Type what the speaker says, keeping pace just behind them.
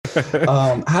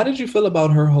How did you feel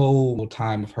about her whole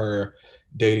time of her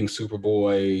dating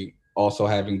Superboy, also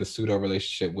having the pseudo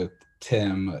relationship with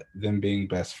Tim, them being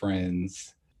best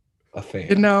friends, You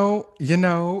affair? know, you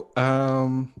know,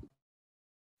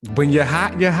 when you're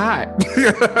hot, you're hot.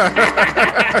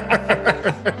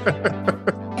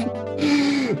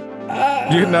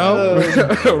 You know,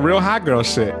 Um, real hot girl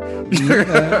shit.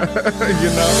 okay. You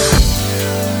know?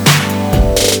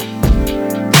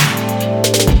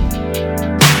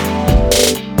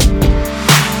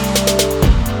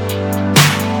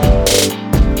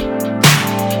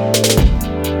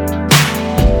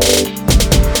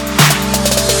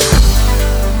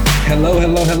 Hello,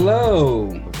 hello, hello.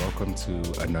 Welcome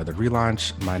to another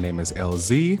relaunch. My name is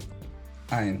LZ.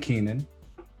 I am Keenan.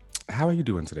 How are you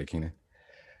doing today, Keenan?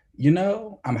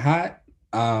 I'm hot.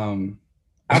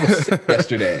 I was sick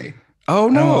yesterday. Oh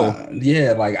I no. don't,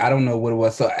 yeah, like I don't know what it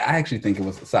was. So I actually think it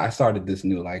was. So I started this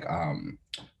new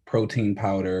protein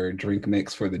powder drink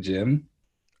mix for the gym,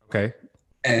 Okay.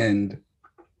 and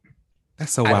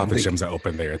That's so I wild. don't The think. gyms are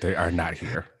open there. They are not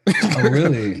here. Oh,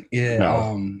 really? Yeah.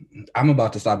 No. I'm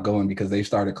about to stop going because they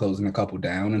started closing a couple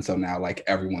down, and so now like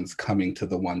everyone's coming to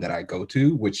the one that I go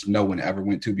to, which no one ever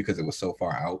went to because it was so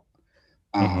far out.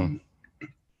 Hmm. Um,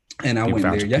 and I People went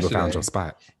found there your yesterday.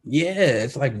 spot. Yeah,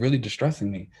 it's like really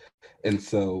distressing me. And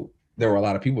so there were a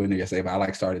lot of people in there yesterday, but I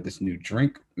like started this new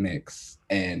drink mix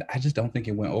and I just don't think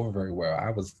it went over very well. I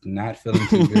was not feeling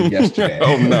too good yesterday.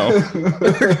 Oh no.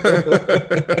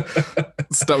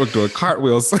 Stomach doing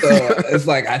cartwheels. So it's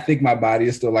like I think my body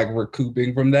is still like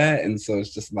recouping from that. And so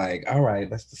it's just like, all right,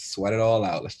 let's just sweat it all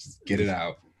out. Let's just get it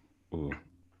out. Ooh,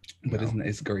 But no.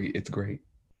 it's great. It's great.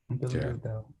 I'm feeling Yeah. good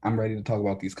though. I'm ready to talk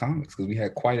about these comics because we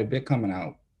had quite a bit coming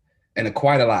out. And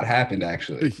quite a lot happened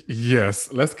actually.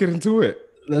 Yes. Let's get into it.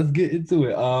 Let's get into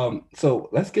it. So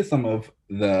let's get some of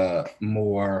the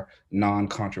more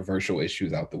non-controversial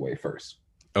issues out the way first.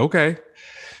 Okay.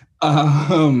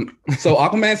 So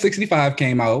Aquaman 65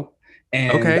 came out,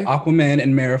 and Okay. Aquaman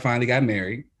and Mara finally got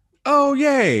married. Oh,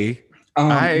 yay.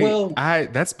 Well,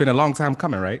 That's been a long time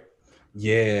coming, right?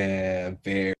 yeah,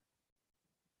 very.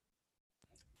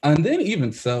 And then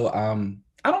even so,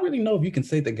 I don't really know if you can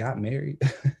say they got married.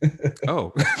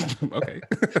 Oh, okay.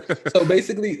 So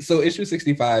basically, so issue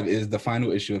 65 is the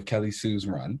final issue of Kelly Sue's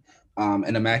run.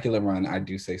 An immaculate run, I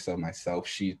do say so myself.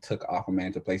 She took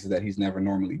Aquaman to places that he's never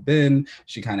normally been.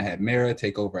 She kind of had Mera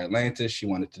take over Atlantis. She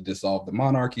wanted to dissolve the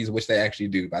monarchies, which they actually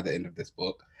do by the end of this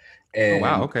book. Oh,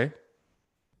 wow. And, Okay.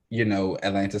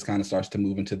 Atlantis kind of starts to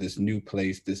move into this new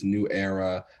place, this new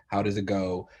era. How does it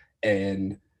go?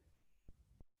 And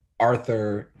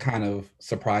Arthur kind of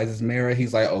surprises Mera.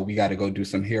 He's like, oh, we got to go do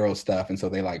some hero stuff. And so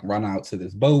they like run out to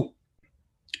this boat.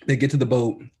 They get to the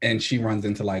boat and she runs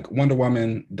into like Wonder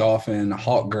Woman, Dolphin,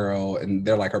 Hawk Girl, and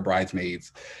they're like her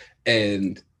bridesmaids.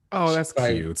 And Oh, she's that's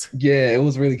like, cute. yeah, it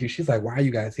was really cute. She's like, why are you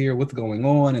guys here? What's going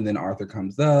on? And then Arthur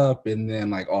comes up, and then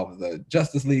like all of the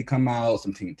Justice League come out,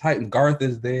 some Teen Titans, Garth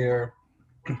is there.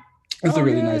 It's a Oh,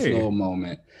 really nice yay. little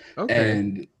moment. Okay.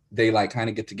 And they like kind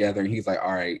of get together and he's like,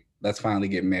 all right, let's finally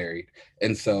get married.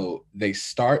 And so they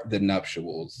start the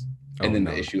nuptials and Oh, then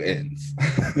the no. issue ends.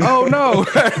 Oh, no.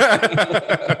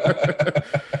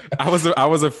 I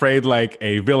was afraid like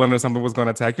a villain or something was going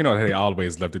to attack. You know, they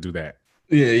always love to do that.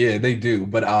 Yeah, they do.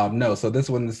 But no, so this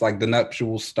one is like the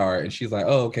nuptials start and she's like,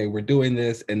 oh, okay, we're doing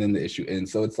this, and then the issue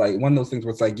ends. So it's like one of those things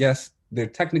where it's like, yes, they're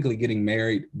technically getting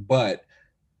married, but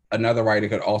another writer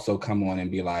could also come on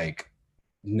and be like,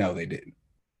 no, they didn't.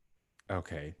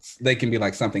 Okay. They can be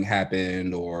like something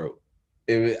happened, or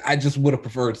I just would have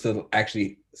preferred to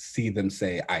actually see them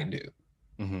say I do.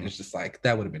 Hmm. It's just like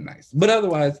that would have been nice. But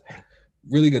otherwise,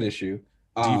 really good issue.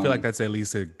 Do you feel like Um, that's at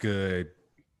least a good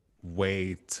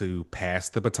way to pass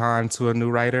the baton to a new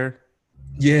writer?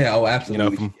 yeah, oh, You know,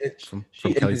 absolutely. from It, from from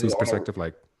she Kelly ended it Sue's on a perspective,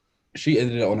 like, she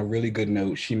ended it on a really good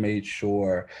note. She made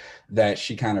sure that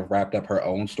she kind of wrapped up her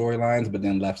own storylines, but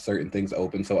then left certain things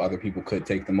open so other people could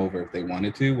take them over if they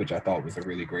wanted to, which I thought was a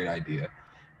really great idea.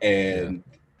 yeah. And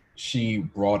she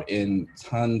brought in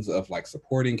tons of like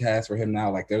supporting cast for him now.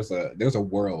 Like there's a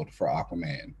world for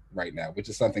Aquaman right now, which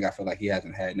is something I feel like he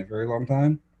hasn't had in a very long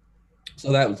time.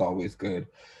 So that was always good.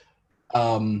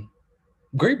 Um,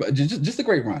 Great, just a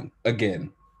great run.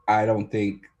 Again, I don't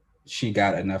think she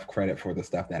got enough credit for the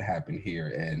stuff that happened here,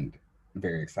 and I'm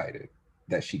very excited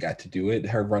that she got to do it.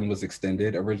 Her run was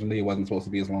extended. Originally, it wasn't supposed to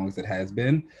be as long as it has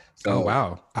been. Oh, So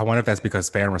wow. I wonder if that's because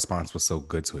fan response was so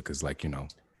good to it. Because, like,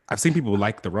 I've seen people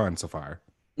like the run so far.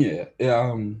 yeah.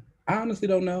 I honestly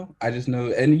don't know. I just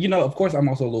know, and you know, of course, I'm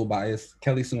also a little biased.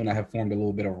 Kelly Sue and I have formed a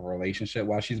little bit of a relationship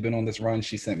while she's been on this run.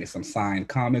 She sent me some signed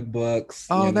comic books,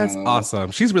 Oh, you that's know.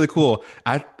 awesome. She's really cool.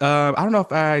 I don't know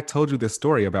if I told you this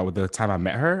story about the time I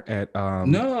met her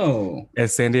No.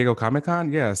 at San Diego Comic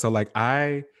Con. Yeah, so like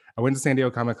I went to San Diego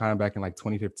Comic Con back in like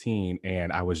 2015,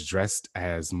 and I was dressed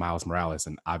as Miles Morales,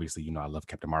 and obviously, you know, I love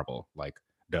Captain Marvel, like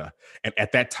duh. And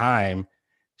at that time,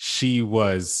 she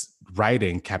was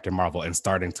writing Captain Marvel and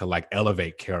starting to like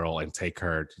elevate Carol and take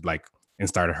her like and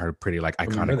started her pretty like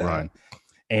Remember iconic that. run.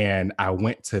 And I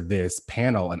went to this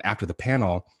panel, and after the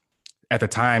panel, at the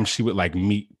time she would like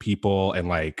meet people and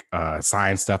like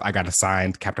sign stuff. I got a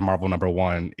signed Captain Marvel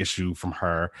 #1 issue from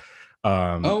her.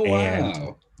 Oh And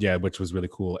wow. yeah, which was really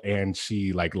cool. And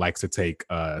she like likes to take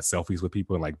selfies with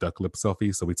people and like duck lip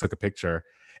selfies. So we took a picture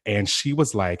and she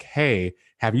was like, "Hey,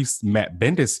 have you met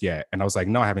Bendis yet?" And I was like,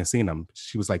 "No, I haven't seen him."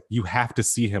 She was like, "You have to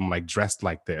see him like dressed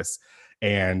like this."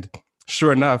 And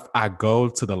sure enough, I go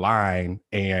to the line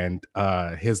and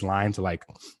his line to like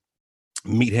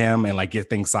meet him and like get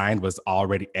things signed was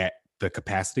already at the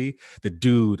capacity. The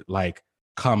dude like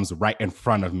comes right in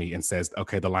front of me and says,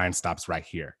 "Okay, the line stops right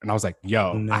here." And I was like,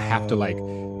 "Yo, No. I have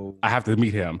to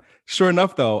meet him." Sure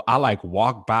enough, though, I like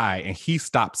walk by and he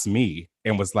stops me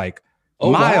and was like,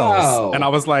 Oh "Miles," and I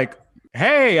wow. was like,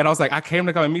 "Hey," and I was like, "I came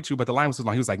to come and meet you, but the line was too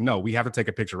long." He was like, "No, we have to take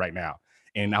a picture right now."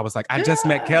 And I was like, "I just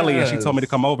met Kelly and she told me to Yes.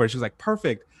 come over." She was like,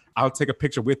 "Perfect. I'll take a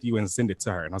picture with you and send it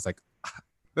to her." And I was like,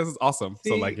 "This is awesome."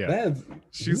 So like, See, yeah, that's you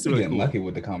she's be really getting cool. lucky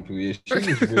with the compliment. She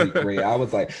was really great. I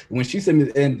was like, when she sent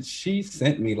me, and she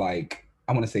sent me like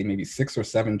I want to say maybe 6 or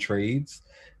 7 trades,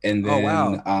 and Oh then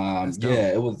wow, that's dope.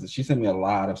 yeah, it was she sent me a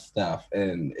lot of stuff,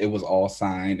 and it was all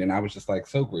signed, and I was just like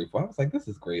so grateful. I was like, this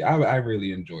is great. I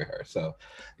really enjoy her. So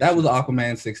that She was is cool.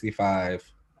 Aquaman 65.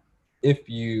 If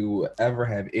you ever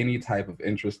have any type of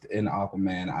interest in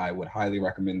Aquaman, I would highly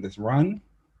recommend this run.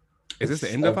 Is this the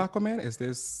It's end of a Aquaman? Is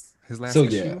this his So last yeah,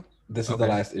 issue? this is the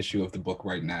Okay, last issue of the book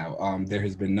right now. There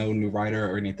has been no new writer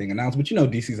or anything announced, but you know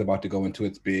DC's about to go into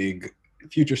its big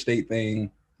future state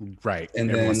thing, right. and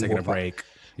Everyone's then taking a break.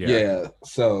 Yeah. yeah,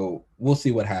 so we'll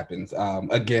see what happens.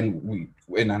 Again,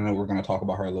 and I know we're going to talk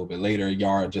about her a little bit later.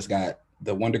 Yara just got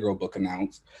the Wonder Girl book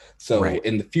announced, so Right.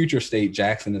 in the future state,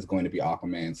 Jackson is going to be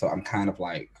Aquaman. So I'm kind of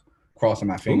like crossing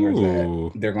my fingers that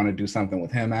Ooh. they're going to do something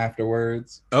with him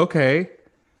afterwards, Okay.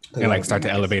 because And that like would be start to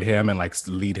nice. elevate him and like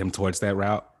lead him towards that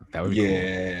route. That would be cool.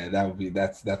 Yeah, that would be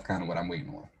that's kind of what I'm waiting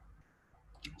on.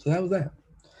 So that was that.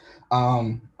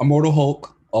 Immortal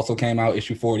Hulk also came out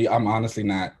issue 40. I'm honestly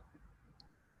not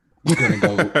gonna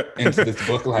go into this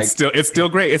book like It's still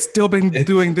great. It's still been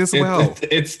doing this well.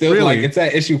 it's still like Really. it's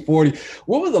at issue 40.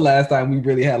 What was the last time we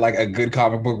really had like a good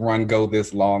comic book run go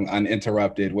this long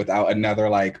uninterrupted without another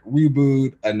like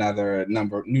reboot, another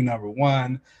new number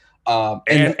one?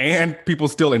 And And people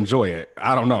still enjoy it.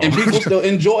 I don't know. people still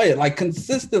enjoy it like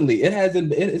consistently. It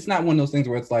hasn't. It's not one of those things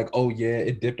where it's like, oh yeah,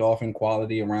 it dipped off in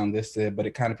quality around this, but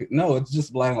it kind of no. It's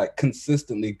just like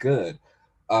consistently good.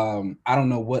 I don't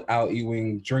know what Al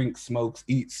Ewing drinks, smokes,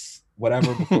 eats,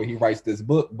 whatever before he writes this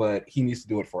book, but he needs to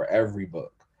do it for every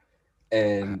book.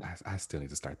 And I still need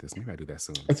to start this. Maybe I do that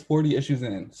soon. it's 40 issues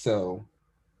in, so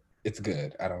it's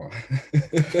good. I don't.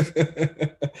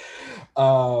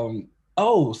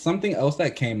 Oh, something else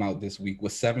that came out this week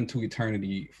was Seven to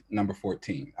Eternity number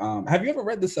 14. Have you ever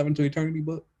read the Seven to Eternity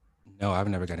book? No, I've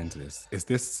never got into this. Is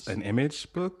this an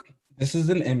image book? This is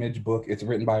an image book. It's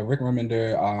written by Rick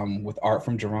Remender with art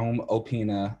from Jerome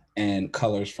Opina and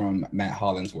colors from Matt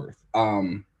Hollingsworth.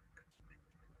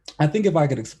 I think if I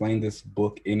could explain this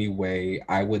book anyway,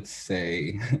 I would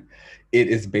say it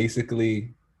is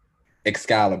basically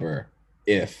Excalibur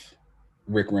if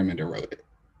Rick Remender wrote it.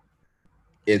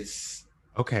 It's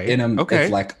Okay. it's Okay.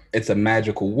 like it's a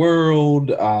magical world.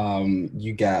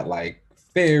 You got like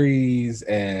fairies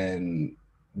and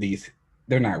these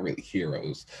they're not really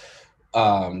heroes.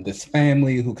 This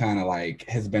family who kind of like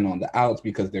has been on the outs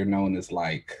because they're known as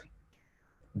like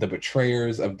the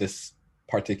betrayers of this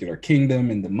particular kingdom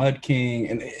and the Mud King,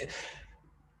 and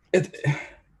it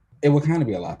it would kind of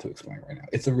be a lot to explain right now.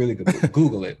 It's a really good book.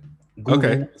 Google it.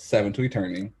 Okay. Google Seven to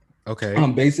Eternity. Okay.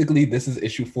 Basically, this is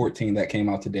issue 14 that came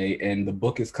out today, and the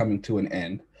book is coming to an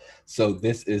end. So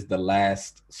this is the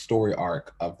last story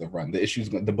arc of the run.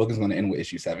 The book is going to end with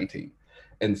issue 17,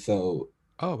 and so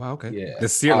Oh wow, okay. yeah, The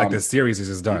series is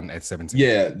just done at 17.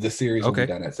 yeah, the series will be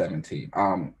Okay. done at 17.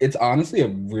 It's honestly a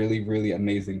really, really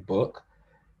amazing book.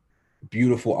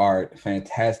 Beautiful art,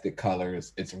 fantastic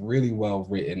colors. It's really well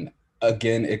written.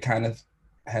 Again, it kind of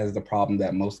has the problem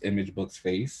that most image books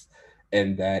face,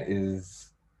 and that is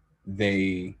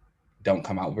they don't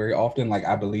come out very often. Like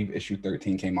I believe issue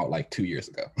 13 came out like 2 years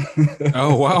ago.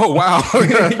 Oh wow.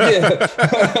 Yeah.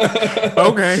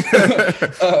 Okay.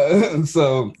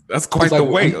 So that's quite like, the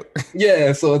wait.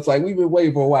 Yeah, so it's like we've been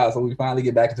waiting for a while, so we finally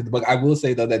get back into the book. I will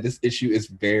say though that this issue is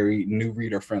very new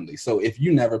reader friendly. So if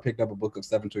you never picked up a book of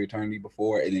Seven to Eternity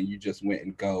before, and then you just went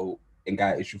and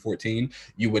got issue 14,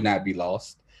 you would not be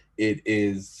lost.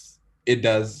 It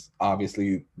does,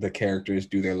 obviously the characters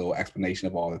do their little explanation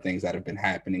of all the things that have been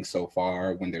happening so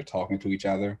far when they're talking to each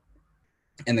other,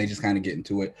 and they just kind of get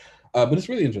into it. But it's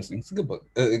really interesting. It's a good book.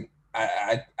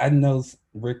 I know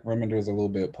Rick Remender is a little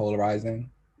bit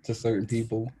polarizing to certain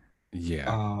people. Yeah.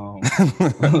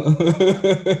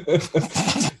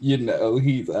 You know,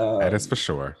 he's that is for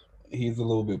sure. He's a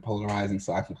little bit polarizing,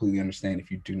 so I completely understand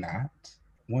if you do not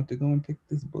want to go and pick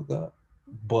this book up.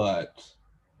 But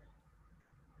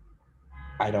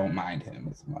I don't mind him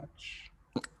as much.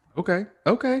 Okay.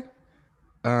 We'll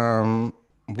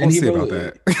see about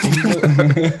that.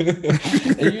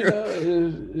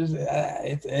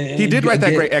 He did write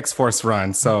that great X-Force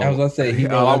run, so I was gonna say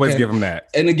I'll always give him that.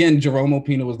 And again, Jerome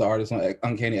Opeña was the artist on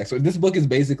Uncanny X-Force. This book is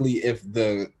basically if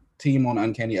the team on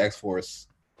Uncanny X-Force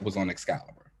was on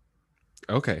Excalibur.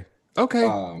 Okay.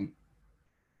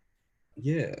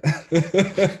 Yeah.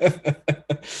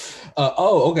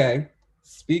 Okay.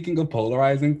 Speaking of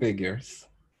polarizing figures.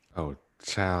 Oh,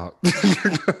 child.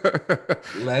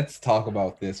 Let's talk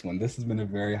about this one. This has been a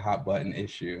very hot button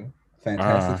issue.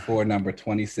 Fantastic Four number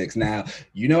 26. Now,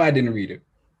 you know I didn't read it,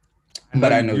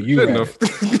 but I know you read it.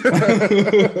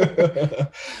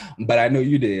 But I know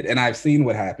you did, and I've seen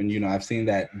what happened. You know, I've seen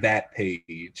that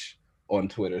page on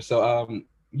Twitter. So,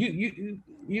 you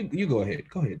go ahead.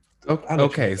 Go ahead.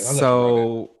 Okay,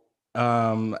 so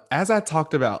as I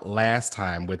talked about last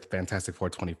time with Fantastic Four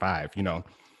 25, you know,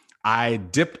 I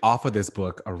dipped off of this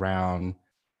book around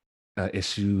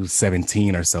issue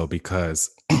 17 or so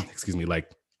because, excuse me, like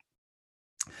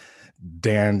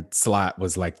Dan Slott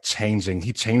was like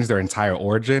he changed their entire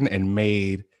origin and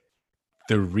made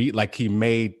the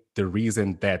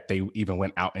reason that they even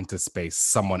went out into space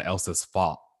someone else's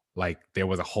fault. Like there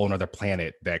was a whole nother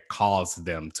planet that caused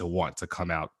them to want to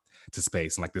come out to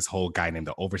space, and like this whole guy named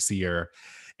the Overseer,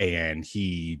 and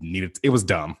it was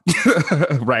dumb.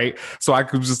 Right? So I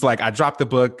was just like, I dropped the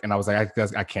book and I was like,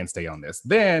 I can't stay on this.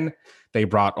 Then they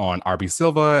brought on R.B.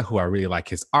 Silva, who I really like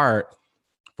his art,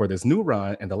 for this new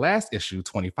run. And the last issue,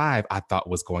 25, I thought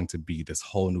was going to be this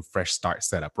whole new fresh start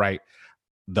setup, right?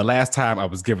 The last time I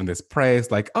was given this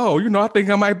praise, like, oh, you know, I think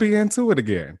I might be into it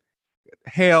again.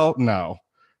 Hell no.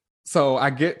 So I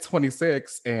get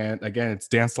 26, and again, it's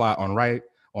Dan Slott on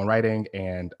writing,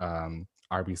 and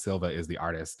R.B. Silva is the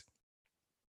artist,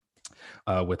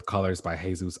 with colors by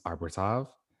Jesus Arbertov.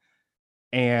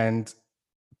 And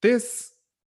this,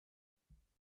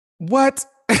 what?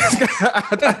 I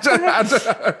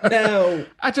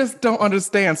just don't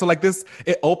understand. So like this,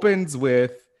 it opens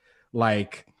with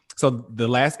like, so the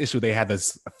last issue they had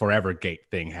this Forever Gate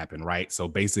thing happen, right? So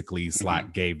basically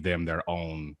Slott gave them their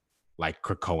own like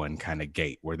Krakoan kind of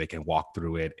gate where they can walk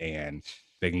through it and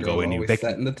they can go anywhere. They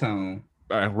setting the tone.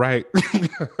 Right.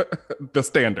 The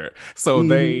standard. So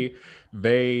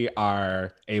they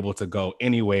are able to go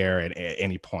anywhere at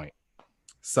any point.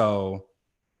 So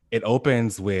it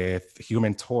opens with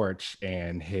Human Torch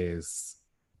and his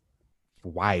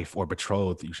wife, or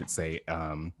betrothed, you should say,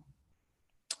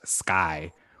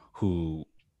 Sky, who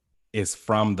is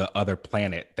from the other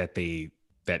planet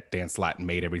that Dan Slott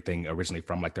made everything originally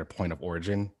from, like their point of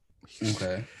origin.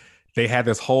 Okay. They had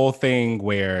this whole thing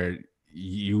where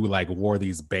you like wore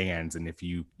these bands, and if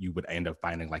you would end up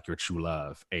finding like your true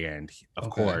love. And of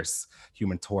course,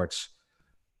 Human Torch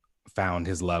found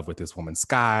his love with this woman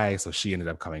Sky, so she ended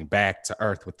up coming back to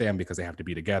Earth with them because they have to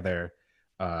be together.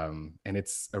 And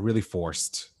it's a really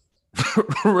forced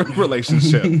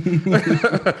relationship.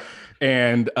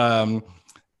 And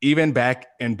even back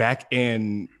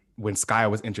in when Sky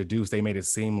was introduced, they made it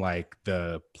seem like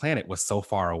the planet was so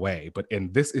far away. But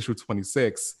in this issue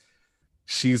 26,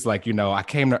 she's like, you know, I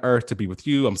came to Earth to be with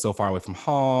you. I'm so far away from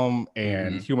home.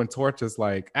 And Human Torch is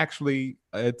like, actually,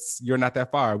 you're not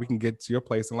that far. We can get to your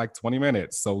place in like 20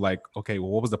 minutes. So like, okay, well,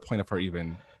 what was the point of her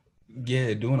even?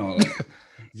 Yeah, doing all that.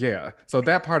 Yeah. So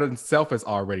that part of itself is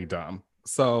already dumb.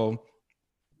 So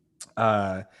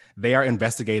they are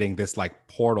investigating this like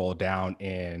portal down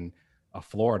in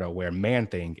Florida where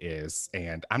Man-Thing is.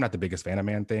 And I'm not the biggest fan of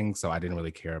Man-Thing, so I didn't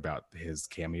really care about his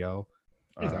cameo.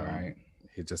 It's all right.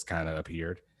 It just kind of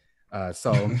appeared.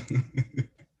 So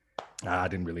I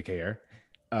didn't really care.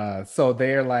 So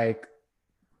they're like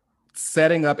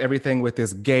setting up everything with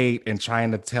this gate and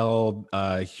trying to tell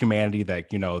humanity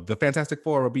that, you know, the Fantastic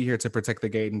Four will be here to protect the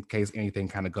gate in case anything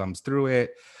kind of comes through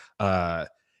it.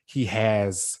 He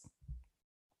has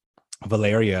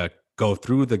Valeria go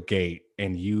through the gate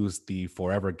and use the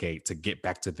Forever Gate to get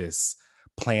back to this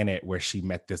planet where she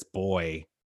met this boy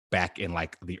back in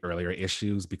like the earlier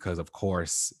issues, because of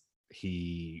course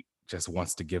he just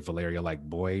wants to give Valeria like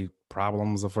boy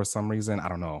problems for some reason. I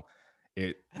don't know.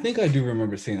 I think I do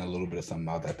remember seeing a little bit of something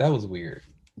about that. That was weird.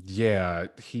 Yeah,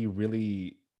 he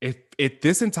really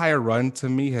this entire run to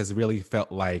me has really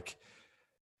felt like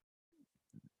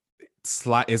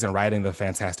Slott isn't writing the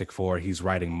Fantastic Four. He's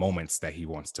writing moments that he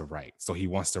wants to write. So he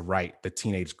wants to write the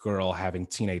teenage girl having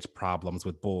teenage problems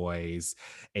with boys,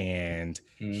 and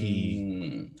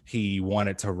he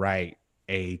wanted to write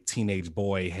a teenage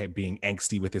boy being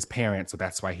angsty with his parents. So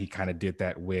that's why he kind of did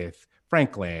that with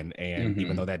Franklin. And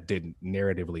even though that didn't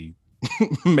narratively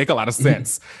make a lot of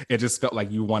sense, it just felt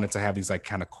like you wanted to have these like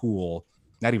kind of cool,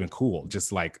 not even cool,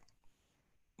 just like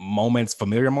moments,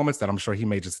 familiar moments that I'm sure he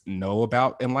may just know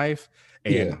about in life,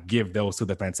 and give those to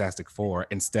the Fantastic Four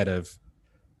instead of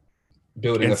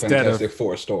building a Fantastic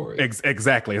Four story.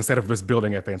 Exactly. Instead of just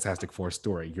building a Fantastic Four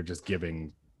story, you're just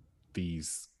giving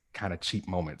these kind of cheap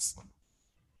moments.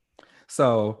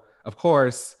 So, of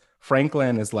course,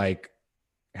 Franklin is like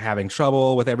having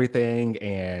trouble with everything,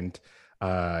 and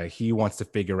he wants to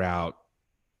figure out,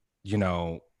 you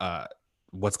know,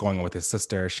 what's going on with his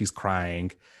sister. She's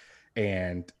crying.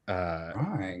 And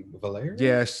crying, Valeria?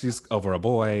 Yeah, she's over a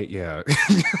boy. Yeah.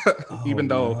 Even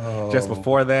though just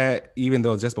before that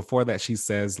she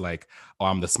says like, oh,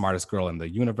 I'm the smartest girl in the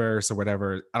universe or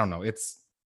whatever. I don't know.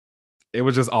 It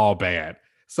was just all bad.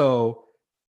 So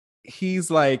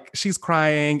he's like, she's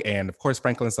crying, and of course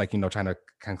Franklin's like, you know, trying to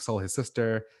console his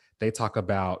sister. They talk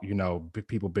about, you know,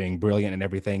 people being brilliant and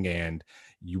everything, and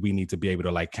we need to be able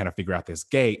to like kind of figure out this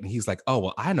gate. And he's like, oh,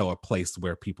 well, I know a place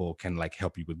where people can like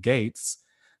help you with gates.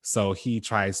 So he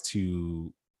tries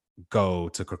to go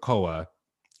to Krakoa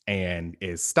and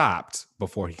is stopped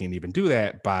before he can even do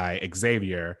that by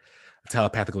Xavier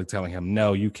telepathically telling him,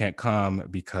 no, you can't come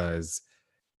because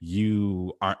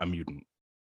you aren't a mutant,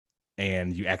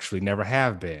 and you actually never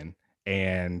have been.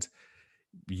 And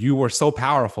you were so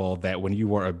powerful that when you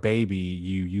were a baby,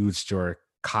 you used your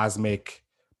cosmic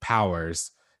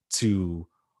powers to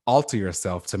alter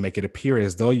yourself to make it appear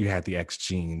as though you had the X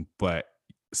gene, but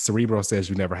Cerebro says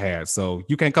you never had. So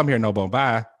you can't come here, no more,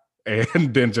 bye.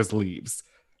 And then just leaves.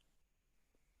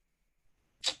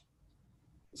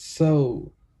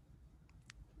 So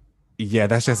yeah,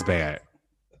 that's just bad.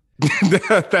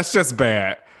 That's just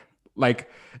bad. Like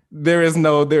there is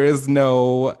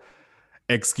no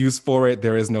excuse for it.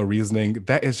 There is no reasoning.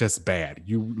 That is just bad.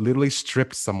 You literally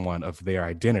stripped someone of their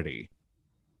identity.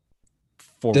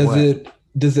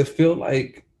 Does it feel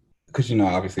like, because, you know,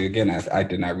 obviously, again, I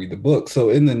did not read the book. So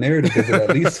in the narrative, does it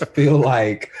at least feel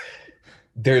like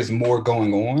there's more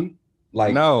going on?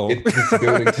 Like, no. It's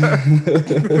building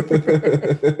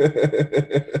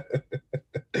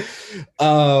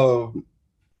to...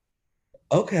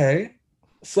 okay.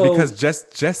 So because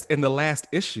just in the last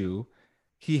issue,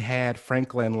 he had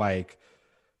Franklin like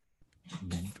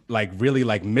really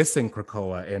like missing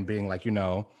Krakoa and being like, you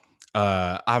know,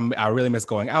 I really miss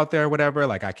going out there, whatever.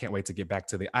 Like, I can't wait to get back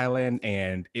to the island.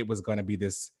 And it was going to be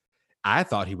this, I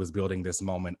thought he was building this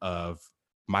moment of,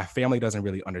 my family doesn't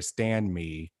really understand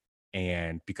me.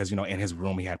 And because, you know, in his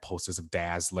room, he had posters of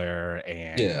Dazzler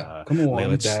and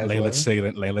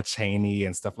Layla Cheney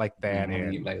and stuff like that.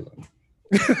 And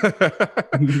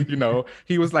you know,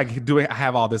 he was like I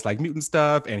have all this like mutant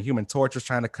stuff, and Human Torch was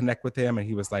trying to connect with him, and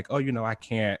he was like, oh, you know, I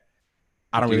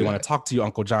don't really want to talk to you,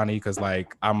 Uncle Johnny, because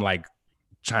like I'm like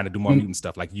trying to do more mutant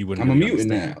stuff. Like you wouldn't. I'm really a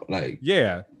mutant understand. now. Like,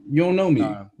 yeah, you don't know me,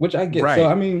 which I get.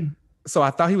 Right. So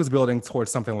I thought he was building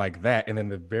towards something like that, and then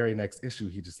the very next issue,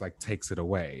 he just like takes it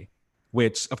away.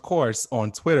 Which, of course,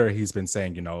 on Twitter, he's been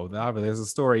saying, you know, there's a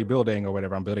story building or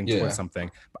whatever. I'm building towards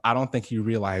something. But I don't think he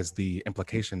realized the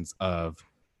implications of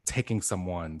taking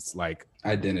someone's like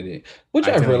identity. Which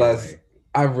I've realized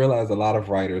a lot of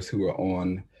writers who are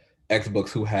on X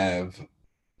books who have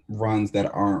runs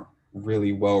that aren't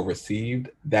really well received,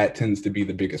 that tends to be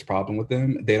the biggest problem with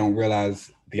them. They don't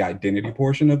realize the identity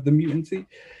portion of the mutancy.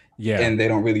 Yeah. And they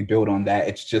don't really build on that.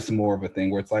 It's just more of a thing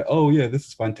where it's like, oh yeah, this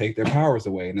is fun, take their powers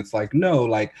away. And it's like, no,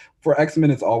 like for X-Men,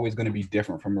 it's always going to be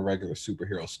different from a regular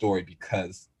superhero story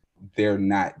because they're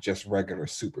not just regular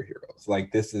superheroes.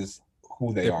 Like this is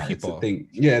who they are. People. It's a thing.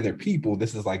 Yeah, they're people.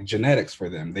 This is like genetics for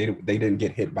them. They didn't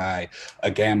get hit by a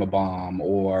gamma bomb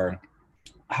or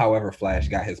however Flash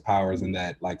got his powers in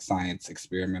that like science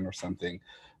experiment or something.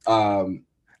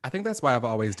 I think that's why I've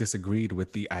always disagreed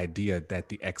with the idea that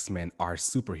the X-Men are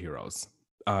superheroes.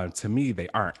 To me, they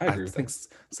aren't. I I agree with think that.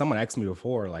 someone asked me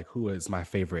before, like, who is my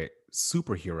favorite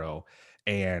superhero?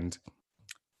 And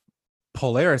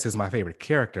Polaris is my favorite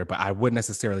character, but I wouldn't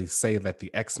necessarily say that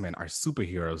the X-Men are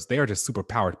superheroes. They are just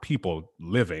superpowered people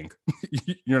living.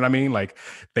 You know what I mean? Like,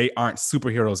 they aren't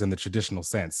superheroes in the traditional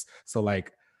sense. So,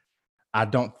 like, I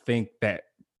don't think that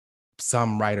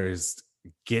some writers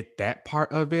get that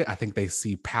part of it. I think they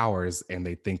see powers and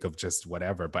they think of just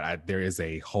whatever, but there is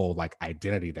a whole like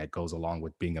identity that goes along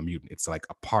with being a mutant. It's like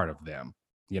a part of them,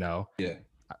 you know? Yeah,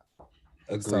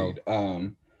 So, agreed.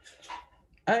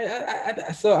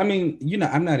 So I mean,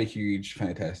 I'm not a huge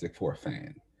Fantastic Four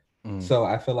fan. mm. So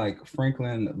I feel like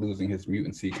Franklin losing his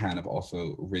mutancy kind of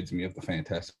also rids me of the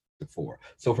Fantastic Four.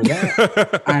 So for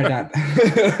that, I'm not.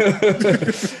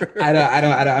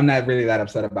 I'm not really that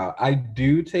upset about. I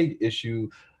do take issue.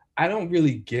 I don't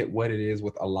really get what it is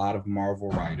with a lot of Marvel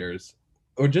writers,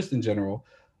 or just in general,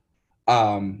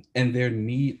 and their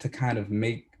need to kind of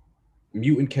make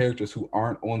mutant characters who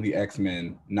aren't on the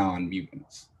X-Men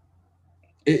non-mutants.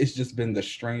 It's just been the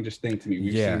strangest thing to me.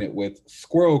 We've seen Yeah. it with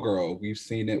Squirrel Girl. We've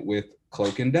seen it with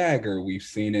Cloak and Dagger. We've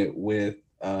seen it with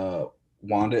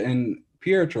Wanda and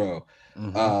Pietro.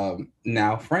 Hmm.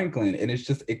 Now Franklin, and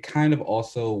it kind of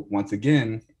also once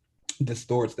again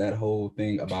distorts that whole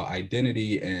thing about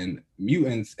identity and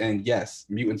mutants. And yes,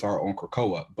 mutants are on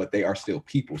Krakoa, but they are still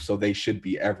people, so they should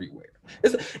be everywhere.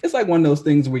 It's like one of those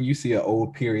things where you see an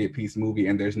old period piece movie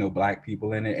and there's no black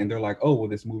people in it, and they're like, oh well,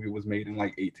 this movie was made in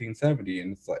like 1870,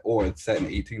 and it's like, or it's set in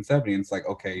 1870, and it's like,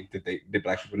 okay, did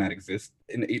black people not exist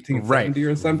in Right. 1870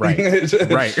 or something? Right.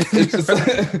 Right.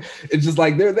 It's just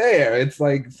like they're there. It's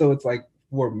like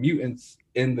for mutants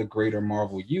in the greater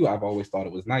Marvel I've always thought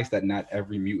it was nice that not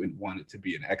every mutant wanted to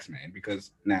be an X-Man,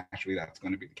 because naturally that's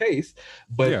going to be the case.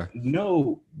 But Yeah.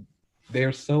 no,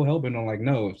 they're so hellbent on like,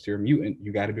 no, if you're a mutant,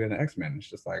 you got to be an X-Men. It's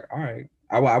just like, all right.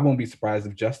 I won't be surprised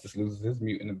if Justice loses his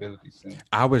mutant ability soon.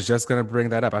 I was just gonna bring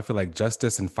that up. I feel like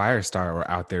Justice and Firestar were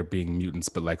out there being mutants,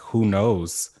 but like who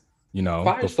knows, before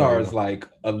Firestar we is know. like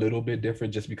a little bit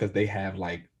different just because they have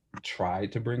like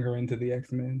tried to bring her into the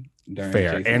X-Men during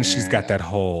Fair. Jason And she's Aaron. got that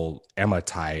whole Emma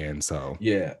tie-in, so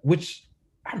Yeah, which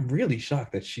I'm really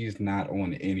shocked that she's not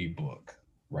on any book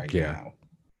right yeah. now.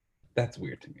 That's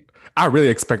weird to me. I really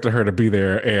expected her to be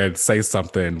there and say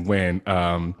something when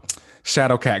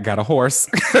Shadowcat got a horse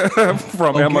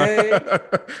from Okay, Emma.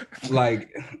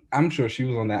 like I'm sure she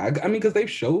was on that. I mean, because they've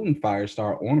shown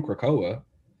Firestar on Krakoa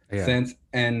Yeah. since,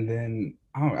 and then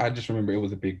I just remember it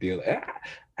was a big deal.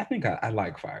 I think I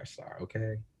like Firestar.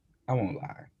 Okay, I won't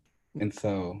lie, and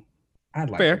so I'd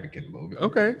like her to Fair. get a little bit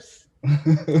Okay. worse.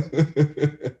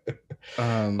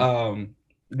 Um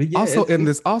But yeah, also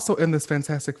it's in this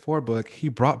Fantastic Four book, he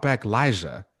brought back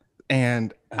Elijah.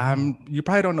 And oh, you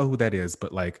probably don't know who that is,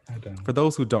 but like I don't. for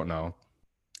those who don't know,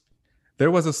 there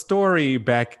was a story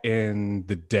back in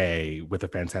the day with the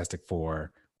Fantastic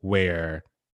Four where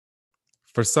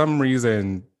for some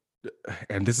reason,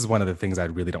 and this is one of the things I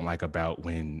really don't like about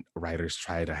when writers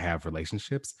try to have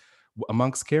relationships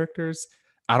amongst characters.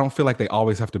 I don't feel like they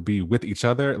always have to be with each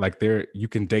other. Like you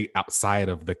can date outside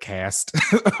of the cast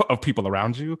of people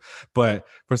around you, but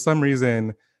for some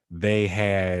reason they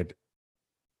had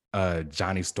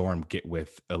Johnny Storm get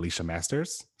with Alicia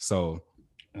Masters. So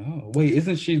Oh wait,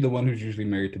 isn't she the one who's usually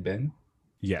married to Ben or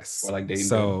yes, like dating Ben?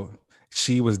 so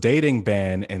she was dating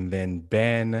Ben, and then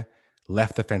Ben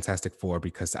left the Fantastic Four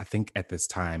because I think at this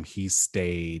time he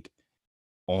stayed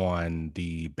on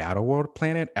the Battle World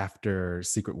planet after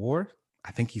Secret War.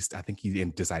 I think he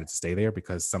decided to stay there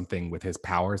because something with his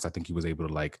powers. I think he was able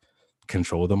to like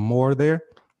control them more there.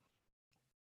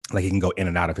 Like he can go in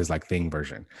and out of his like thing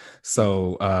version.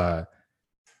 So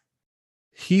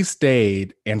he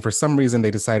stayed, and for some reason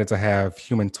they decided to have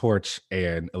Human Torch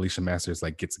and Alicia Masters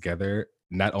like get together.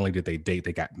 Not only did they date,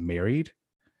 they got married.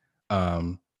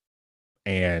 Um,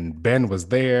 and Ben was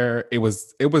there. It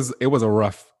was a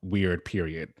rough, weird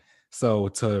period. So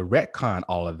to retcon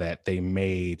all of that, they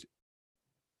made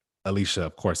Alicia,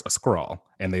 of course, a Skrull,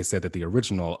 and they said that the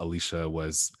original Alicia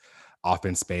was off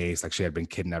in space, like she had been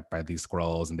kidnapped by these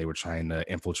Skrulls, and they were trying to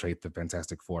infiltrate the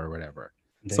Fantastic Four or whatever.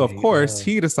 So of They course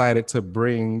he decided to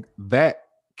bring that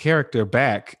character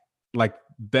back, like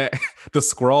that the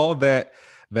Skrull that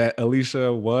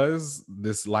Alicia was,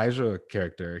 this Elijah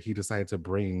character. He decided to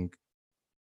bring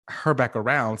her back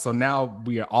around. So now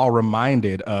we are all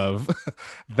reminded of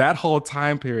that whole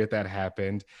time period that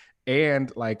happened.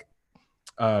 And like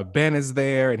Ben is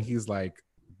there and he's like,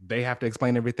 they have to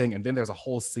explain everything. And then there's a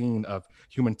whole scene of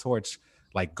Human Torch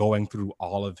like going through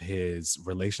all of his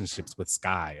relationships with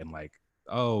Sky and like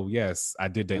oh yes, I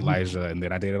did date Oh, Elijah, and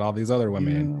then I dated all these other you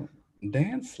women. know,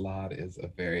 Dan Slott is a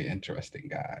very interesting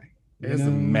guy. You It's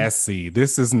know, messy.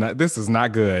 This is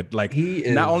not good. Like, he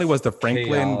not only is was the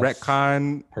Franklin chaos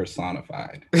retcon,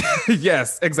 personified.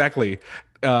 yes, exactly.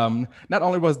 Not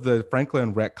only was the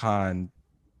Franklin retcon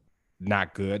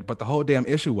not good, but the whole damn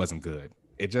issue wasn't good.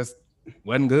 It just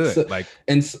wasn't good. So, Like,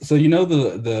 so you know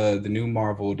the new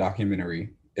Marvel documentary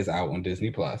is out on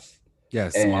Disney Plus,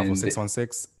 yes, Marvel and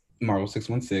 616. Marvel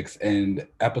 616, and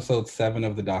episode 7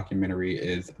 of the documentary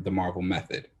is the Marvel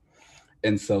Method.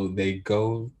 And so they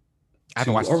go I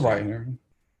haven't to watched a it yet. writer.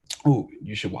 Oh,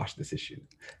 you should watch this issue.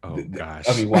 Oh I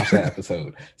gosh. mean, watch that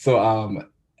episode. So,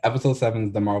 episode 7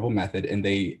 is the Marvel Method, and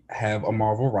they have a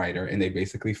Marvel writer, and they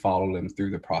basically follow them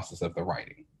through the process of the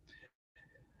writing.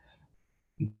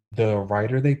 The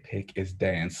writer they pick is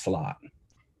Dan Slott,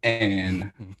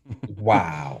 and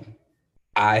wow,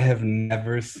 I have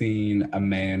never seen a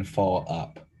man fall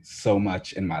up so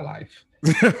much in my life.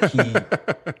 He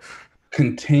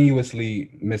continuously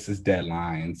misses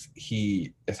deadlines.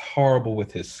 He is horrible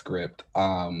with his script.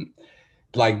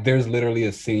 Like there's literally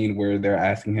a scene where they're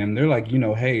asking him, they're like,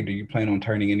 hey, do you plan on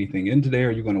turning anything in today?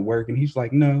 Are you going to work? And he's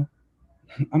like, no,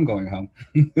 I'm going home.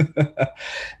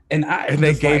 And I'm And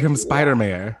they just gave like, him wow.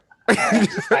 Spider-Man.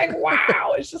 It's just like,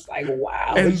 wow. It's just like,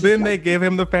 wow. And It's then like, they gave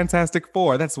him the Fantastic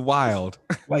Four. That's wild.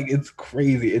 like, it's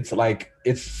crazy. It's like,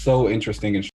 it's so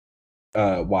interesting and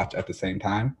watch at the same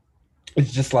time.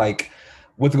 It's just like,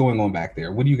 what's going on back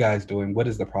there? What are you guys doing? What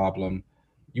is the problem?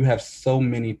 You have so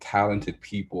many talented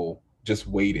people just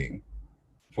waiting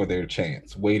for their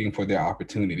chance, waiting for their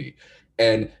opportunity.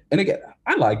 And again,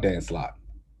 I like Dan Slott.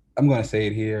 I'm going to say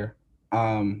it here.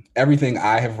 Everything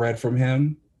I have read from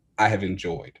him, I have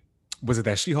enjoyed. Was it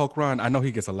that She-Hulk run? I know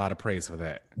he gets a lot of praise for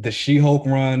that. The She-Hulk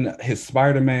run, his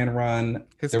Spider-Man run,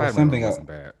 His there was Spider-Man run something else. wasn't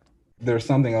bad. There's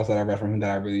something else that I read from him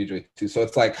that I really enjoyed too. So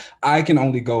it's like I can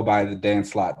only go by the Dan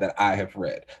Slott that I have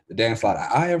read. The Dan Slott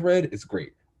I have read is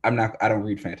great. I don't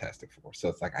read Fantastic Four, so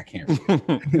it's like I can't read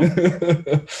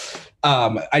it.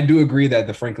 I do agree that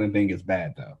the Franklin thing is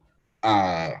bad though.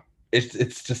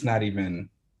 It's just not even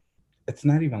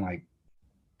like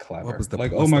clever. What was the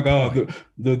Like, what's oh my the god, point?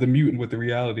 the mutant with the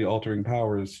reality altering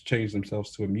powers changed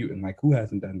themselves to a mutant. Like, who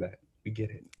hasn't done that? We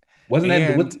get it. Wasn't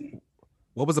that what? And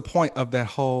what was the point of that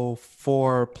whole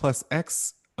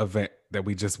 4+X event that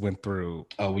we just went through?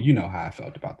 Oh, well, you know how I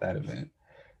felt about that event.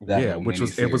 That Yeah, whole which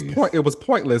was miniseries. it was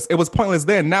pointless. It was pointless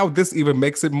then. Now this even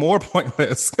makes it more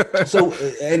pointless. So,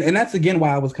 and that's again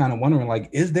why I was kind of wondering, like,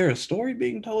 is there a story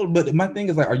being told? But my thing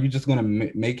is, like, are you just going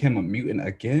to make him a mutant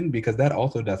again? Because that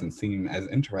also doesn't seem as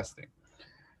interesting.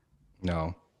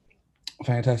 No,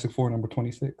 Fantastic Four number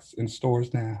 26 in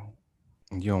stores now.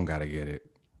 you don't gotta get it.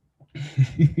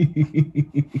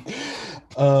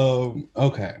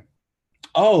 Okay.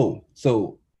 Oh,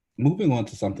 so moving on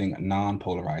to something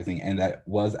non-polarizing, and that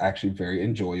was actually very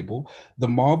enjoyable. The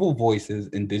Marvel Voices,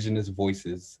 Indigenous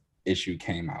Voices issue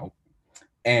came out,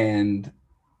 and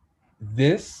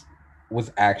this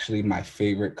was actually my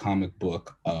favorite comic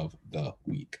book of the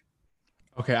week.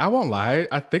 Okay, I won't lie.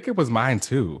 I think it was mine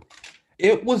too.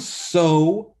 It was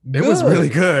so good. It was really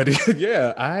good.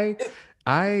 Yeah,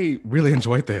 I really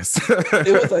enjoyed this.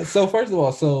 It was like, so first of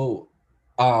all,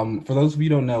 for those of you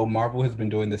who don't know, Marvel has been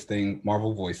doing this thing,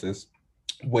 Marvel Voices,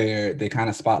 where they kind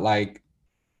of spotlight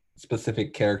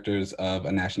specific characters of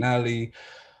a nationality,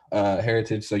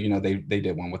 heritage. So they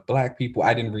did one with Black people.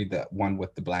 I didn't read that one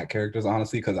with the Black characters,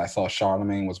 honestly, because I saw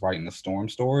Charlemagne was writing the Storm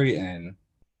story, and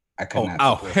I could not.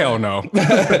 Oh hell that.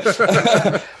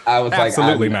 no! I was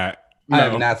absolutely like, not. No. I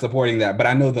am not supporting that, but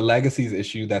I know the Legacies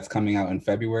issue that's coming out in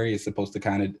February is supposed to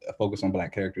kind of focus on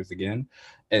Black characters again,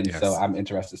 and yes. So I'm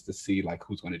interested to see like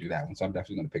who's going to do that one. So I'm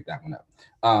definitely going to pick that one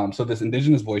up. So this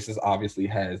Indigenous Voices obviously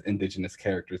has Indigenous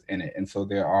characters in it, and so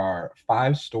there are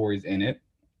 5 stories in it.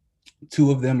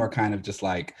 2 of them are kind of just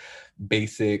like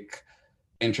basic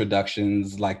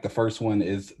introductions. Like the first one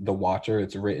is The Watcher.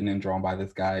 It's written and drawn by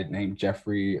this guy named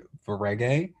Jeffrey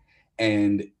Verege,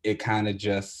 and it kind of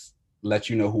just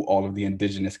let you know who all of the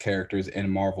Indigenous characters in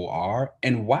Marvel are.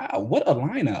 And wow, what a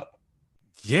lineup.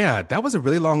 Yeah, that was a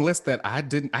really long list that I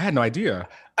had no idea.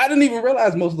 I didn't even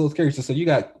realize most of those characters. So you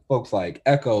got folks like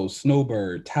Echo,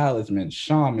 Snowbird, Talisman,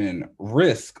 Shaman,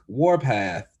 Risk,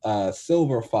 Warpath,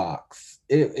 Silver Fox.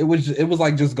 It was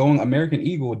like just going American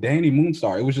Eagle, Danny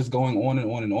Moonstar. It was just going on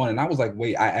and on and on. And I was like,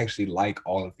 wait, I actually like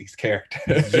all of these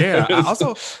characters. Yeah.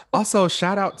 Also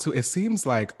shout out to, it seems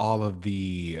like all of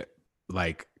the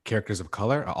like characters of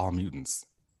color are all mutants.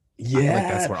 Yeah, I feel like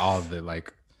that's where all of the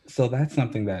like. So that's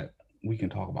something that we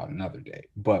can talk about another day.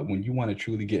 But when you want to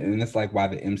truly get, and it's like why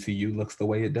the MCU looks the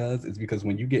way it does, is because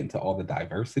when you get into all the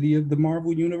diversity of the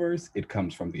Marvel universe, it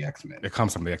comes from the X-Men. It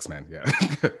comes from the X-Men, yeah.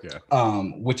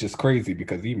 Which is crazy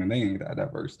because even they ain't that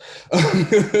diverse.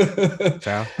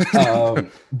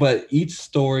 But each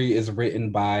story is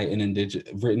written by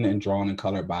written and drawn and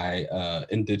colored by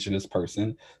indigenous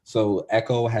person. So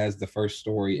Echo has the first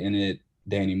story in it.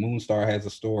 Danny Moonstar has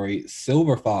a story.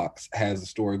 Silver Fox has a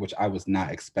story, which I was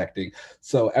not expecting.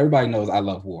 So everybody knows I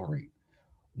love Wolverine.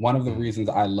 One of the reasons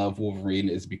I love Wolverine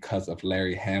is because of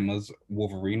Larry Hama's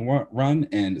Wolverine run,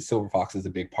 and Silver Fox is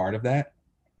a big part of that.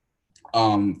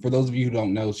 For those of you who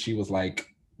don't know, she was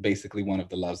like basically one of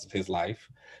the loves of his life,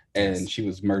 and she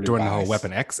was murdered during the whole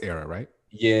Weapon X era, right?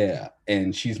 Yeah,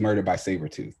 and she's murdered by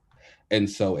Sabretooth. And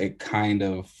so it kind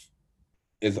of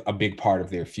is a big part of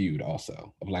their feud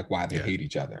also, of like why they hate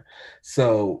each other.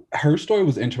 So her story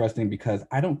was interesting because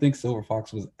I don't think Silver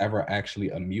Fox was ever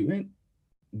actually a mutant,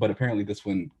 but apparently this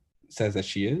one says that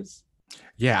she is.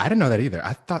 Yeah, I didn't know that either.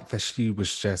 I thought that she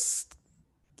was just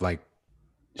like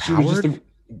powered. She was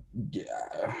just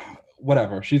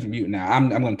whatever. She's a mutant now. I'm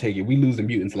going to take it. We losing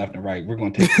mutants left and right. We're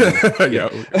going to take it. Yeah,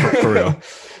 for real.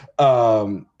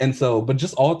 And so, but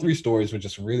just all three stories were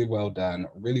just really well done,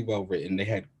 really well written. They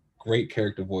had great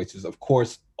character voices. Of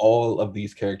course, all of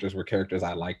these characters were characters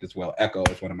I liked as well. Echo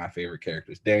is one of my favorite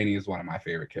characters. Danny is one of my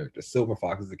favorite characters. Silver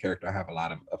Fox is a character I have a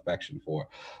lot of affection for.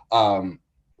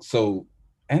 So,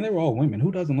 and they were all women.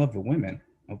 Who doesn't love the women?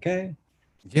 Okay.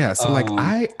 Yeah. So like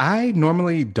I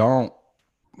normally don't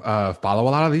follow a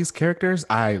lot of these characters.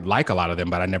 I like a lot of them,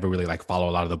 but I never really like follow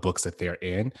a lot of the books that they're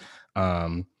in.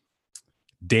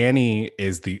 Danny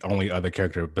is the only other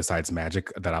character besides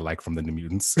Magik that I like from the New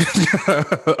Mutants. It's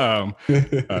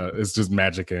just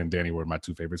Magik and Danny were my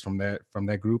two favorites from that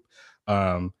group.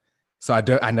 So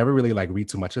I never really like read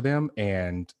too much of them,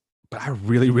 but I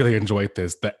really, really enjoyed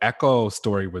this. The Echo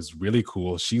story was really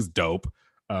cool. She's dope.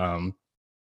 I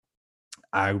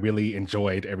really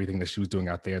enjoyed everything that she was doing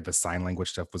out there. The sign language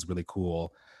stuff was really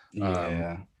cool.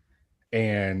 Yeah.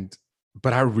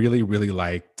 But I really, really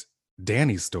liked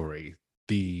Danny's story.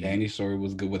 Danny's story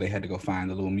was good where they had to go find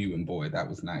the little mutant boy. That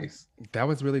was nice. That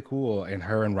was really cool. And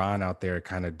her and Ron out there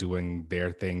kind of doing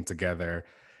their thing together.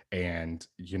 And,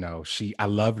 you know, I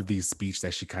loved the speech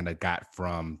that she kind of got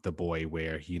from the boy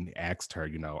where he asked her,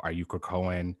 you know, are you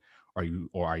Krakoan? Are you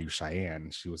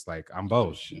Cheyenne? She was like, I'm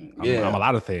both. I'm a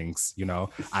lot of things, you know.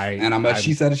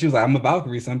 She said she was like, I'm a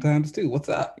Valkyrie sometimes too. What's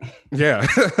up? Yeah.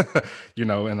 You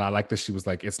know, and I like that she was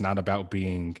like, it's not about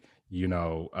being, you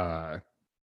know,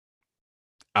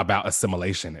 about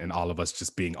assimilation and all of us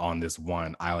just being on this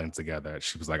one island together.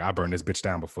 She was like, I'll burn this bitch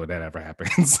down before that ever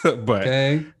happens. But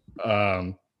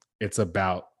it's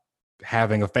about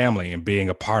having a family and being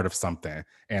a part of something.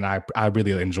 And I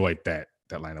really enjoyed that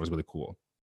line. It was really cool.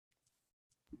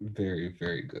 Very,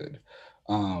 very good.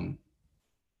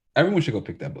 Everyone should go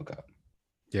pick that book up.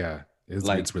 Yeah.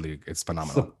 It's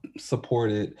phenomenal.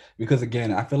 Support it, because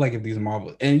again, I feel like if these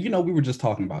Marvel, and you know, we were just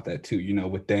talking about that too, you know,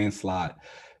 with Dan Slott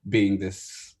being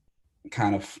this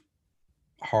kind of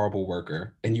horrible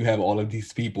worker, and you have all of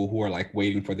these people who are like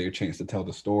waiting for their chance to tell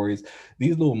the stories.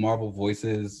 These little Marvel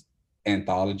Voices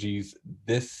anthologies,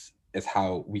 this is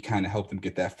how we kind of help them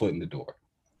get that foot in the door.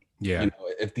 Yeah. You know,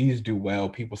 if these do well,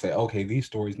 people say, okay, these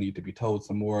stories need to be told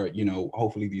some more. You know,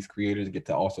 hopefully these creators get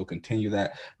to also continue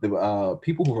that. The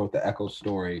people who wrote the Echo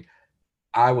story,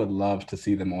 I would love to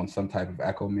see them on some type of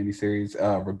Echo miniseries.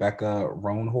 Rebecca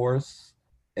Roanhorse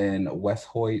and Wes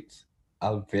Hoyt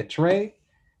Alvitre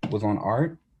was on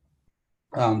art.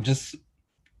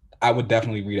 I would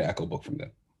definitely read an Echo book from them.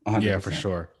 100%. Yeah, for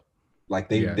sure. Like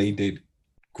they did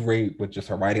great with just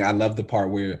her writing. I love the part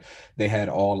where they had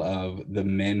all of the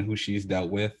men who she's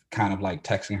dealt with kind of like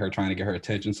texting her, trying to get her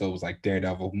attention. So it was like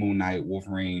Daredevil, Moon Knight,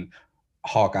 Wolverine,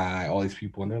 Hawkeye, all these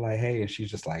people, and they're like, hey, and she's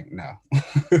just like, no.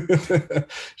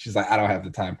 She's like, I don't have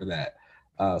the time for that.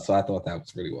 So I thought that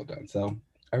was really well done. So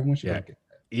everyone should look at that.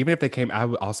 Even if they came, I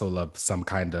would also love some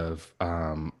kind of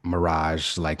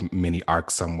Mirage, like mini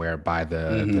arc somewhere by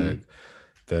the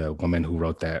woman who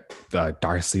wrote that,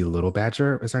 Darcy Little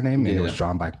Badger is her name, and it was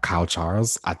drawn by Kyle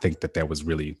Charles. I think that was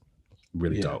really,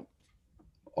 really dope.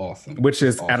 Awesome. Which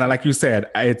is, and like you said,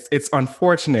 it's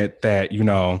unfortunate that, you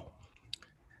know,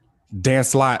 Dan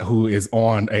Slott, who is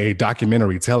on a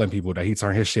documentary telling people that he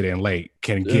turned his shit in late,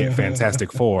 can get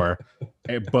Fantastic Four,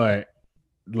 but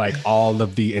like all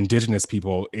of the indigenous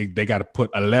people, they got to put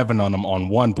 11 on them on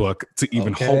one book to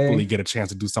even hopefully get a chance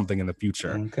to do something in the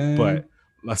future.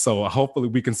 But so hopefully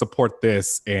we can support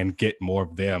this and get more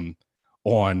of them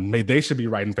on. They should be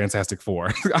writing Fantastic Four.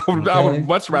 I would Okay.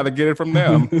 much rather get it from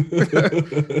them.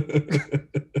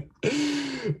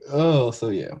 Oh, so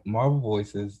yeah, Marvel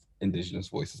Voices, Indigenous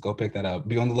Voices. Go pick that up.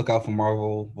 Be on the lookout for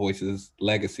Marvel Voices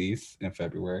Legacies in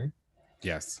February.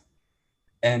 Yes.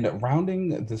 And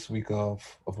rounding this week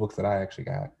of books that I actually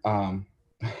got,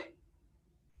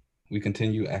 we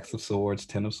continue X of Swords,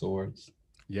 Ten of Swords.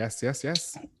 Yes, yes,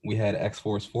 yes. We had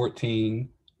X-Force 14,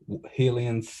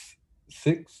 Hellions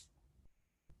 6,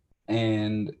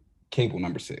 and Cable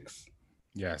number 6.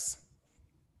 Yes.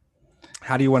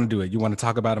 How do you want to do it? You want to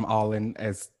talk about them all in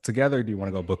as together, or do you want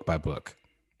to go book by book?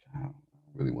 I don't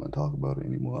really want to talk about it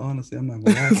anymore. Honestly, I'm not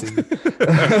gonna lie to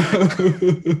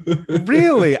you.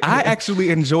 Really? I actually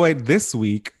enjoyed this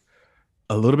week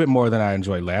a little bit more than I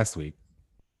enjoyed last week.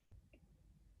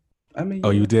 I mean, oh,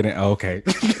 you didn't? Oh, okay.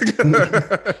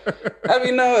 I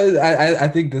mean, no, I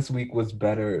think this week was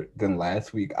better than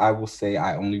last week. I will say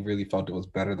I only really felt it was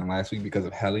better than last week because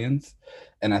of Hellions.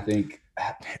 And I think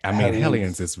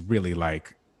Hellions is really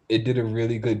like, it did a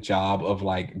really good job of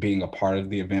like being a part of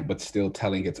the event, but still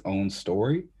telling its own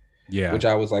story. Yeah. Which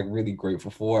I was like really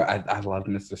grateful for. I love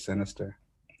Mr. Sinister.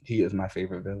 He is my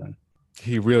favorite villain.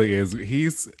 He really is.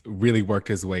 He's really worked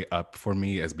his way up for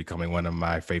me as becoming one of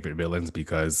my favorite villains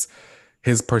because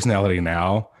his personality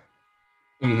now,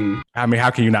 I mean, how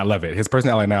can you not love it? His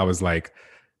personality now is like,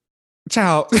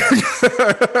 child,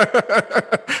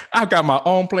 I've got my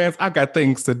own plans. I've got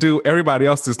things to do. Everybody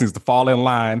else just needs to fall in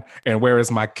line. And where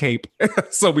is my cape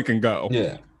so we can go?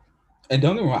 Yeah. And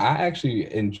don't get me wrong, I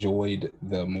actually enjoyed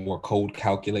the more cold,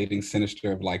 calculating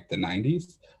Sinister of like the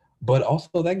 90s. But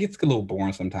also that gets a little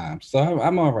boring sometimes. So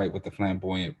I'm all right with the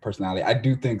flamboyant personality. I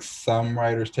do think some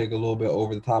writers take a little bit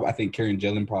over the top. I think Kieran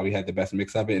Gillen probably had the best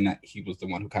mix of it, and that he was the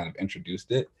one who kind of introduced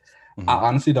it. I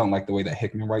honestly don't like the way that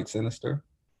Hickman writes Sinister.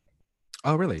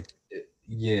 Oh, really?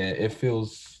 Yeah, it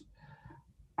feels,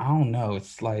 I don't know,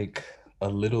 it's like a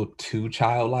little too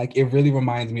childlike. It really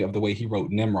reminds me of the way he wrote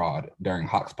Nimrod during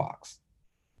Hoxpox.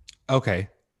 Okay.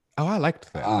 Oh, I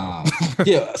liked that.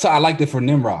 Yeah, so I liked it for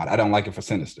Nimrod. I don't like it for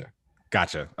Sinister.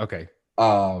 Gotcha. Okay.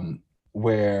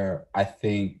 Where I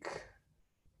think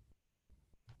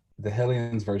the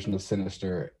Hellions version of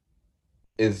Sinister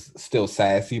is still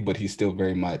sassy, but he's still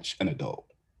very much an adult.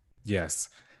 Yes.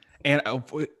 And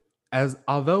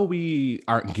although we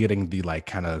aren't getting the like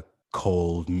kind of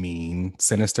cold, mean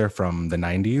Sinister from the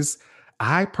 90s,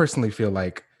 I personally feel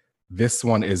like this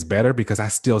one is better because I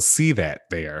still see that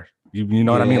there. You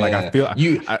know what I mean? Like I feel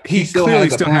he clearly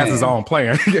still has his own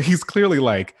plan. He's clearly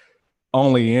like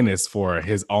only in this for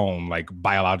his own like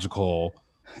biological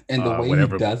and the way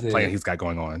whatever he does plan it, he's got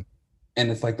going on. And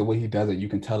it's like the way he does it, you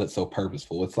can tell it's so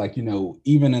purposeful. It's like, you know,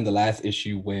 even in the last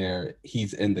issue where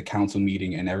he's in the council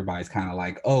meeting and everybody's kind of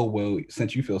like, oh, well,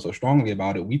 since you feel so strongly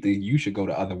about it, we think you should go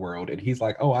to Otherworld. And he's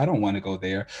like, oh, I don't want to go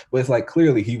there. But it's like,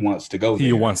 clearly he wants to go there.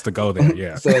 He wants to go there,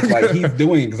 yeah. So it's like,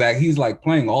 he's like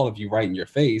playing all of you right in your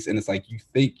face. And it's like, you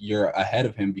think you're ahead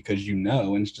of him because you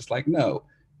know. And it's just like, no,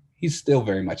 he's still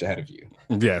very much ahead of you.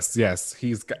 Yes.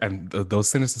 He's got and those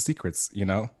sinister secrets, you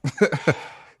know.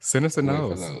 Sinister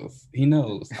knows. He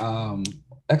knows.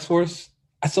 X-Force.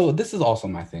 So this is also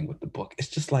my thing with the book. It's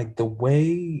just like the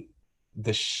way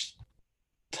the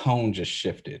tone just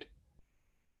shifted.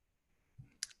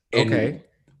 Okay. And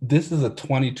this is a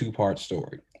 22-part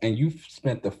story, and you've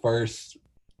spent the first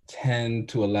 10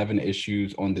 to 11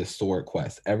 issues on this sword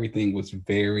quest. Everything was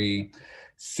very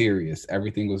serious.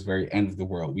 Everything was very end of the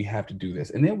world. We have to do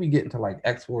this. And then we get into like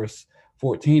X-Force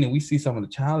 14 and we see some of the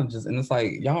challenges, and it's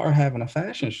like, y'all are having a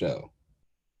fashion show.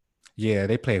 Yeah,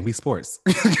 they playing Wii Sports.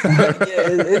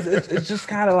 It's just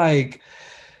kind of like,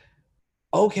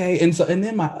 okay. And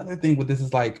then my other thing with this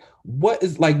is like, what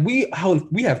is like, we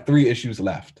have 3 issues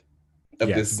left of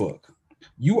this book.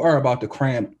 You are about to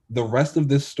cram the rest of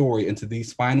this story into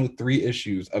these final 3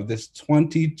 issues of this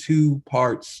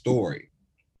 22-part story.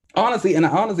 Honestly, I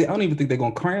don't even think they're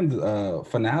going to cram the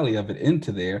finale of it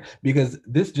into there, because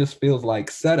this just feels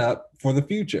like setup for the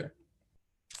future.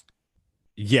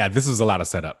 Yeah, this is a lot of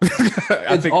setup.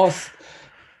 I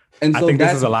think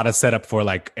this is a lot of setup for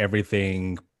like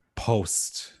everything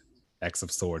post X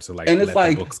of Swords. So like, and it's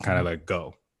like the books kind of like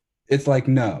go. It's like,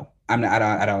 no,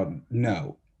 I don't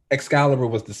know. Excalibur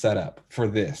was the setup for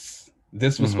this.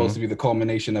 This was supposed to be the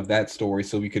culmination of that story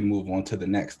so we can move on to the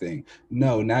next thing.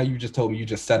 No, now you just told me you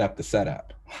just set up the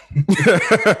setup.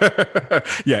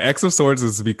 Yeah, X of Swords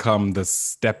has become the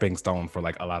stepping stone for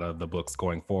like a lot of the books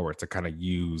going forward to kind of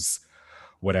use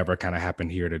whatever kind of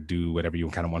happened here to do whatever you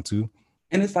kind of want to.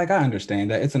 And it's like, I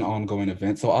understand that it's an ongoing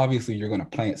event. So obviously you're going to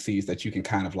plant seeds that you can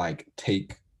kind of like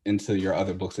take into your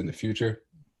other books in the future.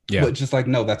 Yeah. But just like,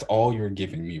 no, that's all you're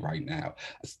giving me right now.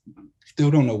 I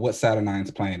still don't know what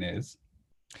Saturnine's plan is.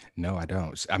 No, I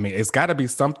don't. I mean, it's got to be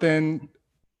something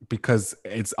because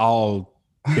it's all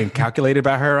been calculated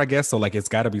by her, I guess. So like, it's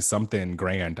got to be something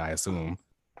grand, I assume.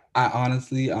 I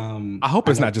honestly, I hope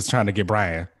I it's know, not just trying to get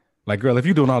Brian. Like, girl, if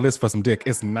you're doing all this for some dick,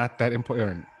 it's not that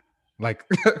important. Like,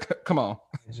 come on.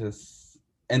 just,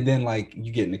 and then like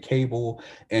you get into Cable,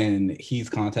 and he's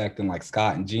contacting like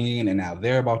Scott and Jean, and now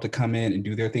they're about to come in and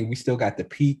do their thing. We still got the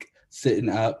Peak sitting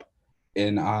up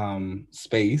in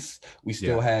space. We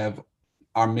still have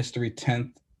our mystery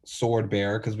 10th sword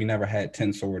bearer, because we never had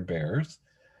 10 sword bearers.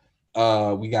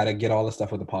 We got to get all the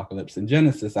stuff with Apocalypse and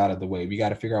Genesis out of the way. We got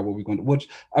to figure out what we're going to, which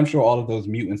I'm sure all of those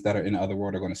mutants that are in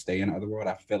Otherworld are going to stay in Otherworld.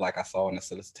 I feel like I saw in a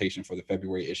solicitation for the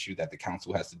February issue that the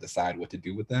council has to decide what to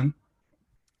do with them.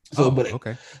 So,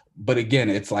 okay. But again,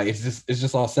 it's like, it's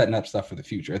just all setting up stuff for the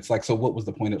future. It's like, so what was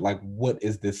the point of, like, what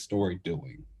is this story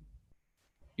doing?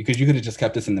 Because you could have just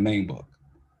kept this in the main book.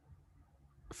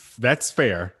 That's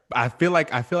fair. I feel like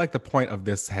the point of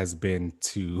this has been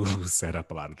to set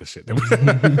up a lot of the shit.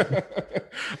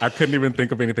 I couldn't even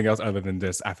think of anything else other than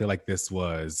this. I feel like this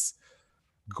was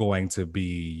going to be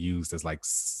used as like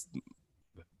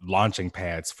launching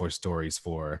pads for stories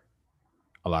for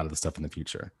a lot of the stuff in the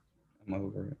future. I'm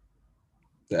over it.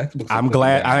 The Xbox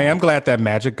I am glad that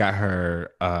Magic got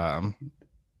her. I'm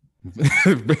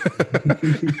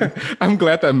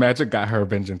glad that Magic got her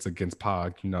vengeance against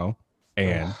Pog, you know,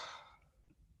 and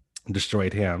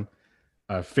destroyed him.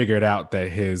 Figured out that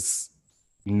his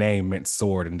name meant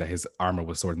sword and that his armor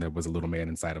was sword, and there was a little man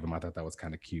inside of him. I thought that was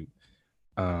kind of cute.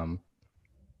 But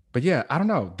yeah, I don't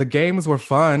know. The games were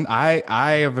fun. I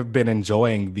have been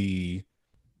enjoying the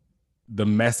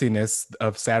messiness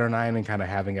of Saturnine and kind of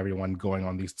having everyone going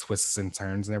on these twists and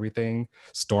turns and everything.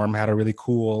 Storm had a really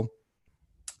cool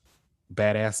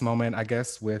badass moment, I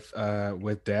guess, with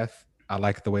Death. I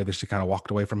like the way that she kind of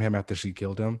walked away from him after she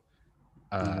killed him.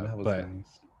 That was but nice.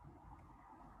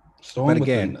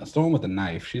 Storm with a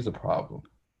knife, she's a problem.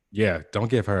 Yeah, don't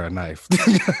give her a knife.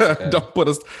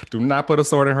 Do not put a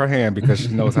sword in her hand, because she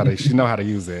know how to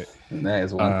use it. And that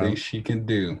is one thing she can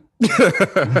do.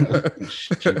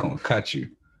 She's gonna cut you.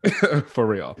 For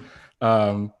real.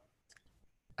 How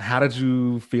did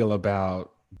you feel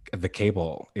about the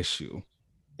Cable issue?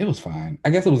 It was fine. I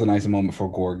guess it was a nice moment for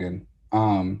Gorgon.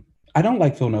 I don't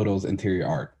like Phil Noto's interior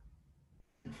art.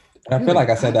 I feel like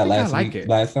I said that last time.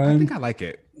 I think I like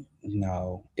it.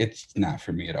 No, it's not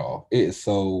for me at all. It is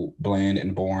so bland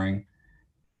and boring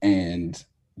and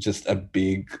just a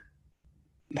big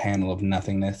panel of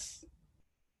nothingness.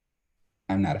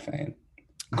 I'm not a fan.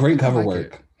 Great cover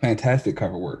work. Fantastic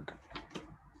cover work.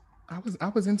 I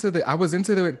was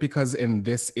into it because in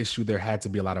this issue there had to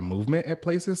be a lot of movement at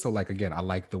places. So like, again, I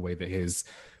like the way that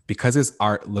because his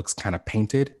art looks kind of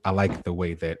painted, I like the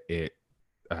way that it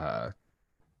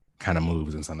kind of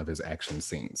moves in some of his action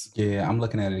scenes. Yeah, I'm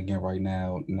looking at it again right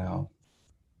now. No.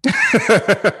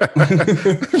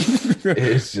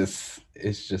 it's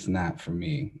just not for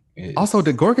me. Also,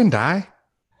 did Gorgon die?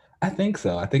 I think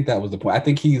so. I think that was the point. I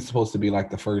think he's supposed to be like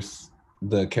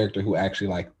the character who actually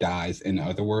like dies in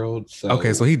Otherworld. So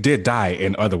okay, so he did die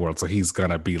in Otherworld, so he's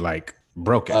gonna be like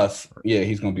broken. Yeah,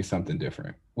 he's gonna be something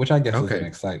different, which I guess is an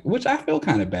exciting. Which I feel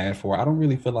kind of bad for. I don't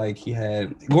really feel like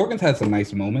Gorgon's had some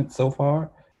nice moments so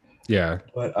far. Yeah,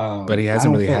 but he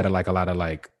hasn't really had a lot of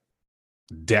like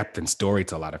depth and story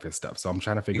to a lot of his stuff. So I'm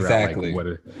trying to figure out like what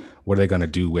are they gonna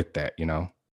do with that, you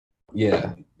know?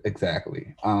 Yeah,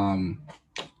 exactly.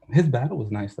 His battle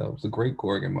was nice though. It was a great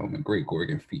Gorgon moment, great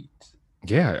Gorgon feat.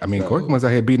 Yeah, I mean, Gorgon was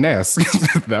out here beating ass.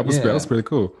 that was pretty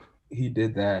cool. He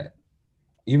did that.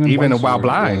 Even while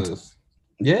blind.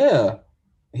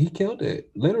 He killed it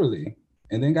literally,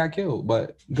 and then got killed.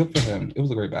 But good for him. It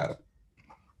was a great battle.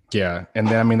 Yeah, and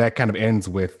then I mean that kind of ends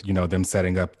with them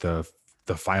setting up the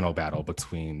final battle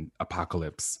between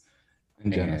Apocalypse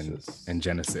and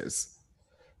Genesis.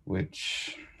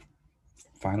 Which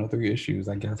final 3 issues,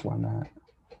 I guess. Why not?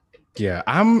 Yeah,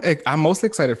 I'm mostly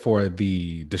excited for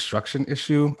the Destruction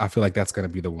issue. I feel like that's going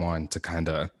to be the one to kind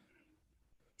of.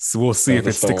 So we'll see if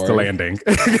it sticks the landing.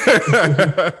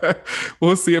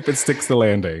 We'll see if it sticks the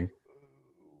landing.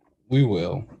 We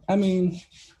will. I mean,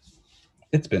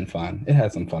 it's been fun. It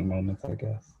had some fun moments, I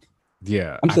guess.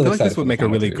 Yeah, I feel like this would make a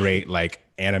really great like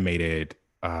animated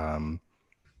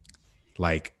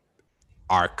like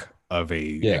arc of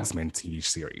a X-Men TV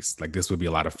series. Like this would be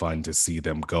a lot of fun to see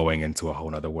them going into a whole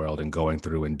nother world and going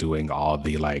through and doing all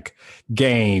the like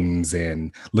games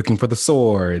and looking for the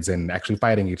swords and actually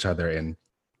fighting each other and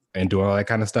doing all that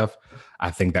kind of stuff.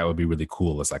 I think that would be really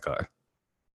cool as like a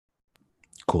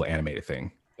cool animated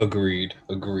thing. Agreed.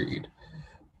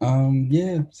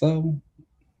 Yeah, so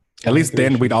At least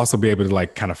then we'd issues. also be able to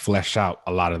like kind of flesh out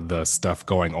a lot of the stuff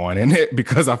going on in it,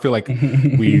 because I feel like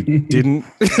we didn't.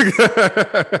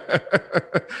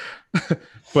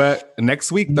 But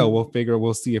next week though,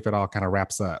 we'll see if it all kind of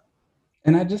wraps up.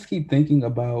 And I just keep thinking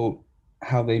about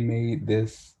how they made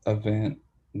this event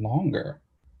longer.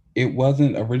 It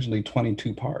wasn't originally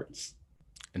 22 parts.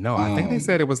 No, I think they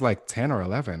said it was like 10 or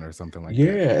 11 or something like that.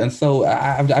 Yeah, and so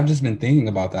I've just been thinking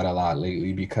about that a lot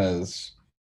lately, because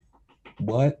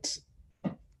what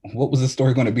was the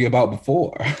story going to be about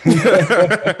before?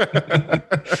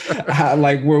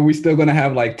 Like, were we still going to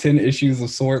have like 10 issues of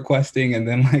sword questing and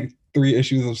then like 3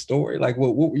 issues of story? Like,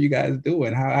 what were you guys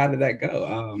doing? How did that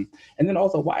go? And then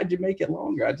also, why did you make it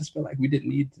longer? I just feel like we didn't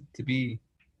need to be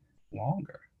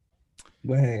longer.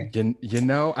 Way. You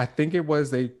know, I think it was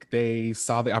they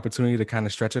saw the opportunity to kind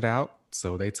of stretch it out,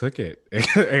 so they took it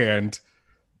and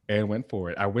went for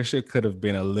it. I wish it could have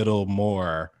been a little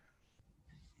more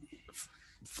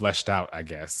fleshed out, I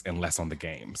guess, and less on the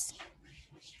games.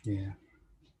 Yeah.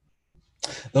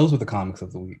 Those were the comics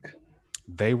of the week.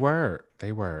 They were.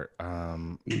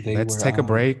 Let's take a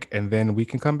break and then we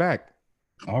can come back.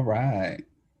 All right.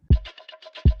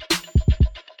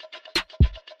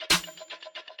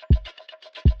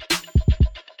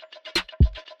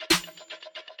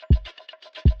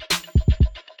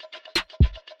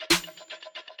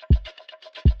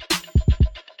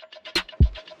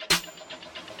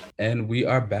 And we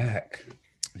are back.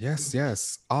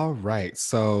 Yes. All right.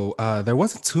 So there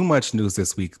wasn't too much news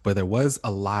this week, but there was a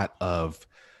lot of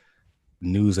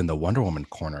news in the Wonder Woman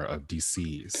corner of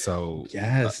DC. So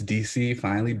yes, DC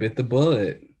finally bit the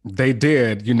bullet. They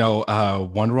did. You know,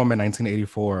 Wonder Woman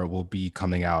 1984 will be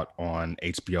coming out on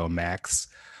HBO Max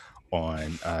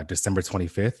on December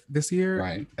 25th this year,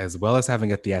 right? As well as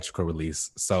having a theatrical release.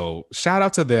 So shout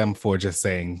out to them for just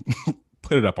saying,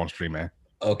 put it up on streaming.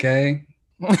 Okay.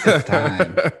 It's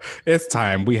time. It's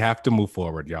time. We have to move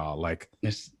forward, y'all. Like,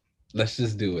 let's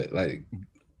just do it. Like,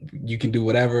 you can do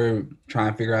whatever, try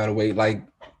and figure out a way, like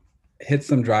hit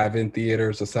some drive-in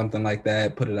theaters or something like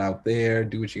that, put it out there,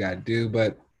 do what you gotta do,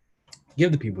 but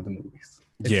give the people the movies.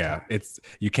 It's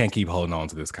you can't keep holding on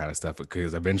to this kind of stuff,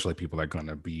 because eventually people are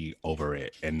gonna be over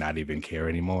it and not even care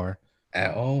anymore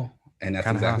at all. And that's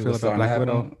kind of exactly how I feel about Black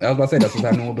Widow. I was about to say that's what's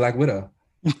happening with Black Widow.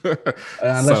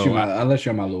 Unless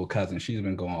you're my little cousin, she's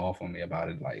been going off on me about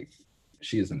it. Like,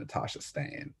 she is a Natasha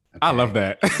stan. Okay? I love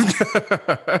that.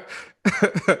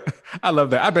 I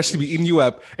love that. I bet she'd be eating you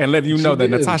up and letting you know that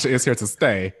Natasha is here to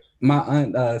stay. My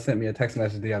aunt sent me a text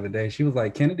message the other day. She was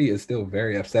like, Kennedy is still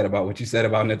very upset about what you said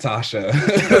about Natasha.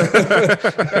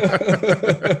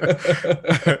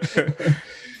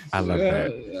 I love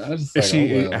that. I was just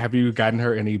like, have you gotten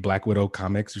her any Black Widow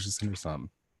comics? You should send her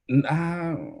some.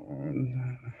 I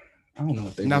don't know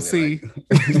if they now see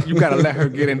like. You gotta let her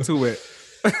get into it.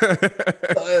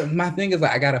 My thing is,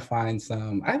 like, I gotta find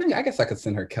some. I guess I could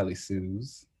send her Kelly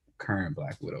Sue's current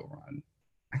Black Widow run.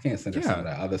 I can't send her some of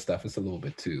that other stuff. It's a little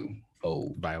bit too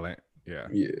old, violent. Yeah,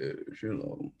 sure.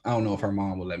 I don't know if her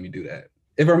mom will let me do that.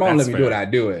 If her mom let me do it,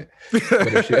 I'd do it. But if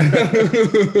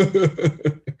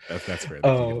that's fair.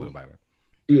 That's a little violent.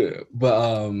 Yeah,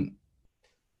 but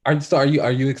are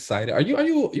you excited?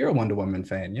 You're a Wonder Woman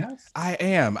fan? Yes, I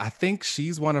am. I think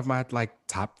she's one of my like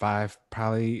top 5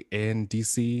 probably in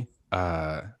DC.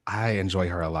 I enjoy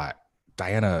her a lot.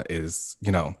 Diana is,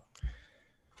 you know,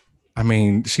 I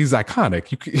mean, she's iconic.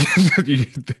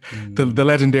 The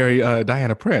legendary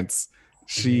Diana Prince.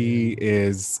 She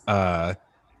is.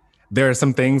 There are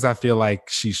some things I feel like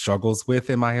she struggles with,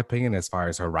 in my opinion, as far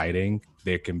as her writing.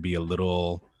 There can be a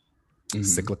little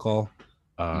cyclical.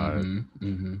 Do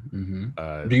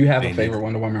you have a favorite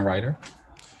Wonder Woman writer?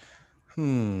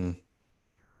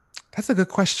 That's a good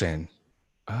question.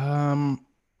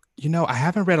 You know, I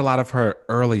haven't read a lot of her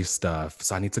early stuff,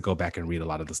 so I need to go back and read a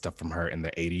lot of the stuff from her in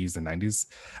the 80s and 90s.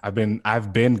 I've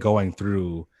been going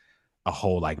through a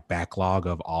whole like backlog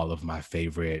of all of my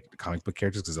favorite comic book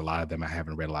characters, because a lot of them I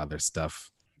haven't read a lot of their stuff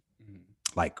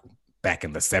like back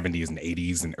in the 70s and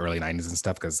 80s and early 90s and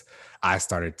stuff, because I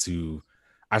started to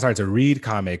read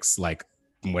comics like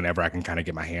whenever I can kind of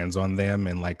get my hands on them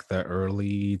in like the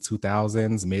early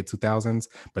 2000s, mid 2000s.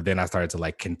 But then I started to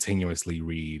like continuously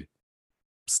read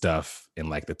stuff in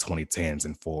like the 2010s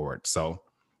and forward. So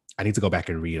I need to go back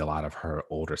and read a lot of her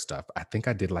older stuff. I think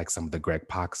I did like some of the Greg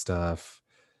Pak stuff.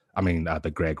 I mean,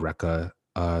 the Greg Rucka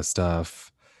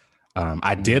stuff.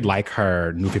 I did like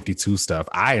her New 52 stuff.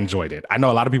 I enjoyed it. I know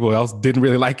a lot of people else didn't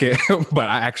really like it, but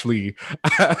I actually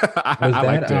I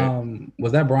liked it.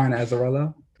 Was that Brian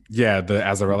Azzarello? Yeah, the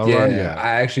Azarello run. Yeah,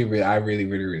 Yeah. I really,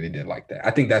 really, really did like that.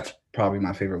 I think that's probably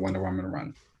my favorite Wonder Woman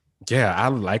run. Yeah,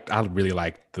 I really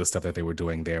liked the stuff that they were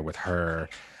doing there with her.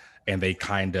 And they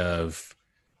kind of,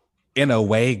 in a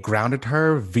way, grounded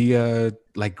her via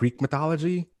like Greek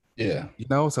mythology, Yeah. you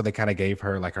know? So they kind of gave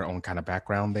her like her own kind of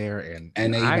background there. And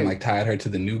And they even like tied her to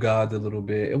the new gods a little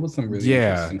bit. It was some really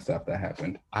yeah, interesting stuff that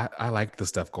happened. I liked the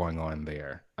stuff going on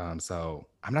there. So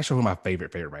I'm not sure who my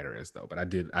favorite writer is though, but I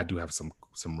do have some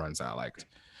runs that I liked.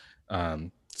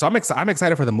 So I'm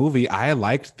excited for the movie. I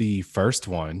liked the first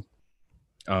one.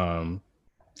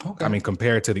 Okay. I mean,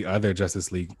 compared to the other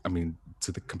Justice League, I mean,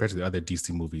 compared to the other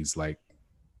DC movies, like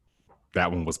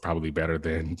that one was probably better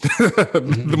than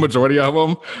the majority of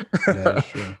them. Yeah,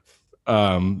 sure.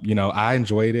 You know, I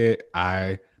enjoyed it.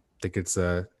 I think it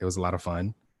was a lot of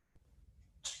fun.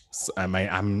 So,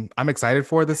 I'm excited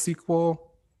for the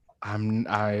sequel.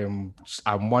 I'm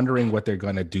wondering what they're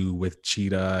gonna do with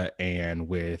Cheetah and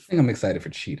with. I think I'm excited for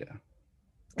Cheetah.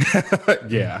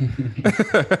 Yeah.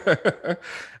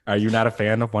 Are you not a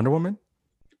fan of Wonder Woman?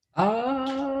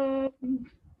 Um,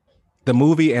 The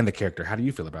movie and the character. How do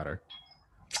you feel about her?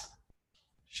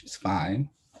 she's fine.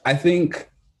 I think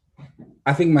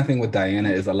my thing with Diana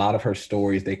is a lot of her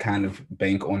stories, they kind of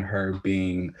bank on her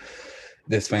being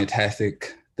this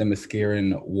fantastic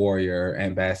Themysciran warrior,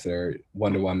 ambassador,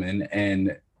 Wonder Woman,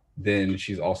 and then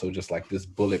she's also just like this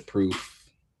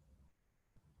bulletproof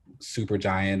super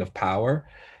giant of power.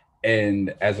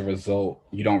 And as a result,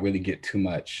 you don't really get too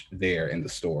much there in the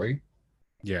story.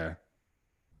 Yeah.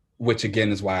 Which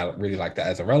again is why I really like the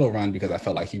Azzarello run, because I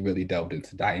felt like he really delved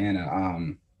into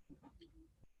Diana.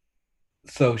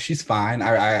 So she's fine.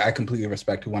 I completely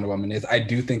respect who Wonder Woman is. I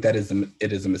do think that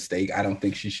it is a mistake. I don't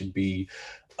think she should be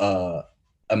a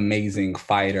amazing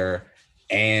fighter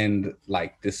and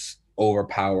like this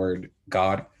overpowered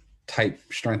god type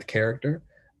strength character.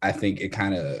 I think it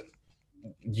kind of,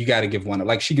 you got to give one,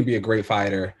 like she can be a great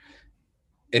fighter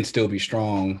and still be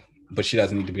strong, but she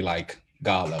doesn't need to be like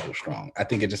god level strong. I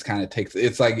think it just kind of takes,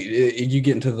 it's like you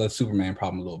get into the Superman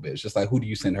problem a little bit. It's just like, who do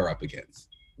you send her up against?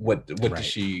 What right. Does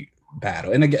she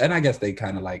battle? And I guess they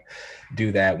kind of like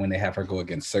do that when they have her go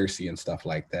against Cersei and stuff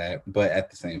like that. But at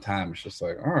the same time, it's just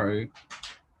like, all right,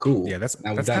 cool. Yeah, that's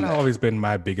kind of always been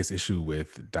my biggest issue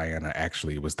with Diana,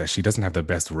 actually, was that she doesn't have the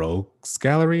best rogues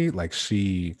gallery. Like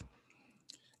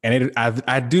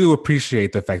I do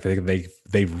appreciate the fact that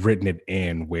they've written it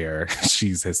in where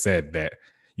has said that,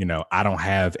 you know, I don't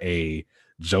have a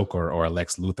Joker or a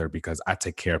Lex Luthor because I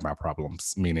take care of my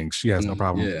problems, meaning she has no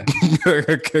problem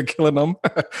killing them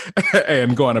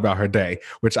and going about her day,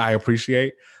 which I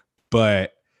appreciate.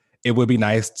 But it would be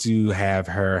nice to have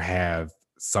her have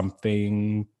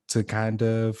something to kind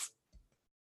of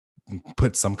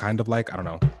put some kind of like, I don't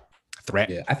know, threat.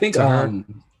 Yeah, I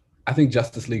think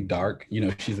Justice League Dark, you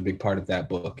know, she's a big part of that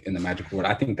book in the magic world.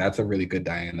 I think that's a really good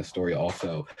Diana story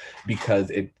also, because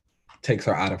it takes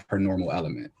her out of her normal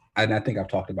element. And I think I've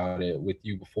talked about it with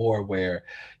you before, where,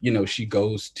 you know, she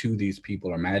goes to these people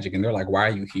or magic and they're like, why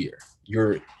are you here?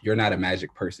 You're not a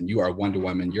magic person. You are Wonder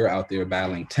Woman. You're out there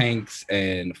battling tanks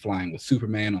and flying with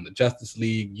Superman on the Justice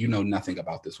League. You know nothing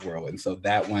about this world. And so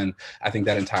that one, I think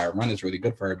that entire run is really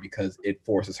good for her because it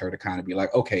forces her to kind of be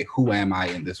like, okay, who am I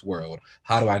in this world?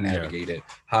 How do I navigate it?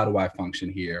 How do I function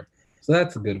here? So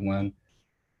that's a good one.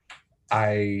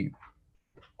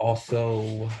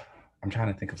 I'm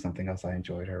trying to think of something else I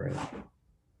enjoyed her in.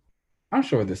 I'm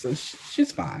sure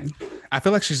she's fine. I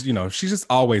feel like she's just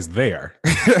always there.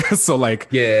 So like,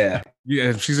 yeah,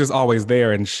 she's just always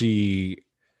there, and she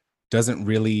doesn't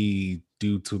really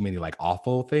do too many like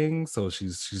awful things. So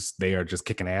she's there just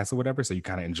kicking ass or whatever. So you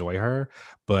kind of enjoy her.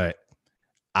 But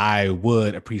I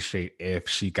would appreciate if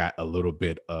she got a little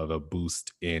bit of a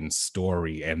boost in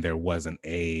story and there wasn't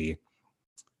a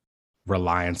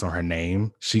reliance on her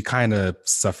name. She kind of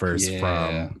suffers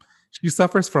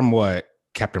from what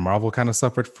Captain Marvel kind of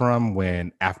suffered from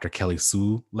when after Kelly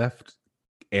Sue left,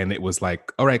 and it was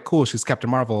like, all right, cool, she's Captain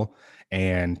Marvel,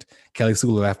 and Kelly Sue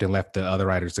left and left the other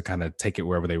writers to kind of take it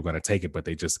wherever they were going to take it, but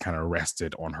they just kind of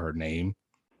rested on her name.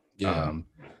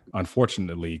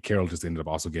 Unfortunately, Carol just ended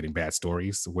up also getting bad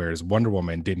stories, whereas Wonder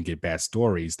Woman didn't get bad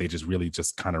stories. They just really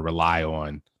just kind of rely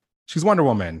on, she's Wonder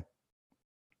Woman.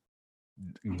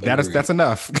 That's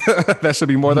enough. That should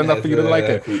be more than enough for you to like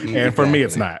it. And for me,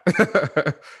 it's not.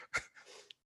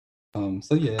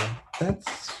 So yeah,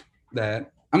 that's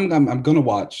that. I'm gonna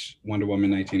watch Wonder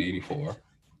Woman 1984.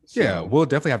 So. Yeah, we'll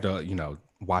definitely have to,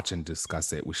 watch and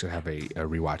discuss it. We should have a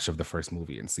rewatch of the first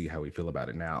movie and see how we feel about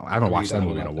it now. I haven't watched that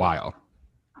movie in a while.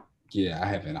 Yeah, I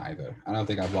haven't either. I don't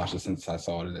think I've watched it since I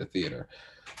saw it in the theater.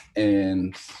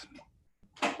 And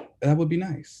that would be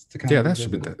nice to kind Yeah, of that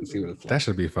should be revisit it and see what it's that like.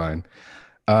 should be fun.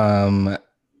 Um,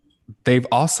 they've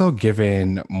also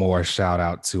given more shout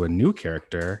out to a new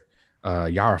character,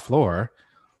 Yara Flor,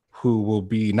 who will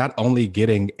be not only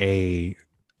getting a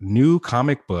new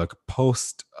comic book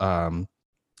post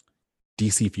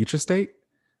DC Future State,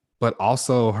 but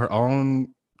also her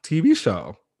own TV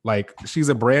show. Like she's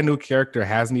a brand new character,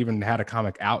 hasn't even had a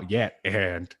comic out yet,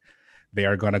 and they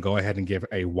are going to go ahead and give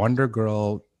a Wonder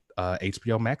Girl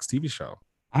HBO Max TV show.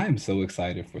 I am so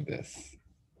excited for this.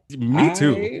 Me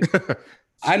too.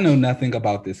 I know nothing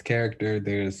about this character.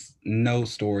 There's no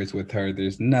stories with her.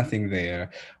 There's nothing there.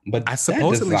 But I that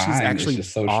supposedly she's design is actually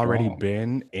just so already strong.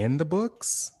 been in the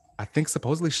books. I think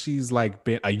supposedly she's like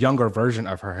been a younger version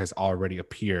of her has already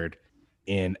appeared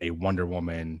in a Wonder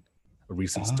Woman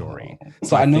recent story.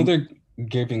 So I know think, they're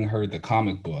giving her the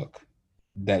comic book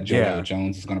that Joelle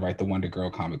Jones is going to write, the Wonder Girl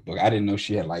comic book. I didn't know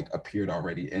she had like appeared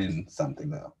already in something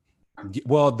though.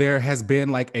 Well, there has been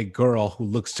like a girl who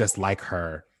looks just like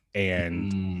her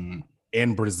and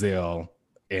in Brazil,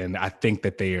 and I think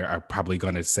that they are probably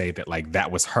going to say that like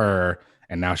that was her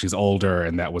and now she's older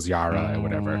and that was Yara or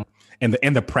whatever.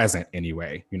 In the present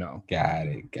anyway, you know. Got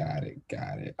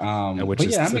it. Which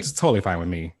is it's totally fine with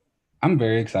me. I'm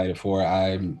very excited for it.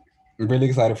 I'm really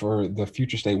excited for the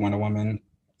Future State Wonder Woman,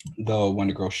 the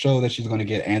Wonder Girl show that she's going to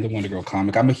get, and the Wonder Girl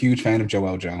comic. I'm a huge fan of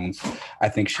Joelle Jones. I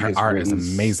think her art is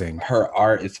amazing. Her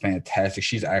art is fantastic.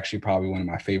 She's actually probably one of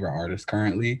my favorite artists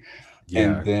currently. Yeah.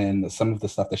 And then some of the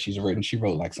stuff that she's written, she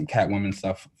wrote like some Catwoman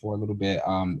stuff for a little bit.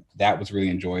 That was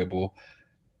really enjoyable.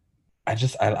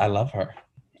 I love her.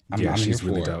 She's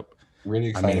really dope. Really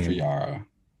excited for Yara.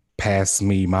 Pass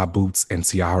me my boots and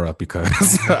tiara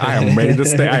because I am ready to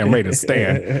stay. I am ready to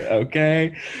stand.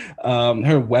 Okay.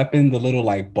 Her weapon, the little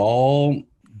like ball.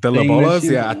 The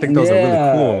Labolas, I think those are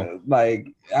really cool.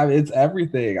 Like it's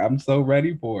everything. I'm so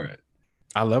ready for it.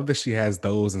 I love that she has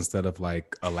those instead of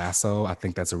like a lasso. I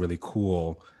think that's a really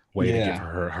cool way to give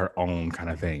her own kind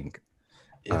of thing.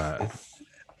 I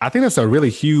think that's a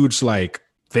really huge like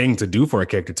thing to do for a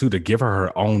character too, to give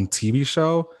her own TV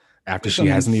show after she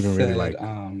hasn't even really like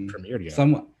premiered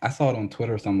yet. I saw it on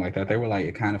Twitter or something like that. They were like,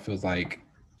 it kind of feels like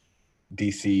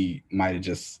DC might have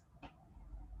just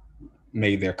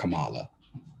made their Kamala.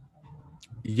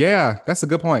 Yeah, that's a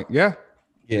good point. Yeah,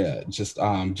 just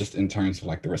in terms of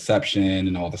like the reception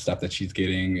and all the stuff that she's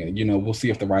getting. You know, we'll see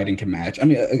if the writing can match. I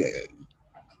mean,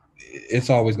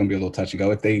 it's always going to be a little touch and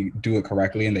go. If they do it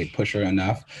correctly and they push her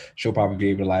enough, she'll probably be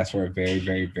able to last for a very,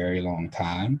 very, very long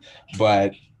time.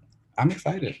 But I'm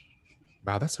excited.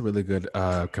 Wow, that's a really good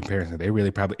comparison. They really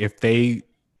probably, if they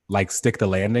like stick the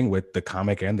landing with the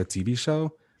comic and the TV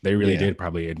show, they really did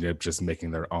probably end up just making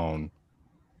their own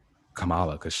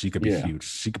Kamala, because she could be huge.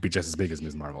 She could be just as big as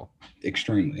Ms. Marvel.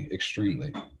 Extremely,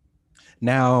 extremely.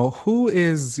 Now, who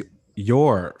is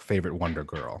your favorite Wonder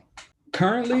Girl?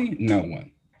 Currently, no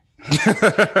one.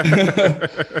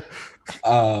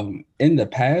 In the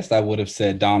past, I would have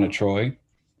said Donna Troy.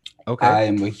 Okay. I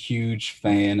am a huge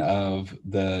fan of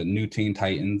the New Teen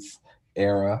Titans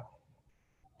era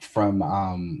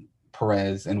from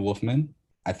Perez and Wolfman.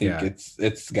 I think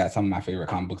it's got some of my favorite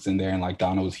comic books in there, and like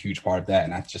Donna was a huge part of that.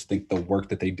 And I just think the work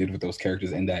that they did with those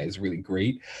characters in that is really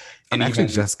great. I'm actually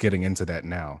just getting into that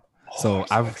now. So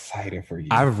I'm excited for you.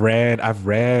 I've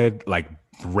read like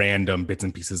random bits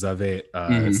and pieces of it.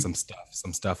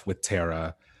 Some stuff with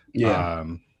Tara.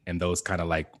 And those kind of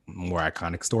like more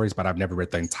iconic stories, but I've never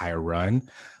read the entire run.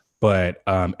 But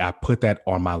I put that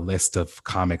on my list of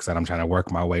comics that I'm trying to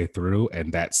work my way through,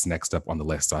 and that's next up on the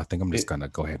list. So I think I'm just gonna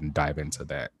go ahead and dive into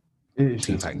that. It's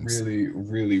just really,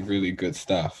 really, really good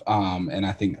stuff. And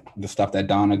I think the stuff that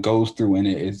Donna goes through in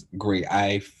it is great.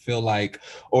 I feel like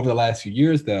over the last few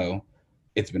years, though,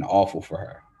 it's been awful for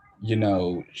her. You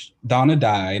know, Donna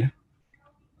died.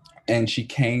 And she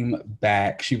came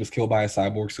back. She was killed by a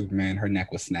cyborg Superman. Her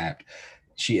neck was snapped.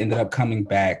 She ended up coming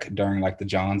back during like the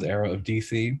Johns era of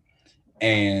DC.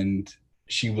 And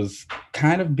she was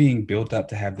kind of being built up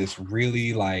to have this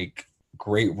really like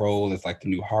great role as like the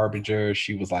new Harbinger.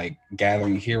 She was like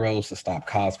gathering heroes to stop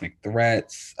cosmic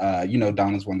threats. You know,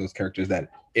 Donna's one of those characters that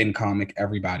in comic,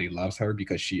 everybody loves her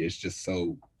because she is just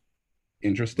so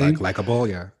interesting. Like likable,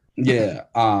 yeah. Yeah.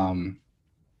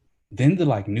 Then the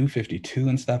like New 52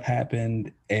 and stuff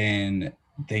happened, and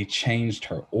they changed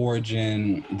her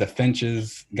origin. The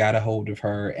Finches got a hold of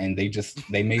her, and they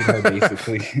made her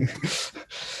basically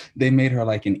they made her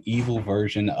like an evil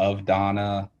version of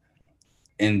Donna.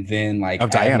 And then like of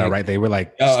Diana, right? They were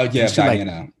like,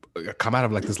 Diana. come out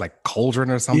of like this like cauldron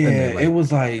or something. Yeah, They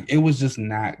like it was just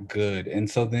not good. And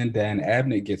so then Dan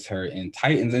Abnett gets her in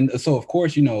Titans. And so of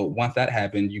course, once that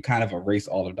happened, you kind of erase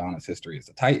all of Donna's history as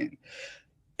a Titan.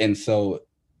 And so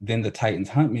then the Titans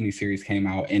Hunt miniseries came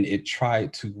out and it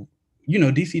tried to,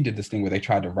 DC did this thing where they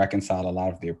tried to reconcile a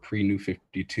lot of their pre-New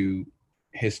 52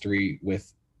 history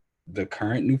with the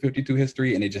current New 52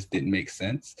 history, and it just didn't make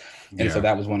sense. And so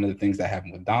that was one of the things that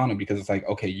happened with Donna, because it's like,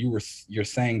 okay, you're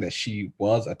saying that she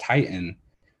was a Titan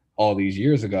all these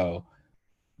years ago,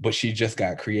 but she just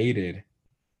got created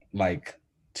like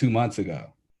 2 months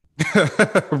ago.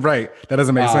 Right. That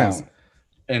doesn't make sense.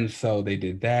 And so they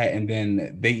did that, and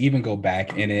then they even go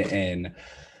back in it and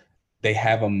they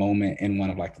have a moment in one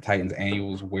of like the Titans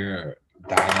annuals where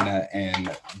Diana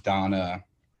and Donna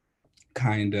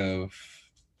kind of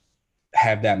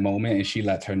have that moment, and she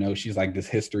lets her know, she's like, this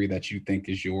history that you think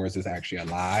is yours is actually a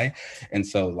lie. And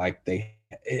so like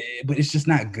but it's just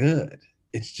not good.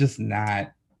 It's just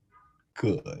not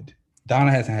good.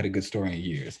 Donna hasn't had a good story in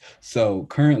years. So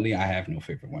currently I have no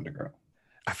favorite Wonder Girl.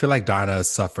 I feel like Donna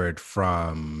suffered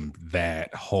from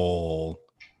that whole,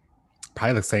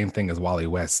 probably the same thing as Wally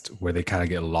West, where they kind of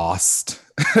get lost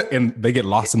and they get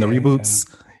lost in the reboots.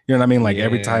 You know what I mean? Like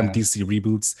every time DC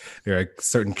reboots, there are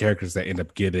certain characters that end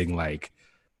up getting like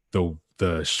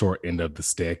the short end of the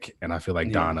stick, and I feel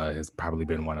like Donna has probably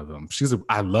been one of them.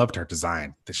 I loved her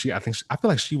design. I feel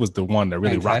like she was the one that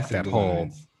really rocked that whole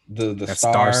the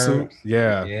star suit.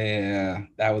 Yeah,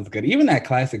 that was good. Even that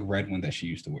classic red one that she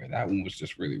used to wear, that one was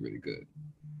just really, really good.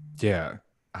 Yeah,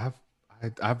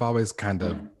 I've always kind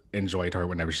of enjoyed her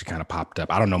whenever she kind of popped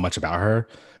up. I don't know much about her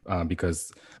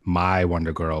because my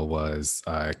Wonder Girl was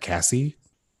Cassie.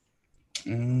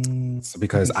 So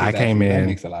because I came in, that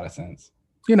makes a lot of sense.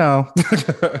 Yeah.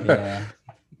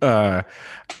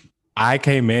 I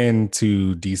came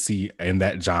into DC in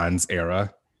that John's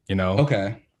era,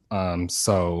 Okay.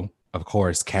 So of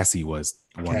course Cassie was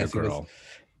Wonder Girl.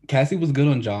 Cassie was good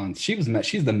on John's. She's the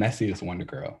messiest Wonder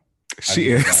Girl. She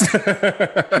is. She is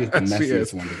the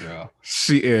messiest Wonder Girl.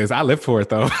 She is. I live for it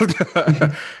though.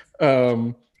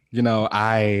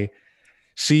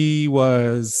 She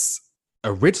was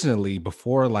originally,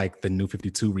 before like the New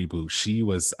 52 reboot, she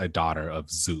was a daughter of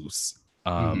Zeus.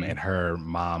 And her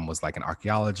mom was like an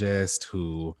archaeologist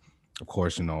who, of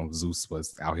course, Zeus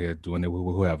was out here doing it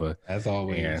with whoever. As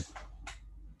always.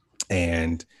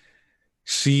 And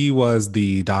she was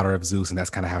the daughter of Zeus, and that's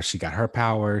kind of how she got her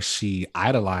power. She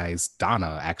idolized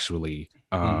Donna, actually.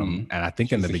 And I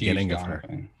think in the beginning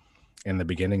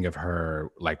of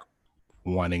her like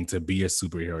wanting to be a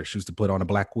superhero, she used to put on a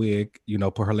black wig,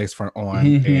 put her lace front on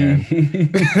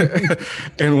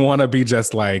and want to be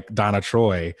just like Donna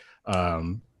Troy.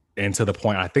 And to the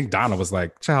point, I think Donna was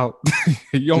like, child,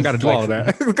 you don't got to do all of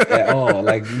that at all.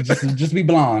 Like, just be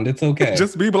blonde. It's okay.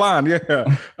 Just be blonde.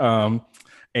 Yeah.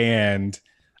 And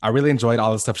I really enjoyed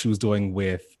all the stuff she was doing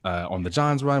with on the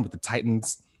John's run with the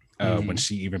Titans, when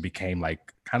she even became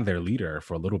like kind of their leader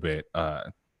for a little bit.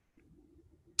 I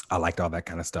liked all that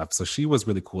kind of stuff. So she was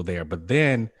really cool there. But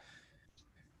then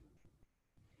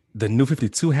the New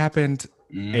 52 happened,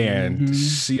 and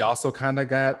she also kind of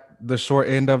got the short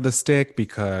end of the stick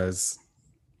because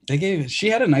she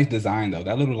had a nice design though.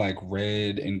 That little like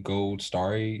red and gold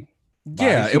starry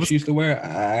she used to wear.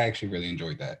 I actually really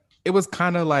enjoyed that. It was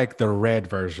kind of like the red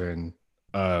version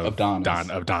of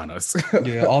Donna's.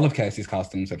 Yeah, all of Cassie's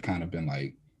costumes have kind of been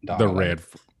like Donna, the red.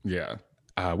 Yeah,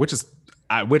 which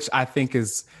I think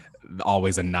is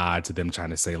always a nod to them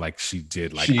trying to say like she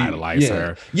did like idolize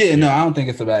her. Yeah, no, I don't think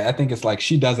it's about. I think it's like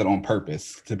she does it on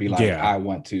purpose to be like, I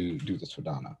want to do this for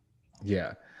Donna.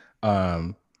 Yeah.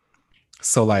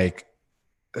 So like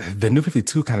the New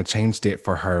 52 kind of changed it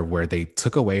for her, where they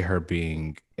took away her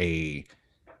being a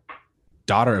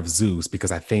daughter of Zeus,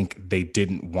 because I think they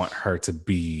didn't want her to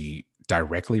be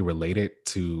directly related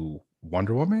to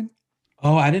Wonder Woman.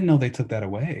 Oh, I didn't know they took that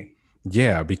away.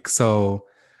 Yeah,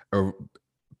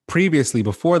 previously,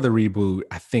 before the reboot,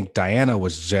 I think Diana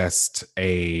was just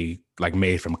made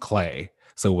from clay,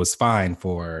 so it was fine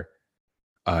for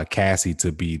Cassie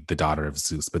to be the daughter of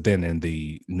Zeus. But then in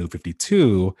the New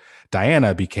 52,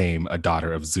 Diana became a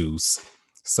daughter of Zeus.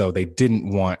 So they didn't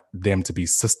want them to be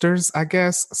sisters, I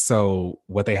guess. So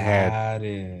what they had,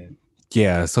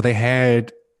 so they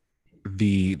had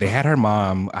her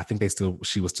mom. I think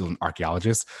she was still an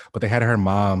archaeologist, but they had her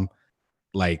mom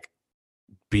like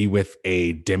be with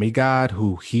a demigod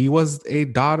who he was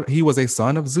a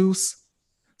son of Zeus.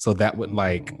 So that would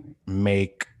like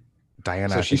make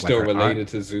Diana. So she's still related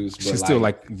to Zeus. But she's still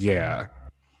yeah.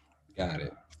 Got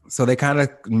it. So they kind of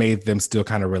made them still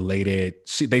kind of related.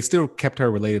 They still kept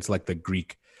her related to like the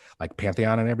Greek like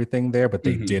pantheon and everything there, but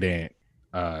they Mhm. didn't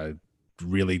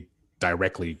really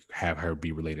directly have her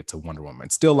be related to Wonder Woman.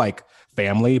 Still like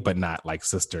family, but not like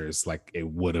sisters like it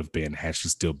would have been had she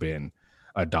still been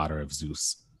a daughter of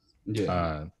Zeus.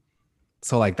 Yeah.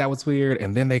 So like that was weird.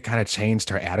 And then they kind of changed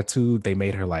her attitude. They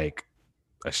made her like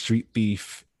a street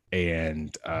thief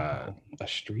and Oh, a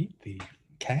street thief.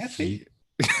 Cassie?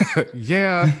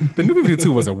 yeah, the new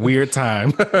 52 was a weird time.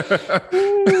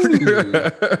 Ooh.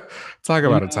 Talk You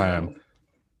about a time.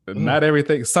 know, Not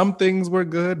everything. Some things were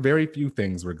good. Very few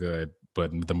things were good, but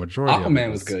the majority of it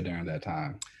Aquaman was good during that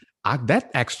time.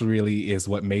 that actually really is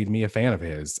what made me a fan of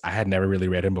his. I had never really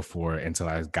read him before until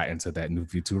I got into that new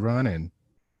V2 run, and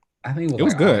I think it was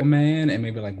was like good. Aquaman and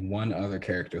maybe like one other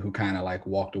character who kind of like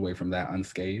walked away from that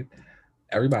unscathed.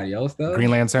 Everybody else though. Green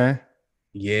Lantern.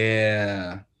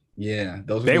 Yeah. Yeah.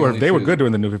 Those They the were only they were two. good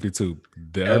during the new 52.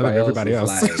 Everybody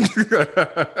else.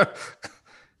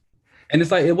 And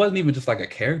it's like it wasn't even just like a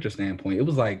character standpoint. It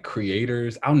was like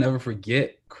creators. I'll never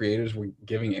forget creators were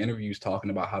giving interviews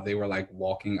talking about how they were like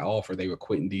walking off or they were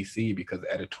quitting DC because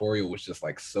the editorial was just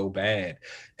like so bad.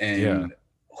 And Yeah.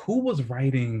 who was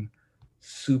writing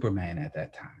Superman at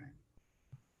that time?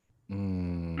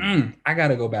 I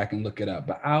gotta go back and look it up.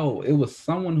 But it was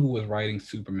someone who was writing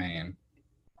Superman.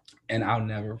 And I'll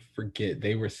never forget,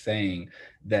 they were saying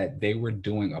that they were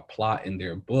doing a plot in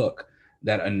their book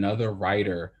that another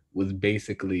writer was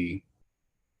basically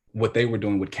what they were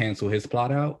doing would cancel his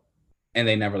plot out, and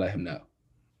they never let him know.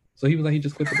 So he was like, he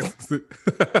just quit the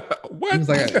book. What? He was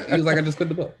like, I just quit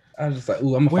the book. I was just like,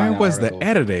 ooh, I'm gonna Where find was the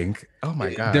editing? Oh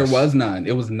my gosh. There was none.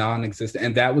 It was non-existent.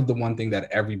 And that was the one thing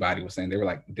that everybody was saying. They were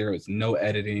like, there is no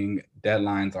editing,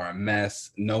 deadlines are a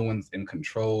mess, no one's in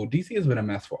control. DC has been a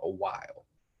mess for a while.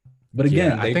 But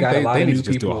again, they've got a lot of new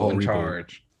people in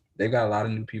charge. They've got a lot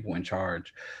of new people in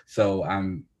charge. So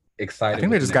I'm excited. I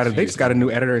think they just got a new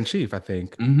editor in chief, I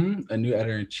think. A new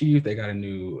editor in chief. They got a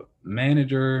new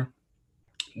manager.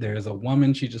 There's a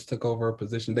woman, she just took over a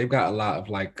position. They've got a lot of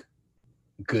like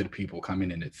good people coming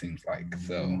in, it seems like.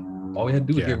 So all we had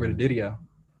to do was get rid of Didio.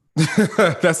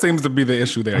 That seems to be the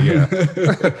issue there. Yeah.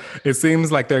 It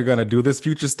seems like they're gonna do this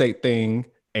future state thing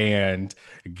and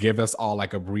give us all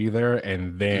like a breather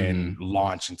and then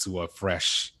launch into a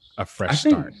fresh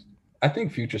start. I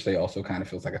think Future State also kind of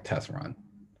feels like a test run.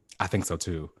 I think so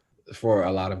too. For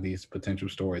a lot of these potential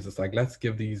stories, it's like, let's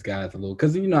give these guys a little,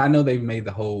 because I know they've made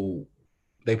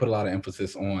they put a lot of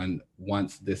emphasis on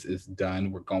once this is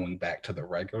done, we're going back to the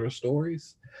regular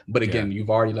stories. But again, you've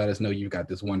already let us know you've got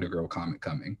this Wonder Girl comic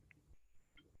coming.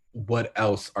 What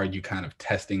else are you kind of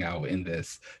testing out in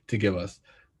this to give us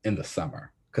in the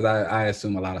summer? Because I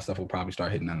assume a lot of stuff will probably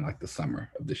start hitting on like the summer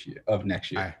of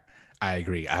next year. I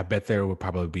agree. I bet there will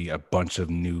probably be a bunch of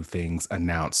new things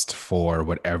announced for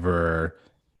whatever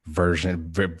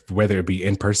version, whether it be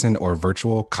in person or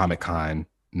virtual Comic-Con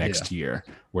next year,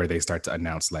 where they start to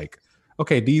announce like,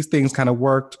 okay, these things kind of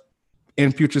worked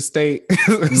in Future State.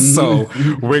 So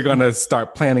we're going to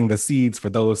start planting the seeds for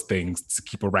those things to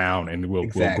keep around, and we'll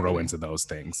grow into those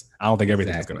things. I don't think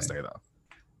everything's going to stay though.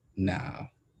 No.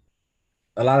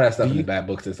 A lot of that stuff in the bad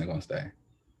books isn't going to stay.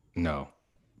 No,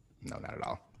 not at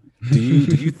all. Do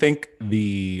you think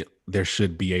there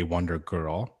should be a Wonder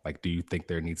Girl? Like, do you think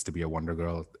there needs to be a Wonder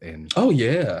Girl Oh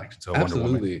yeah,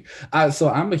 absolutely. So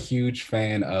I'm a huge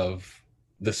fan of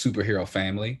the superhero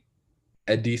family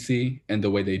at DC and the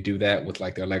way they do that with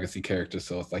like their legacy characters.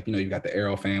 So it's like, you got the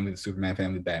Arrow family, the Superman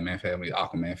family, Batman family,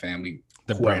 Aquaman family,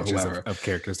 the branches of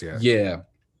characters. Yeah.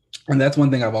 And that's one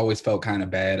thing I've always felt kind of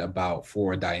bad about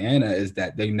for Diana, is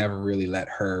that they never really let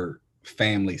her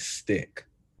family stick.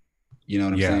 You know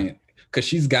what I'm saying? Because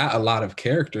she's got a lot of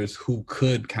characters who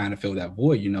could kind of fill that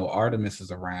void. Artemis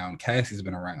is around, Cassie's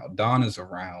been around, Donna's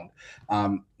around.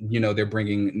 They're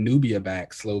bringing Nubia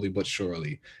back slowly but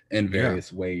surely in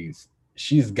various ways.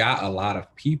 She's got a lot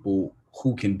of people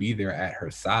who can be there at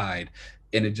her side,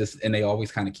 and they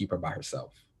always kind of keep her by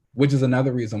herself, which is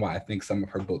another reason why I think some of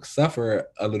her books suffer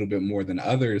a little bit more than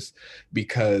others,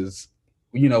 because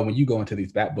when you go into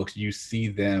these Bat books, you see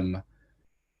them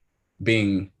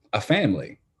being a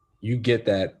family. You get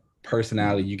that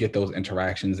personality, you get those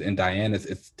interactions. In Diana's,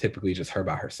 it's typically just her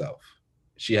by herself.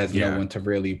 She has no one to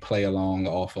really play along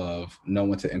off of, no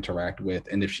one to interact with.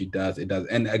 And if she does, it does.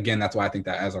 And again, that's why I think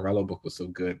that Azzarello book was so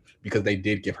good, because they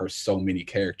did give her so many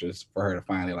characters for her to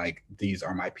finally like, these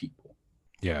are my people.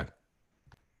 Yeah.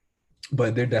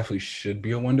 But there definitely should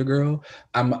be a Wonder Girl.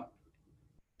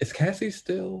 Is Cassie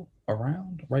still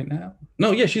around right now?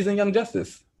 No, yeah, she's in Young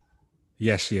Justice.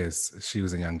 Yes, she is. She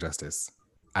was in Young Justice.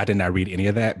 I did not read any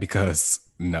of that because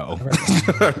no.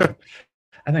 I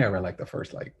think I read like the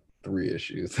first like 3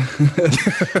 issues.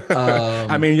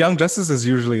 I mean, Young Justice is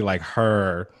usually like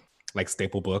her like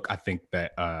staple book. I think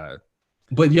that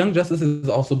but Young Justice has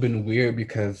also been weird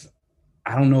because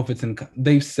I don't know if it's in.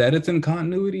 They've said it's in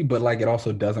continuity, but like it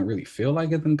also doesn't really feel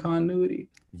like it's in continuity.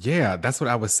 yeah, that's what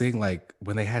I was saying. Like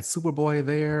when they had Superboy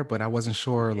there, but I wasn't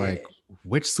sure like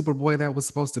which Superboy that was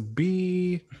supposed to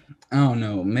be. I don't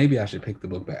know. Maybe I should pick the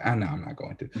book back. I know I'm not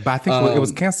going to. But I think it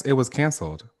was canceled. It was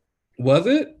canceled. Was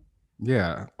it?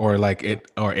 Yeah, or like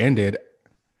it or ended.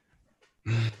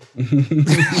 I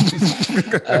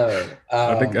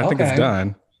think it's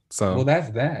done. So well, that's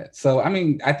that. So I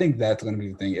mean, I think that's going to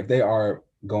be the thing. If they are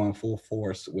going full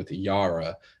force with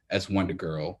Yara as Wonder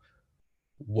Girl,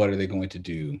 what are they going to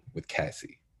do with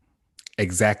Cassie?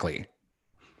 Exactly.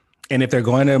 And if they're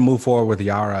going to move forward with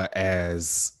Yara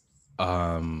as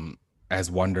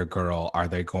Wonder Girl, are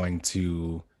they going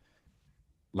to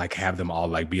like have them all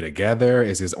like be together?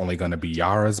 Is this only going to be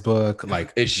Yara's book?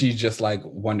 Like, is she just like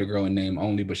Wonder Girl in name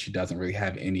only, but she doesn't really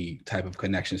have any type of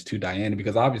connections to Diana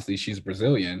because obviously she's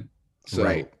Brazilian, so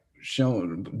right.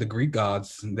 Showing the Greek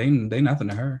gods, they nothing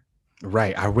to her.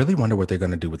 Right. I really wonder what they're going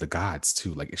to do with the gods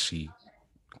too. Like, is she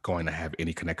going to have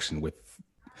any connection with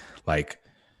like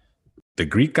the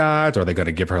Greek gods? Or are they going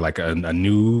to give her like a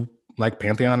new like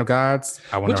pantheon of gods?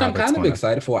 I wonder. Which I'm kind of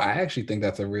excited for. I actually think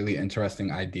that's a really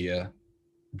interesting idea.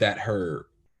 That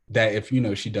if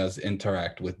she does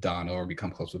interact with Donna or become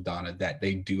close with Donna, that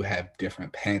they do have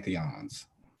different pantheons.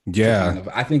 Yeah,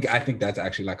 I think that's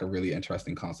actually like a really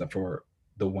interesting concept for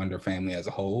the Wonder family as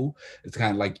a whole. It's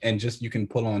kind of like, and just you can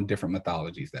pull on different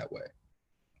mythologies that way,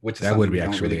 which is that would be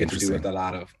actually really interesting to do with a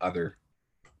lot of other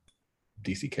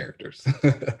DC characters.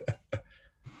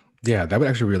 Yeah, that would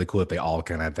actually be really cool if they all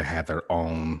kind of have their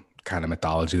own kind of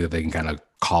mythology that they can kind of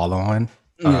call on.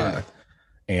 Yeah.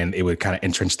 And it would kind of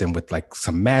entrench them with like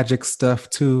some magic stuff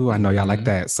too. I know y'all like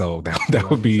that, so that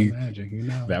would be magic,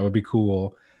 that would be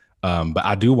cool. But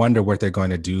I do wonder what they're going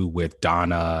to do with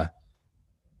Donna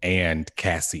and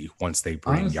Cassie once they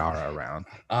bring Yara around.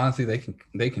 Honestly, they can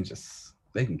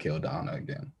kill Donna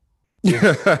again.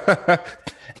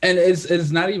 And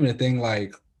it's not even a thing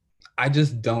like I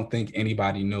just don't think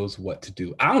anybody knows what to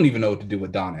do. I don't even know what to do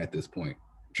with Donna at this point.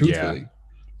 Truthfully,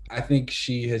 yeah. I think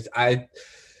she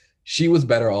was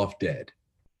better off dead.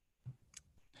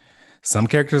 Some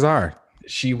characters are.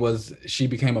 She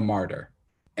became a martyr,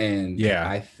 and yeah,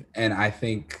 I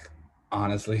think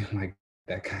honestly, like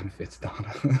that kind of fits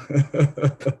Donna.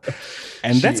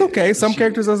 And that's okay. Some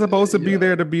characters are supposed to be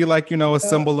there to be like a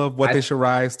symbol of what they should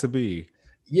rise to be.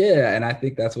 Yeah, and I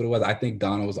think that's what it was. I think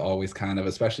Donna was always kind of,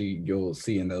 especially you'll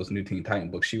see in those New Teen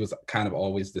Titan books, she was kind of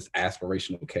always this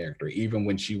aspirational character. Even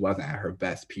when she wasn't at her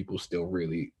best, people still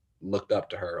really looked up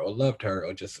to her or loved her,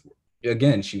 or just,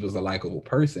 again, she was a likable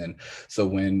person. So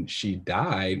when she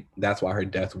died, that's why her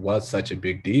death was such a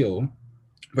big deal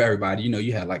for everybody.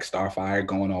 You had like Starfire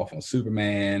going off on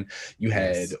Superman. You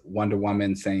had Wonder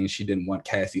Woman saying she didn't want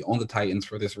Cassie on the Titans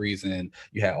for this reason.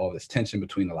 You had all this tension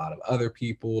between a lot of other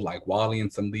people, like Wally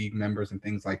and some League members and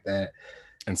things like that.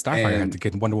 And Starfire had to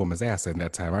get Wonder Woman's ass in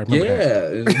that time. I remember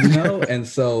that. Yeah, and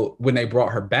so when they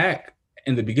brought her back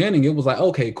in the beginning, it was like,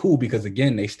 okay, cool, because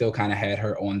again, they still kind of had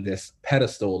her on this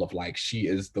pedestal of like, she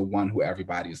is the one who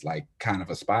everybody's like kind of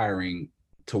aspiring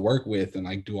to work with and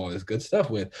like do all this good stuff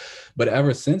with. But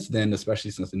ever since then,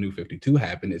 especially since the New 52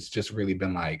 happened, it's just really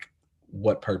been like,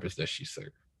 what purpose does she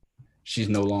serve? She's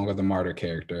no longer the martyr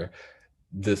character.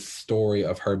 The story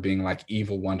of her being like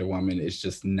evil Wonder Woman is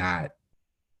just not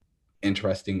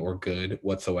interesting or good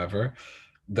whatsoever.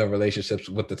 The relationships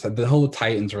with the whole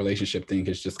Titans relationship thing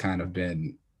has just kind of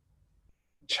been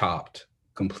chopped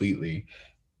completely.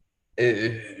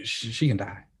 She can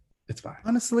die. It's fine.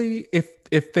 Honestly,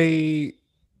 if they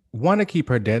want to keep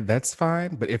her dead, that's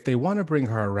fine. But if they want to bring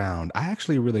her around, I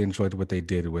actually really enjoyed what they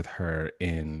did with her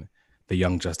in the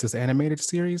Young Justice animated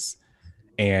series.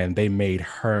 And they made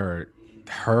her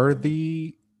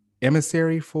the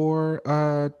emissary for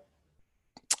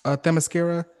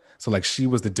Themyscira. So like she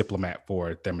was the diplomat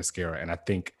for Themyscira. And I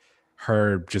think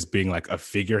her just being like a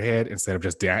figurehead instead of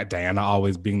just Diana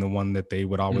always being the one that they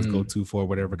would always go to for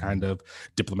whatever kind of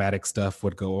diplomatic stuff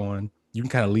would go on. You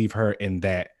can kind of leave her in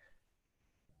that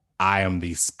I'm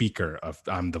the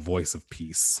voice of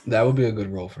peace. That would be a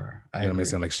good role for her. You know what I'm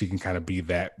saying? Like she can kind of be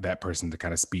that person to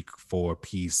kind of speak for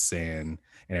peace and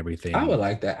everything. I would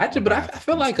like that. But I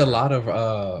feel like a lot of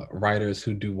writers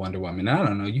who do Wonder Woman, I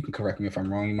don't know, you can correct me if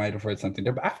I'm wrong, you might have read something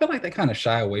there, but I feel like they kind of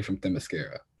shy away from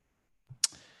Themyscira.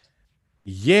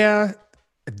 Yeah,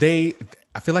 I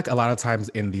feel like a lot of times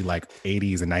in the like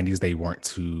 80s and 90s, they weren't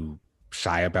too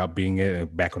shy about being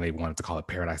it back when they wanted to call it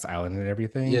Paradise Island and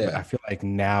everything. But I Yeah. feel like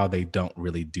now they don't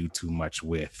really do too much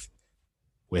with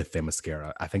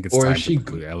Themyscira. I think it's Or if time to she,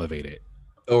 really elevate it.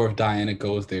 or if Diana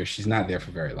goes there, she's not there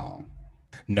for very long.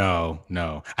 No,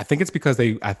 no. I think it's because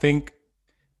I think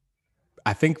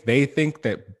they think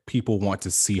that people want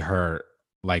to see her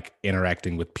like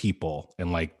interacting with people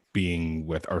and like being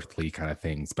with earthly kind of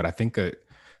things. But I think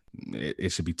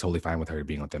it should be totally fine with her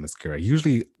being on Themyscira.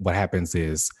 Usually, what happens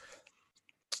is,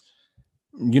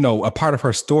 a part of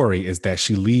her story is that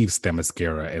she leaves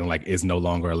Themyscira and like is no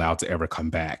longer allowed to ever come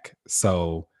back.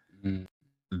 So Mm.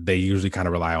 they usually kind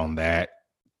of rely on that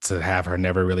to have her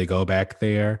never really go back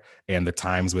there. And the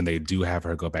times when they do have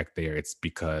her go back there, it's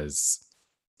because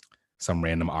some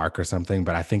random arc or something.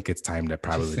 But I think it's time to It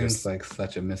probably just seems like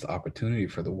such a missed opportunity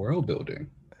for the world building.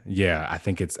 yeah, I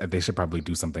think they should probably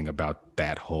do something about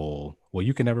that whole, well,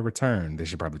 you can never return. They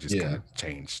should probably just kind of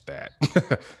change that.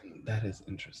 That is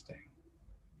interesting.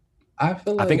 I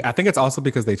feel I like think it's also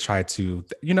because they try to,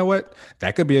 you know what?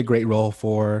 That could be a great role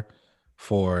for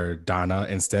Donna.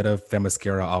 Instead of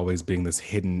Themyscira always being this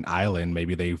hidden island,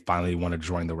 maybe they finally want to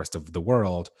join the rest of the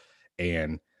world,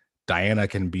 and Diana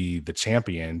can be the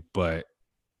champion, but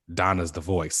Donna's the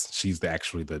voice. She's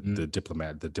the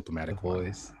diplomatic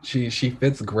voice. She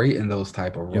fits great in those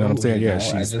type of roles. You know what I'm saying? Yeah,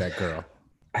 she's that girl.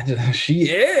 She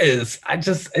is.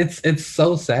 It's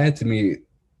so sad to me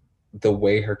the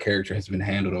way her character has been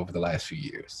handled over the last few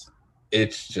years.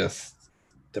 It's just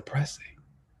depressing.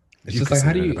 It's just like,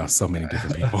 how do you about so many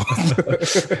different people?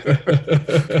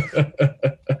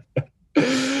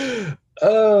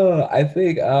 I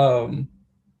think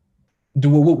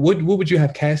what would you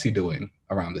have Cassie doing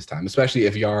around this time, especially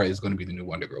if Yara is going to be the new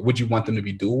Wonder Girl? Would you want them to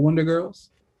be dual Wonder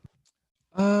Girls?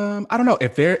 I don't know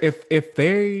if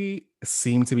they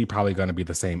seem to be probably going to be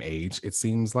the same age. It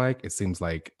seems like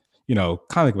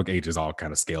comic book age is all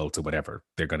kind of scaled to whatever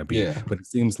they're going to be. Yeah. But it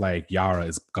seems like Yara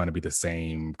is going to be the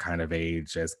same kind of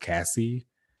age as Cassie.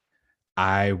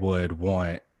 I would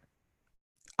want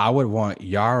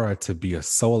Yara to be a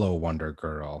solo Wonder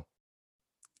Girl,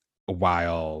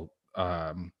 while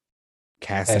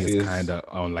Cassie is kind of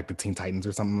on like the Teen Titans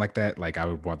or something like that. Like I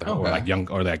would want or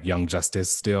like Young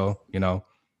Justice still,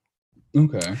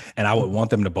 Okay. And I would want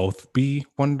them to both be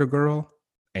Wonder Girl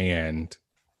and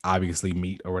obviously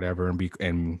meet or whatever and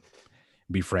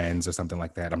be friends or something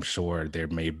like that. I'm sure there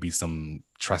may be some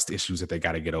trust issues that they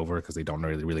got to get over because they don't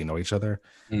really know each other.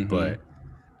 Mm-hmm. But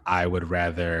I would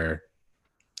rather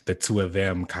the two of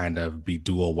them kind of be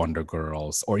dual Wonder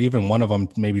Girls, or even one of them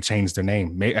maybe change their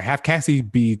name. Have Cassie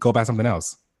go by something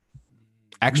else.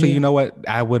 Actually, You know what?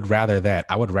 I would rather that.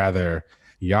 I would rather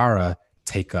Yara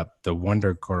take up the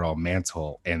Wonder Girl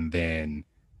mantle and then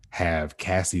have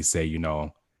Cassie say,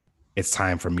 it's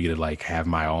time for me to like have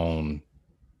my own.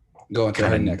 Go into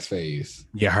her next phase.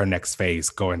 Yeah, her next phase.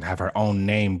 Go and have her own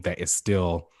name that is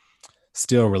still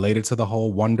related to the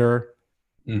whole Wonder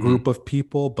group of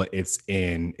people, but it's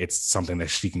something that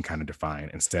she can kind of define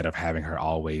instead of having her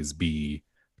always be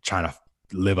trying to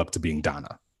live up to being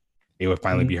Donna. It would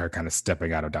finally be her kind of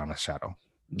stepping out of Donna's shadow.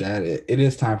 That it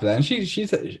is time for that, and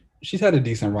she's had a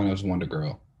decent run as Wonder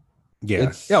Girl.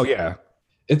 Yeah.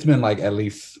 It's been like at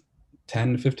least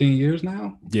 10 to 15 years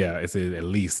now. Yeah, it's at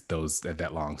least that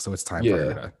long. So it's time for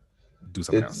her to do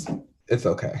something else. It's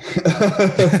okay.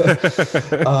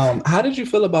 How did you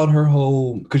feel about her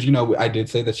whole, because I did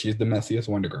say that she's the messiest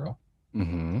Wonder Girl.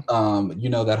 Mm-hmm.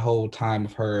 That whole time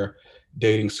of her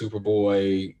dating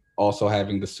Superboy, also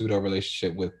having the pseudo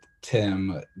relationship with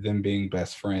Tim, them being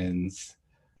best friends.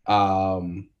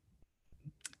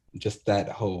 Just that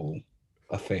whole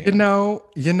affair.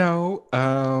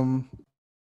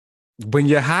 When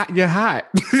you're hot, you're hot.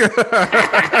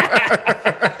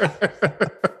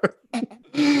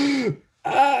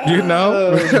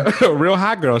 Real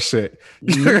hot girl shit.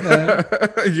 Yeah.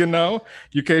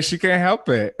 She can't help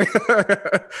it. She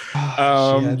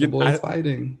had the boys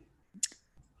fighting.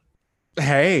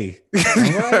 Hey,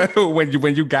 right. when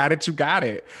you got it, you got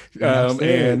it. I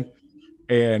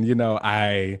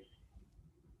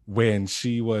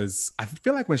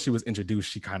feel like when she was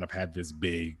introduced, she kind of had this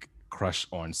big crush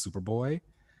on Superboy.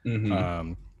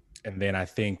 Mm-hmm. And then I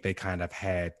think they kind of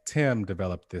had Tim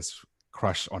develop this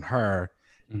crush on her.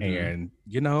 Mm-hmm. And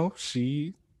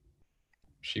she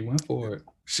went for it.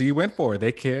 She went for it.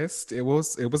 They kissed. It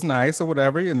was nice or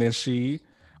whatever. And then she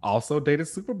also dated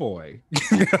Superboy.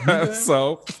 Okay.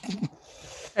 So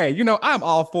hey, I'm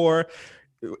all for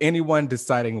anyone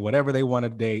deciding whatever they want to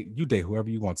date. You date whoever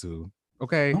you want to.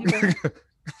 Okay.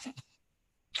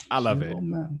 I love it.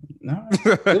 No,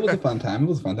 it was a fun time. It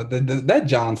was fun. That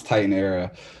John's Titan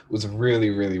era was really,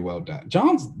 really well done.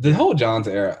 The whole John's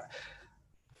era,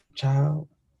 child,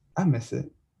 I miss it.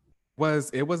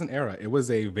 It was an era. It was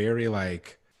a very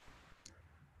like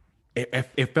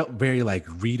it felt very like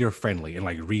reader friendly and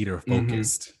like reader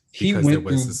focused. Mm-hmm. He went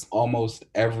through almost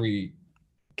every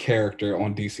character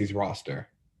on DC's roster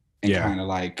and kind of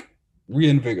like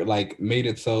reinvigorate, like made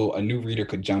it so a new reader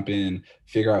could jump in,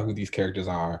 figure out who these characters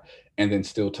are, and then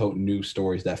still told new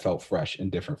stories that felt fresh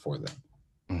and different for them.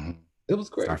 Mm-hmm. It was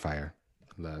great. Starfire,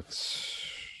 love.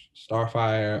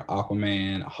 Starfire,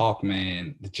 Aquaman,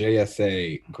 Hawkman, the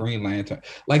JSA, Green Lantern.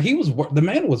 Like the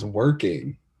man was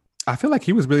working. I feel like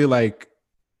he was really like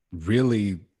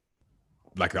the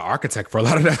architect for a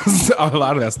lot of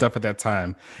that stuff at that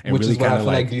time. And which really is what I feel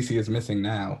like DC is missing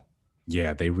now.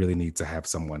 Yeah, they really need to have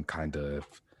someone kind of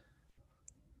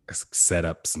set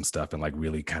up some stuff and like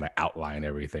really kind of outline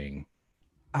everything.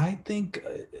 I think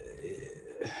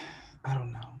I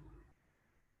don't know.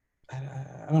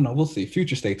 I don't know. We'll see.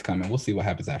 Future State's coming. We'll see what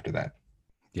happens after that.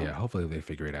 Yeah, hopefully they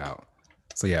figure it out.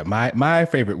 So yeah, my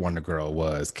favorite Wonder Girl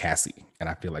was Cassie, and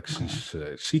I feel like she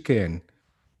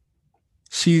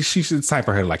should time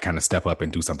for her to like kind of step up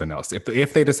and do something else.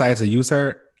 If they decide to use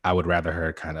her, I would rather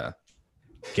her kind of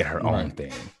get her own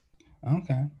thing.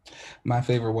 Okay. My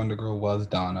favorite Wonder Girl was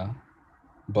Donna,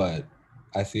 but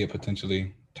I see it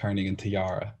potentially turning into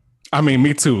Yara. I mean,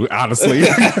 me too, honestly.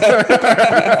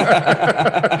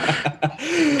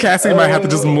 Cassie might have to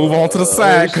just move on to the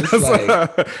side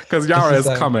because Yara is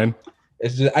coming.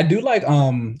 It's just, I do like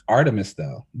Artemis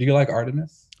though. Do you like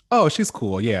Artemis? Oh, she's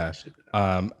cool. Yeah.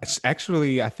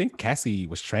 Actually, I think Cassie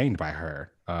was trained by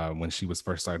her when she was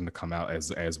first starting to come out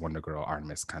as Wonder Girl.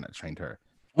 Artemis kind of trained her.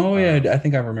 Oh yeah, I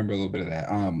think I remember a little bit of that.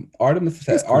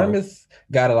 Artemis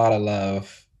got a lot of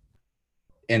love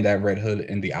in that Red Hood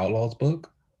in the Outlaws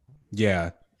book. Yeah,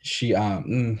 she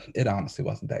it honestly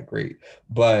wasn't that great,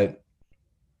 but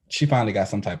she finally got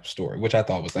some type of story, which I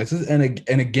thought was nice. And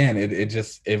again,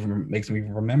 it makes me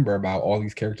remember about all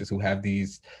these characters who have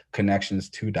these connections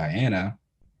to Diana,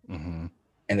 and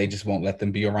they just won't let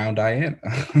them be around Diana.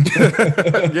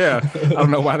 Yeah, I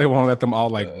don't know why they won't let them all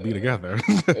like be together.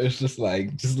 It's just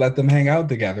like, just let them hang out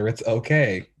together. It's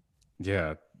okay.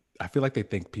 Yeah, I feel like they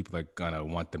think people are gonna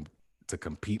want them to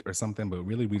compete or something, but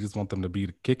really we just want them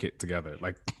to kick it together.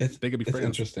 Like they could be friends. It's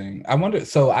interesting. I wonder.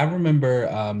 So I remember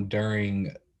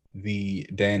during the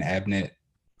Dan Abnett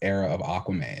era of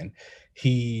Aquaman,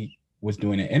 he was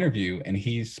doing an interview and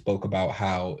he spoke about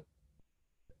how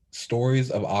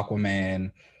stories of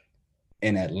Aquaman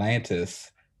in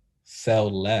Atlantis sell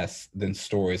less than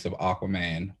stories of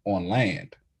Aquaman on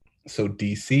land. So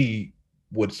DC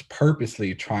was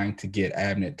purposely trying to get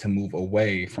Abnett to move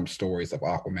away from stories of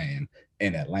Aquaman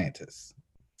in Atlantis.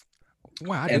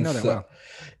 Wow, I didn't know that. Wow.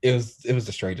 It was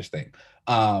the strangest thing.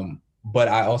 But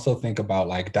I also think about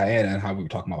like Diana and how we were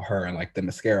talking about her and like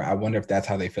Themyscira. I wonder if that's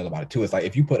how they feel about it too. It's like,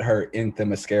 if you put her in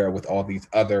Themyscira with all these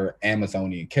other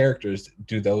Amazonian characters,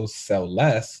 do those sell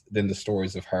less than the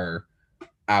stories of her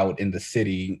out in the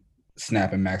city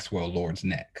snapping Maxwell Lord's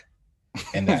neck?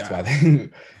 And that's why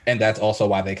that's also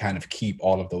why they kind of keep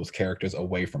all of those characters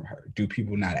away from her.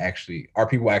 Are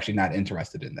people actually not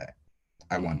interested in that?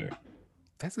 I wonder.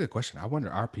 That's a good question. I wonder,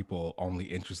 are people only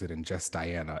interested in just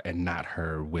Diana and not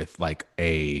her with like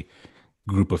a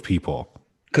group of people?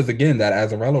 Because again, that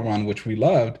Azarella run, which we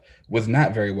loved, was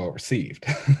not very well received.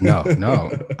 No,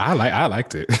 I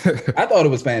liked it. I thought it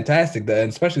was fantastic,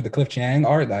 especially the Cliff Chiang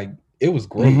art. Like, it was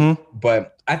great.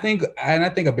 But I think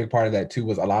a big part of that too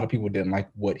was a lot of people didn't like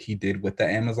what he did with the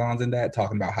Amazons in that,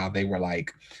 talking about how they were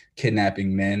like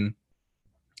kidnapping men.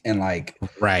 And like,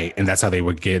 right, and that's how they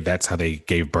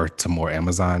gave birth to more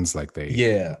Amazons. Like but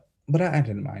I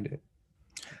didn't mind it.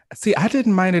 See, I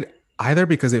didn't mind it either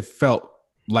because it felt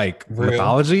like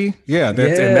mythology. Yeah, and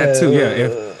that too.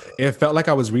 Yeah, it felt like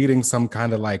I was reading some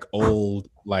kind of like old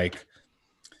like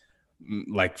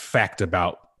fact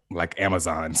about like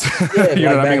Amazons. Yeah, you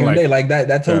know what I mean? Like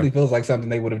that totally feels like something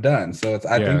they would have done. So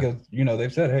I think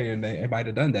they've said, hey, and they might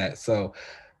have done that. So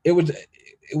it was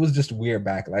just weird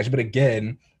backlash. But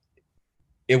again,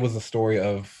 it was a story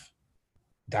of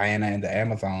Diana and the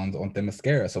Amazons on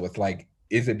Themyscira. So it's like,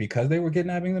 is it because they were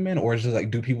kidnapping them in, or is it just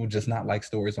like, do people just not like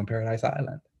stories on Paradise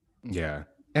Island? Yeah.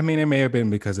 I mean, it may have been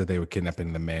because they were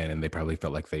kidnapping the men and they probably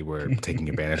felt like they were taking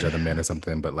advantage of the men or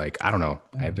something. But like, I don't know.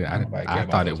 I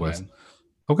thought it was,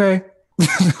 okay.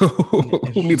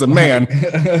 Who needs a man?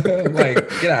 Like,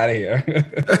 get out of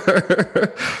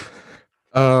here.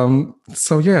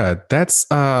 So yeah, that's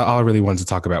all I really wanted to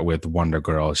talk about with Wonder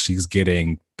Girl. She's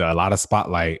getting a lot of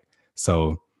spotlight.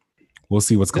 So we'll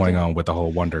see what's That's going on with the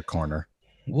whole Wonder Corner.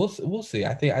 we'll see.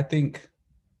 I think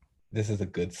this is a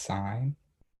good sign.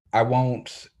 I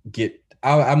won't get.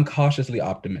 I'm cautiously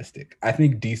optimistic. I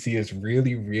think DC is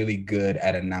really, really good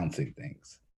at announcing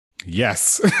things.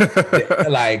 Yes.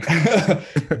 Like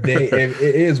it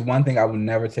is one thing I will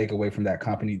never take away from that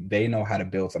company. They know how to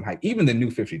build some hype. Even the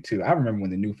new 52. I remember when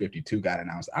the new 52 got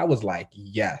announced. I was like,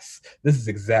 yes, this is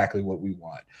exactly what we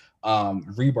want.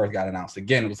 Rebirth got announced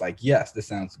again. It was like, yes, this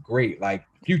sounds great. Like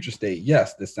Future State,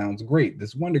 yes, this sounds great.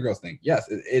 This Wonder Girls thing, yes,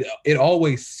 it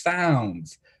always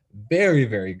sounds very,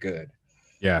 very good.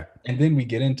 Yeah. And then we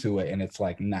get into it and it's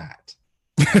like not.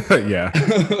 Yeah.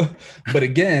 But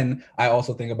again, I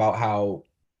also think about how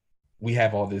we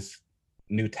have all this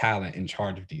new talent in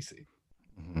charge of DC.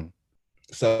 Mm-hmm.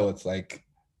 So it's like,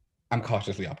 I'm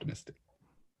cautiously optimistic.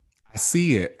 I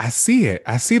see it. I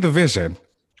see the vision.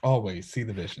 Always see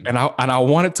the vision. And I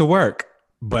want it to work,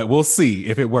 but we'll see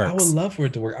if it works. I would love for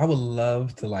it to work. I would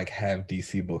love to like have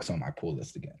DC books on my pull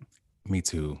list again. Me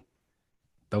too.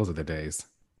 Those are the days.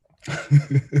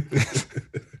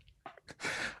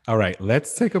 All right,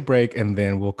 let's take a break and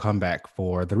then we'll come back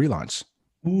for the relaunch.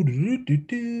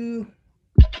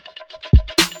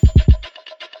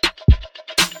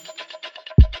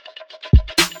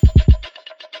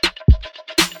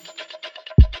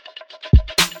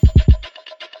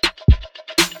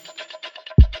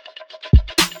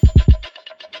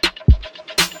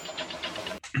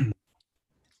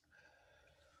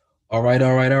 All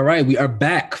right. We are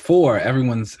back for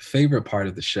everyone's favorite part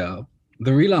of the show,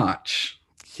 the relaunch.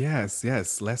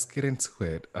 Yes. Let's get into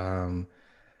it.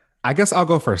 I guess I'll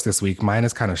go first this week. Mine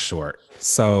is kind of short.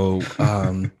 So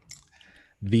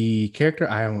the character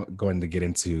I am going to get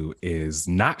into is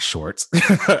not short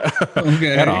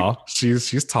at all.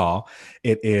 She's tall.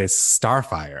 It is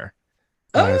Starfire.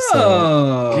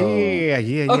 Okay.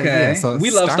 Yeah. So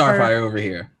we love Starfire over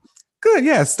here. Good.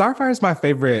 Yeah. Starfire is my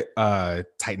favorite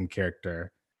Titan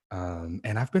character.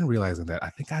 And I've been realizing that I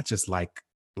think I just like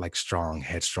strong,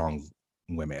 headstrong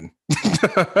women.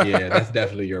 Yeah, that's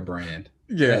definitely your brand.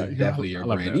 Yeah, definitely your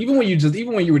brand. Even when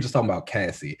you were just talking about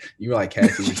Cassie, you were like,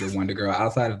 Cassie was your Wonder Girl.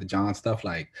 Outside of the John stuff,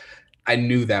 like I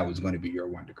knew that was going to be your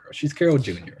Wonder Girl. She's Carol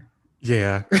Jr.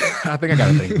 Yeah, I think I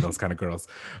gotta think of those kind of girls.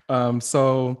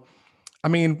 So I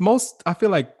mean, I feel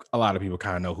like a lot of people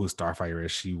kind of know who Starfire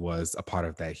is. She was a part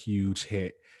of that huge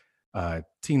hit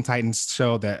Teen Titans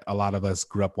show that a lot of us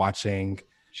grew up watching.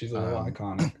 She's a little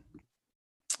iconic.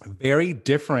 Very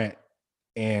different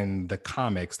in the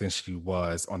comics than she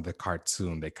was on the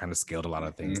cartoon. They kind of scaled a lot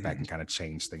of things back and kind of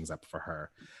changed things up for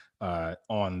her.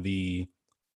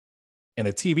 In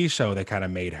a TV show, they kind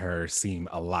of made her seem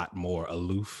a lot more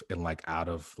aloof and like out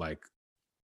of like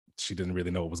she didn't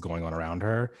really know what was going on around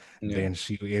her than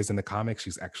she is in the comics.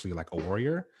 She's actually like a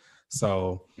warrior.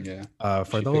 So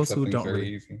for those who don't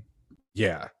really easy.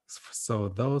 Yeah. So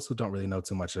those who don't really know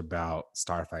too much about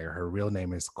Starfire, her real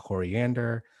name is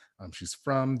Koriand'r. She's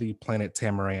from the planet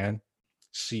Tamaran.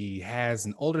 She has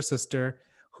an older sister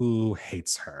who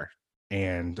hates her.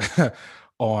 And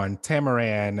on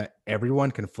Tamaran,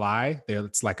 everyone can fly.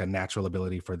 It's like a natural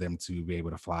ability for them to be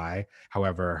able to fly.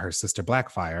 However, her sister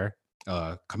Blackfire,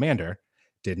 Commander,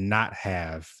 did not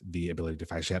have the ability to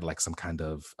fly. She had like some kind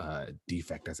of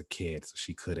defect as a kid, so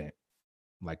she couldn't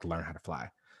like learn how to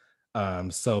fly.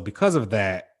 So because of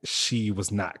that, she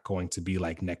was not going to be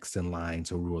like next in line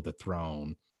to rule the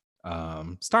throne.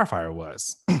 Starfire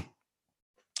was.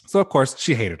 So of course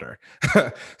she hated her.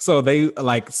 So they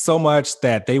like so much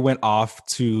that they went off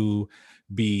to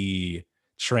be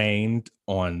trained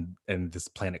in this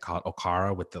planet called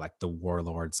Okara with the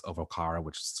warlords of Okara,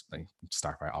 which like,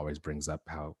 Starfire always brings up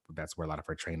how that's where a lot of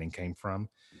her training came from.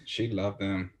 She loved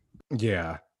them.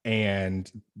 Yeah. And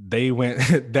they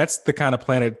went, that's the kind of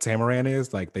planet Tamaran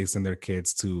is. Like they send their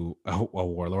kids to a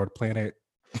warlord planet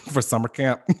for summer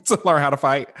camp to learn how to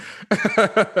fight.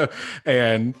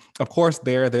 And of course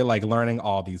they're like learning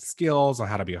all these skills on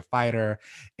how to be a fighter.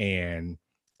 And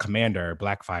Commander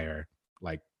Blackfire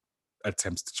like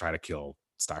attempts to try to kill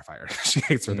Starfire. She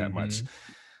hates her that much.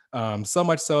 So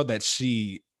much so that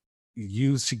she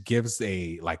gives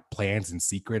a like plans and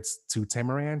secrets to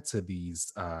Tamaran to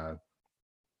these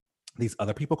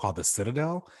other people called the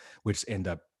Citadel, which end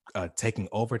up taking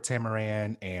over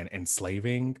Tamaran and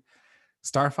enslaving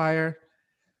Starfire.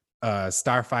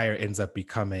 Starfire ends up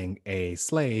becoming a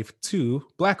slave to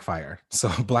Blackfire. So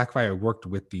Blackfire worked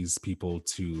with these people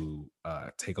to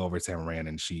take over Tamaran,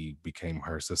 and she became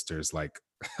her sister's like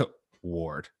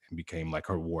ward and became like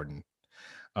her warden.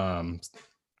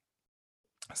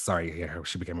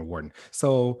 She became a warden.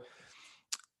 So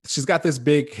she's got this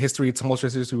big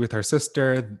tumultuous history with her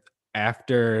sister.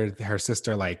 after her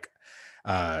sister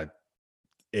uh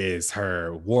is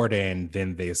her warden,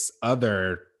 then this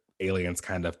other aliens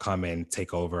kind of come and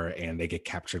take over and they get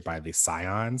captured by the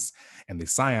Scions. And the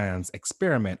Scions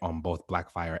experiment on both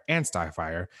Blackfire and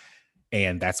Starfire.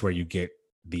 And that's where you get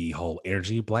the whole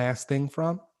energy blast thing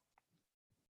from.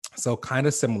 So kind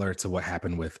of similar to what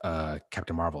happened with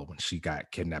Captain Marvel when she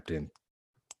got kidnapped and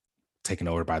taken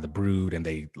over by the Brood, and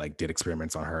they like did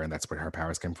experiments on her, and that's where her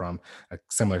powers came from. A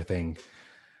similar thing.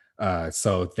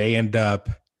 So they end up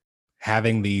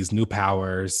having these new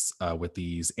powers with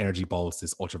these energy bolts,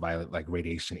 this ultraviolet like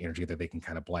radiation energy that they can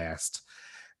kind of blast,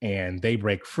 and they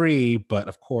break free. But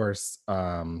of course,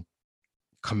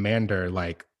 Commander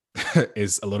like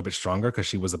is a little bit stronger because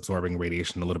she was absorbing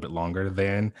radiation a little bit longer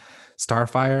than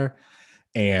Starfire,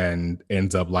 and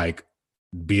ends up like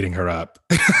beating her up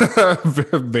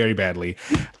very badly.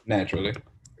 Naturally.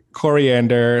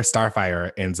 Coriander,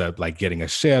 Starfire, ends up like getting a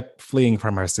ship, fleeing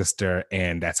from her sister,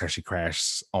 and that's how she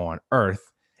crashes on Earth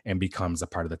and becomes a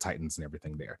part of the Titans and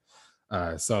everything there.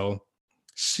 So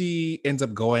she ends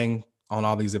up going on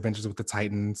all these adventures with the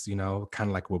Titans, you know, kind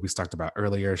of like what we talked about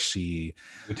earlier. She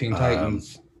Teen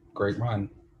Titans, great run.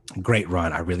 Great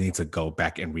run. I really need to go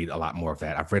back and read a lot more of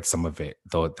that. I've read some of it,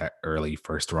 though, that early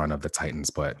first run of the Titans,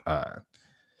 but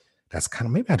that's kind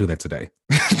of, maybe I'll do that today.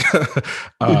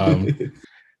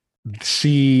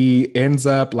 She ends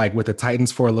up like with the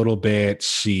Titans for a little bit.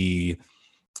 She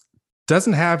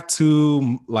doesn't have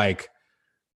too like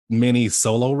many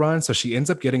solo runs, so she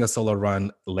ends up getting a solo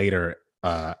run later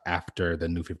after the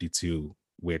New 52,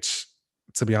 which,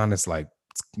 to be honest, like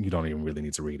you don't even really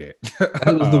need to read it.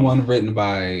 That was the one written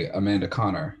by Amanda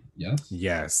Connor. Yes.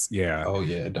 Yes. Yeah. Oh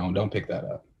yeah. Don't pick that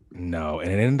up. No,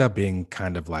 and it ended up being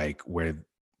kind of like where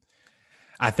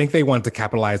I think they wanted to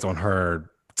capitalize on her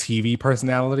TV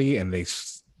personality, and they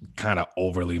kind of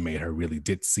overly made her really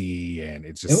ditzy, and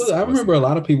it just. I remember a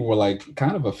lot of people were like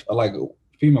kind of like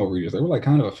female readers. They were like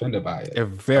kind of offended by it. They're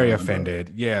very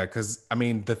offended, yeah. Because I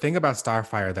mean, the thing about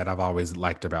Starfire that I've always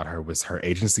liked about her was her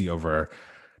agency over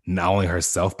not only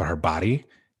herself but her body.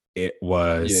 It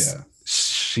was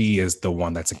she is the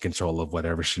one that's in control of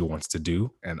whatever she wants to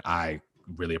do, and I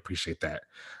really appreciate that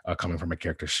coming from a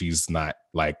character. She's not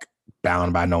like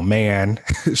bound by no man.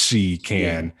 She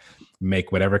can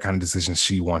make whatever kind of decisions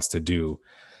she wants to do,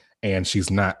 and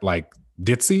she's not like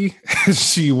ditzy.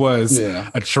 She was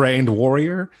a trained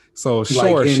warrior, so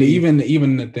sure. Like, even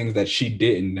the things that she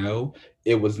didn't know,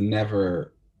 it was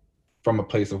never from a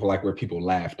place of like where people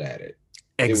laughed at it.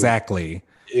 Exactly.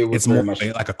 It's more much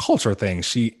like a culture thing.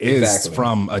 She is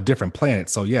from a different planet,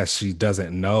 so yes, she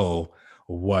doesn't know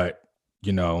what,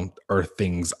 you know, Earth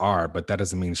things are, but that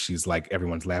doesn't mean she's like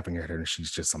everyone's laughing at her and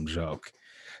she's just some joke.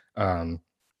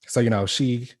 So, you know,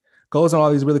 she goes on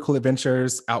all these really cool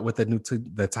adventures out with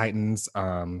the Titans.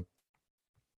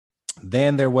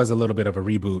 Then there was a little bit of a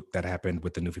reboot that happened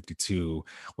with the New 52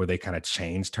 where they kind of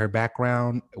changed her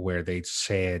background, where they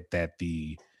said that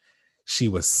she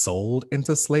was sold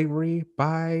into slavery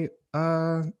by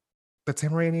the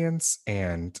Tamaraneans,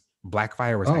 and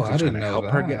Blackfire was actually trying to help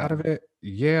her get out of it.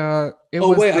 Yeah.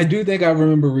 I do think I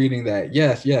remember reading that.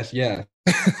 Yes. Yeah,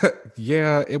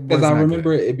 it was. Because I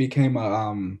remember it became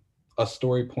a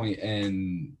story point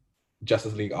in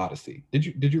Justice League Odyssey.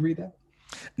 Did you read that?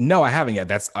 No, I haven't yet.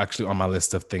 That's actually on my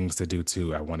list of things to do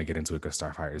too. I want to get into it because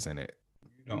Starfire's in it.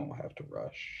 You don't have to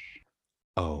rush.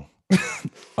 Oh,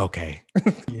 okay.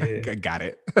 Yeah. Got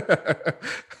it.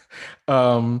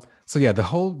 So yeah,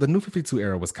 the New 52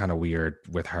 era was kind of weird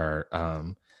with her.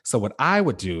 So what I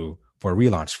would do for a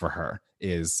relaunch for her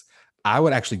is I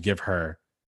would actually give her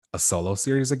a solo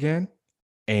series again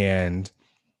and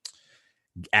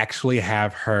actually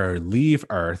have her leave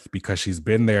Earth, because she's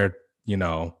been there, you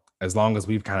know, as long as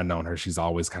we've kind of known her, she's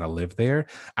always kind of lived there.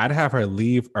 I'd have her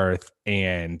leave Earth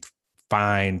and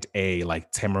find a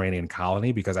like Tamaranian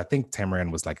colony, because I think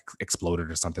Tamaran was like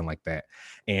exploded or something like that.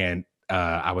 And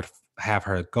I would have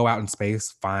her go out in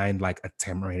space, find like a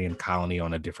Tamaranian colony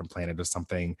on a different planet or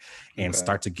something, and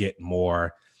start to get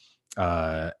more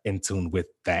in tune with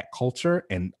that culture,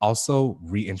 and also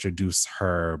reintroduce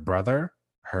her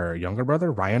younger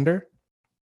brother, Ryander.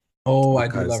 Oh, I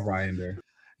do love Ryander.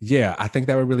 Yeah, I think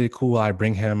that would be really cool. I'd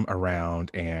bring him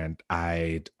around and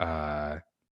I'd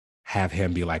have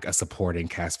him be like a supporting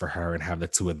cast for her, and have the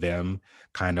two of them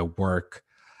kind of work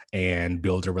and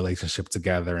build a relationship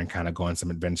together and kind of go on some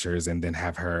adventures, and then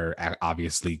have her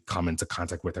obviously come into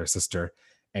contact with her sister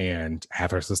and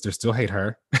have her sister still hate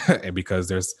her because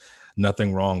there's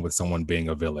nothing wrong with someone being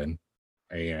a villain.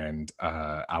 And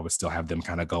I would still have them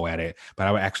kind of go at it, but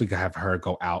I would actually have her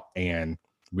go out and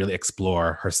really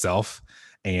explore herself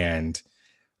and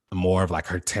more of like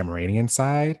her Tamaranian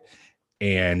side.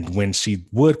 And when she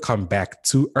would come back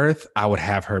to Earth, I would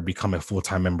have her become a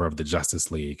full-time member of the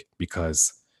Justice League,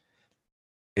 because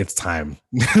it's time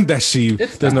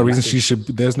that there's no reason she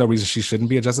shouldn't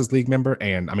be a Justice League member.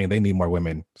 And I mean, they need more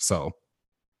women, so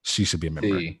she should be a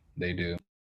member. They do.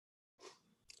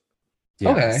 Yeah,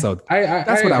 okay, so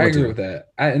that's what I would agree do with that.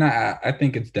 I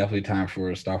think it's definitely time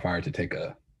for Starfire to take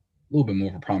a little bit more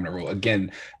of a prominent role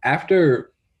again.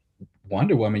 After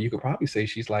Wonder Woman, you could probably say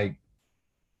she's like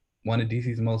one of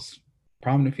DC's most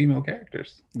prominent female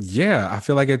characters. Yeah, I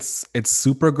feel like it's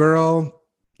Supergirl,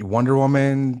 Wonder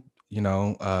Woman, you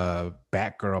know,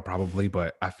 Batgirl probably,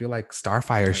 but I feel like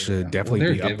Starfire should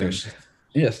definitely be up there.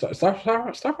 Yeah,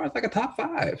 Starfire's like a top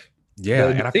 5. Yeah,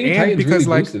 and because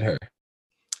really boosted her.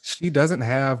 She doesn't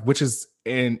have, which is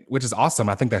awesome.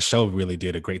 I think that show really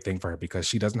did a great thing for her, because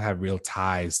she doesn't have real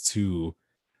ties to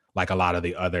like a lot of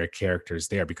the other characters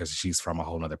there, because she's from a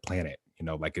whole nother planet. You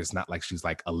know, like it's not like she's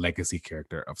like a legacy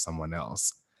character of someone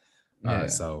else. Yeah.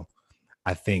 So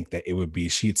I think that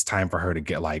it's time for her to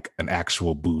get like an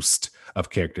actual boost of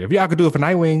character. If y'all could do it for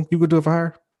Nightwing, you could do it for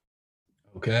her.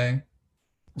 Okay.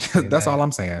 That's all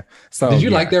I'm saying. So did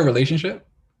you like their relationship?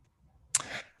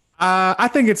 I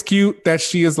think it's cute that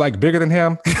she is like bigger than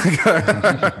him.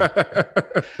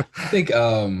 I think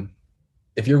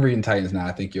if you're reading Titans now,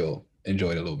 I think you'll enjoy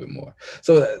it a little bit more.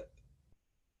 So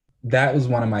that was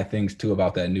one of my things too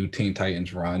about that new Teen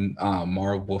Titans run.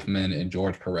 Mara Wolfman and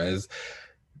George Perez,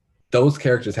 those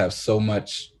characters have so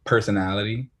much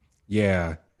personality.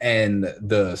 Yeah. And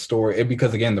the story,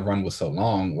 because again, the run was so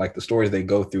long, like the stories they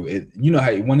go through, it, you know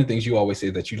how one of the things you always say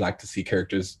that you like to see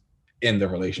characters in the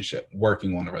relationship,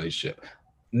 working on the relationship.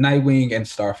 Nightwing and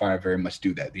Starfire very much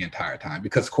do that the entire time,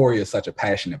 because Kory is such a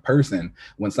passionate person.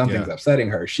 When something's upsetting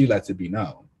her, she lets it be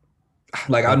known.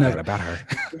 Like I'll never about her.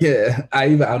 Yeah,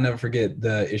 I'll never forget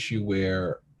the issue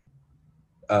where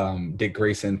Dick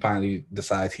Grayson finally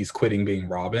decides he's quitting being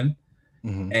Robin,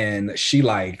 and she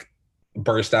like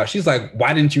burst out. She's like,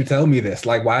 "Why didn't you tell me this?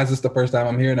 Like, why is this the first time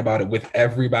I'm hearing about it with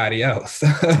everybody else?"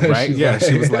 Right? Yeah,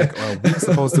 she was like, "Well, we're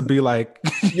supposed to be like,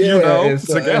 together."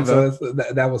 So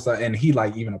that was, and he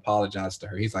like even apologized to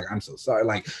her. He's like, "I'm so sorry."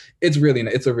 Like, it's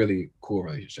a really cool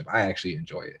relationship. I actually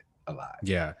enjoy it a lot.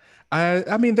 Yeah,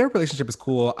 I mean, their relationship is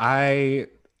cool. I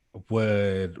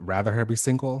would rather her be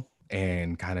single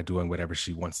and kind of doing whatever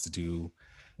she wants to do,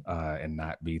 and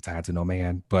not be tied to no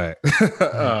man. But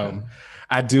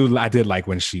I did like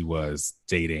when she was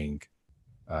dating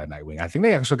Nightwing. I think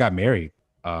they actually got married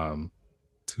too,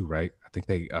 right? I think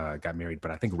they got married,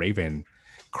 but I think Raven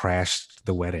crashed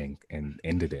the wedding and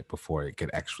ended it before it could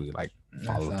actually like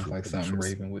follow through. Sounds like something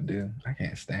Raven would do. I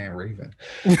can't stand Raven.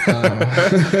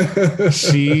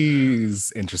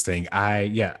 She's interesting.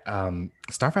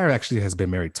 Starfire actually has been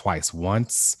married twice.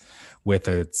 Once with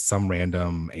some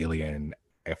random alien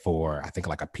for I think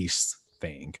like a peace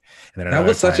thing. And then that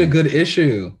was such a good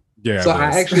issue. Yeah. So I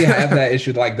actually have that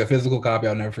issue, like the physical copy.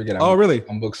 I'll never forget. Oh, really?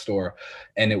 On bookstore,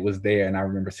 and it was there. And I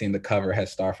remember seeing the cover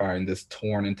has Starfire in this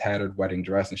torn and tattered wedding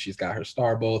dress, and she's got her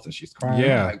star bolts, and she's crying.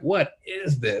 Yeah. Like, what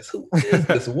is this? Who is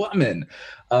this woman?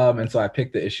 And so I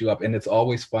picked the issue up, and it's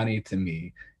always funny to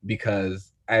me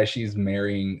because as she's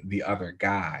marrying the other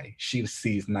guy, she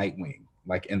sees Nightwing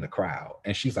like in the crowd,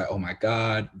 and she's like, "Oh my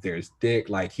God, there's Dick.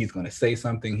 Like he's gonna say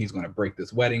something. He's gonna break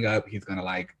this wedding up. He's gonna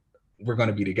like." We're going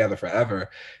to be together forever.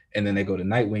 And then they go to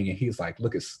Nightwing and he's like,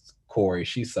 look at Kory.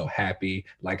 She's so happy.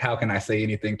 Like, how can I say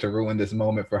anything to ruin this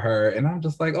moment for her? And I'm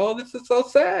just like, oh, this is so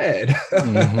sad.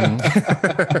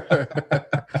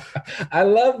 I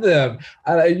love them.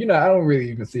 I don't really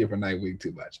even see it for Nightwing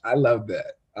too much. I love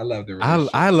that. I love the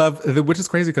relationship. I love, which is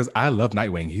crazy because I love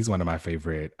Nightwing. He's one of my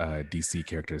favorite DC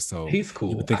characters. So he's cool.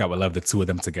 You would think I would love the two of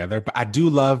them together, but I do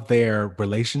love their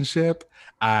relationship.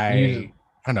 I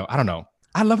don't know.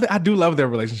 I do love their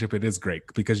relationship. It is great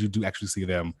because you do actually see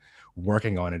them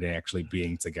working on it and actually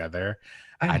being together.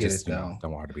 I just don't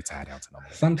want her to be tied down to no more.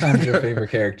 Sometimes your favorite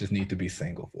characters need to be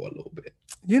single for a little bit.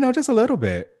 Just a little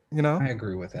bit, I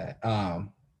agree with that.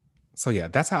 So yeah,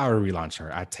 that's how I would relaunch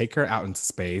her. I take her out into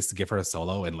space, give her a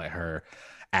solo and let her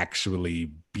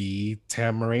actually be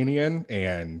Tamaranian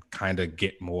and kind of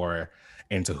get more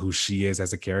into who she is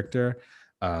as a character.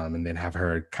 And then have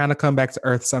her kind of come back to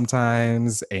Earth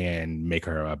sometimes and make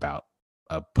her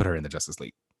put her in the Justice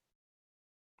League.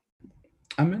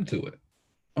 I'm into it.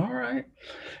 All right.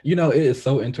 It is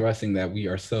so interesting that we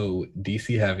are so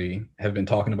DC heavy, have been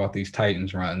talking about these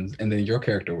Titans runs, and then your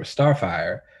character was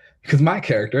Starfire, because my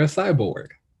character is Cyborg.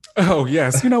 Oh,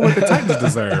 yes. You know what the Titans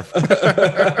deserve.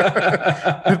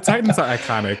 The Titans are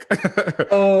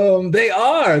iconic. They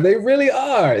are. They really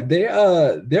are.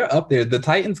 They're up there. The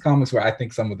Titans comics were, I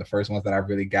think, some of the first ones that I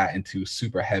really got into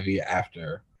super heavy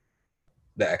after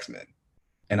the X-Men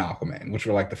and Aquaman, which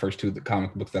were like the first two the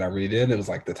comic books that I really did. It was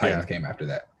like the Titans came after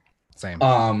that. Same.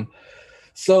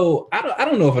 So I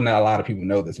don't know if a lot of people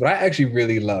know this, but I actually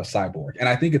really love Cyborg. And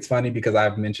I think it's funny because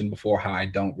I've mentioned before how I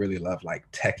don't really love like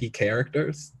techie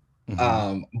characters.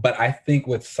 But I think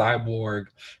with Cyborg,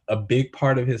 a big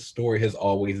part of his story has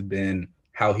always been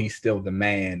how he's still the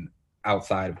man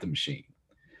outside of the machine,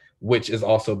 which has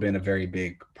also been a very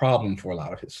big problem for a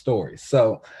lot of his stories.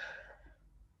 So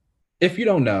if you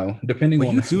don't know, depending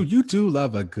on you do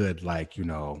love a good, like, you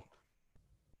know,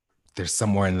 there's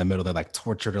somewhere in the middle they're like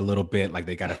tortured a little bit, like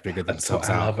they got to figure themselves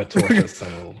out. I love a tortured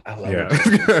soul. I love a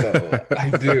tortured soul. I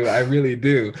do. I really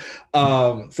do.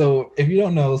 So if you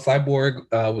don't know,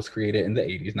 Cyborg was created in the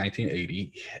 80s,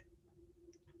 1980.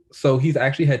 So he's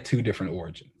actually had two different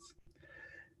origins.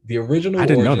 The original I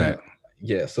didn't know that.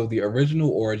 Yeah. So the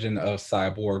original origin of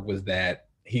Cyborg was that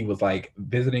he was like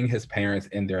visiting his parents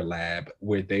in their lab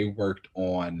where they worked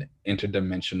on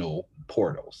interdimensional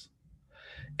portals.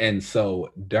 And so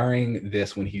during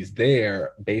this, when he's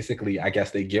there, basically, I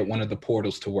guess they get one of the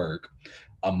portals to work.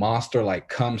 A monster like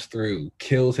comes through,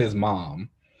 kills his mom,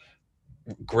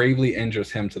 gravely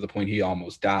injures him to the point he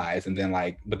almost dies. And then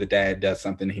like, but the dad does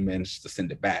something, he manages to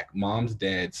send it back. Mom's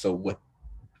dead. So what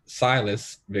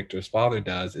Silas, Victor's father,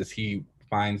 does is he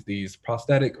finds these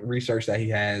prosthetic research that he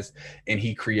has and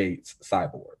he creates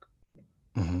Cyborg.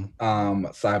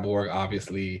 Cyborg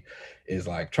obviously is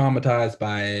like traumatized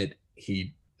by it.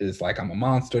 He is like, I'm a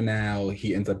monster now.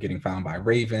 He ends up getting found by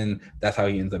Raven. That's how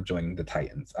he ends up joining the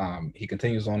Titans. He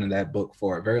continues on in that book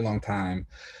for a very long time.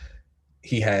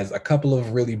 He has a couple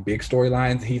of really big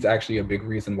storylines. He's actually a big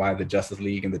reason why the Justice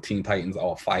League and the Teen Titans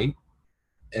all fight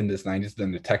in this 90s.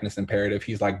 Then the Technus Imperative,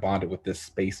 he's like bonded with this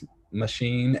space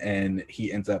machine and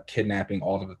he ends up kidnapping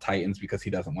all of the Titans because he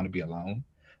doesn't want to be alone.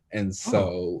 And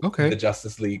so the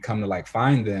Justice League come to like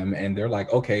find them and they're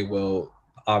like, okay, well,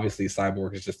 obviously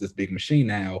Cyborg is just this big machine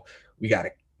now. We got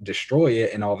to destroy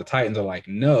it. And all the Titans are like,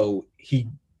 no, he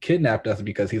kidnapped us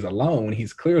because he's alone.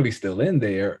 He's clearly still in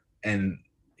there. And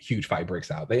huge fight breaks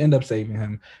out. They end up saving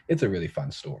him. It's a really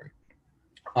fun story.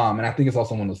 And I think it's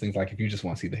also one of those things like if you just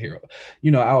want to see the hero,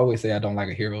 you know, I always say I don't like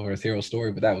a hero versus hero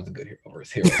story, but that was a good hero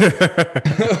versus hero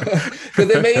because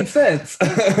it made sense.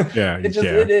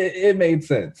 It made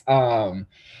sense.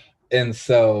 And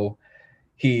so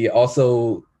he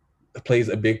also plays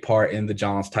a big part in the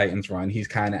John's Titans run. He's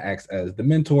kind of acts as the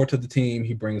mentor to the team.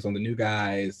 He brings on the new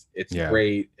guys. It's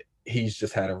great. He's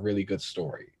just had a really good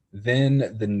story.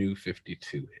 Then the New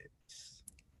 52 hits.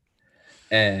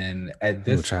 And at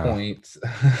this point,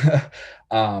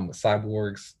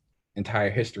 Cyborg's entire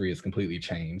history is completely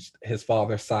changed. His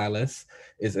father, Silas,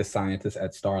 is a scientist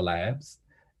at Star Labs.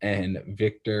 And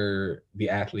Victor, the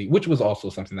athlete, which was also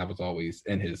something that was always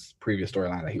in his previous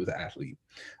storyline, that he was an athlete.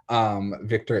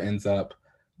 Victor ends up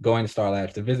going to Star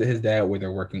Labs to visit his dad, where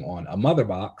they're working on a mother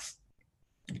box.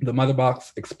 The mother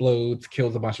box explodes,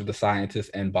 kills a bunch of the scientists,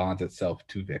 and bonds itself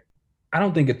to Victor. I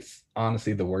don't think it's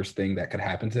honestly the worst thing that could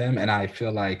happen to him. And I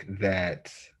feel like that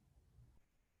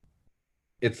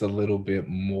it's a little bit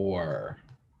more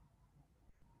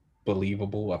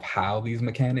believable of how these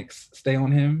mechanics stay on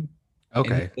him.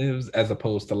 Lives, as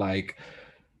opposed to like,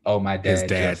 oh, my dad, his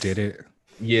dad did it.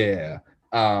 Yeah.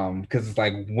 Because it's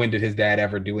like, when did his dad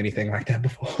ever do anything like that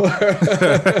before?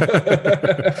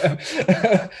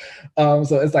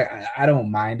 So it's like, I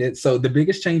don't mind it. So the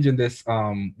biggest change in this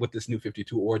with this New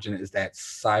 52 origin is that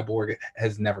Cyborg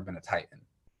has never been a Titan.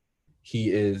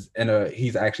 He's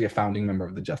actually a founding member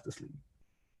of the Justice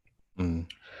League.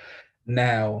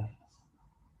 Now,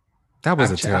 that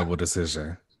was a terrible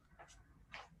decision.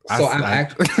 So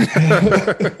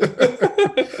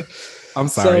I'm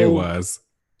sorry, it was.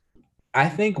 I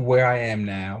think where I am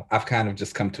now, I've kind of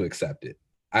just come to accept it.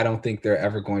 I don't think they're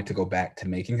ever going to go back to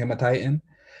making him a Titan.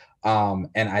 And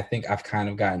I think I've kind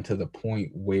of gotten to the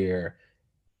point where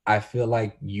I feel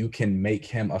like you can make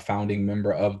him a founding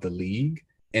member of the league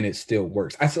and it still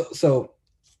works. So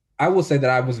I will say that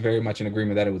I was very much in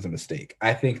agreement that it was a mistake.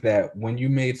 I think that when you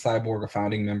made Cyborg a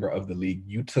founding member of the league,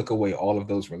 you took away all of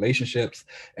those relationships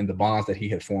and the bonds that he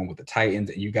had formed with the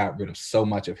Titans, and you got rid of so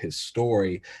much of his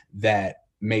story that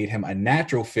made him a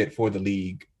natural fit for the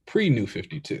league pre-New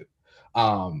 52.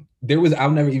 I'll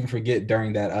never even forget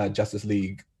during that Justice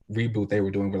League reboot they were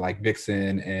doing where like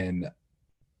Vixen and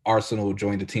Arsenal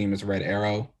joined the team as Red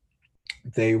Arrow.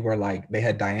 They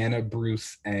had Diana,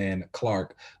 Bruce, and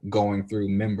Clark going through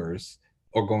members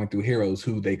or going through heroes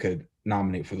who they could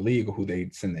nominate for the league or who they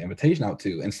send the invitation out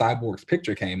to. And Cyborg's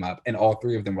picture came up, and all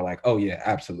three of them were like, "Oh yeah,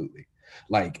 absolutely."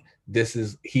 Like,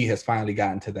 he has finally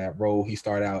gotten to that role. He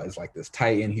started out as like this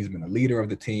Titan. He's been a leader of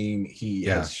the team. He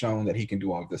has shown that he can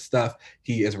do all of this stuff.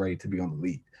 He is ready to be on the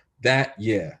league. That,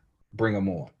 yeah, bring him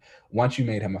on. Once you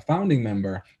made him a founding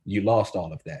member, you lost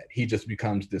all of that. He just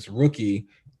becomes this rookie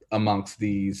amongst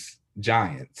these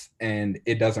giants, and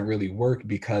it doesn't really work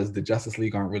because the Justice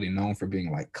League aren't really known for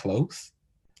being like close.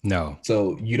 No.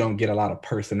 So you don't get a lot of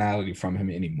personality from him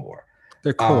anymore.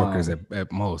 They're coworkers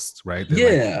at most, right?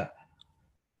 They're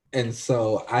and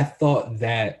so I thought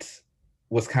that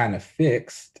was kind of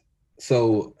fixed.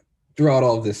 So throughout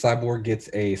all of this, Cyborg gets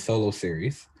a solo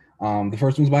series. The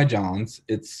first one's by Johns.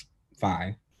 It's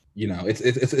fine. You know, it's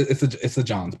a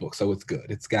Johns book, so it's good.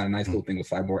 It's got a nice little thing with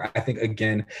Cyborg. I think,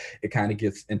 again, it kind of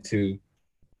gets into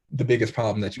the biggest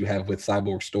problem that you have with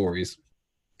Cyborg stories,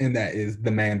 and that is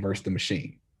the man versus the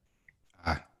machine.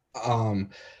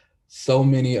 So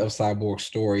many of Cyborg's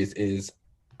stories is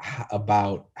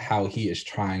about how he is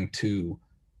trying to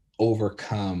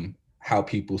overcome how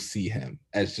people see him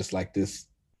as just like this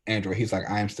android. He's like,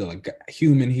 I am still a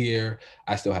human here.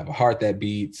 I still have a heart that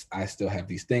beats. I still have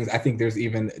these things. I think there's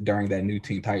even during that new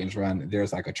Teen Titans run,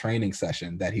 there's like a training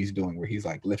session that he's doing where he's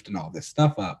like lifting all this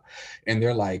stuff up. And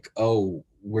they're like, oh,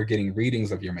 we're getting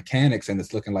readings of your mechanics and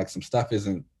it's looking like some stuff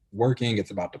isn't working,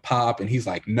 it's about to pop. And he's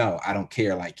like, no, I don't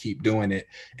care, like keep doing it.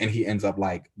 And he ends up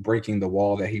like breaking the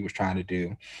wall that he was trying to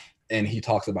do. And he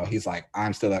talks about, he's like,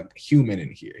 I'm still a human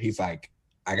in here. He's like,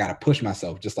 I gotta push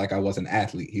myself just like I was an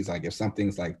athlete. He's like, if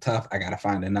something's like tough, I gotta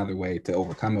find another way to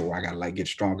overcome it, or I gotta like get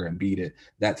stronger and beat it.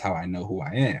 That's how I know who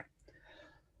I am.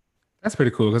 That's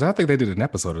pretty cool, because I think they did an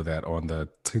episode of that on the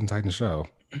Teen Titans show.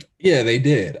 Yeah, they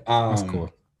did. That's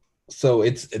cool. So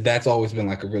that's always been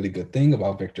like a really good thing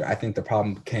about Victor. I think the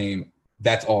problem came,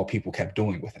 that's all people kept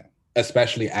doing with him,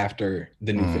 especially after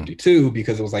the New 52,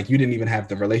 because it was like you didn't even have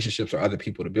the relationships or other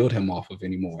people to build him off of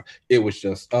anymore. It was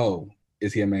just, oh,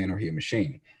 is he a man or he a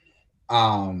machine?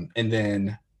 And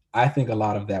then I think a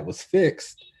lot of that was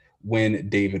fixed when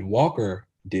David Walker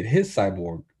did his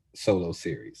Cyborg solo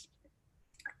series.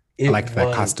 I liked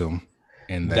that costume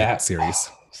in that series.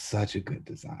 Oh, such a good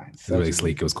design. It's really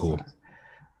sleek. It was cool.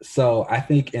 So I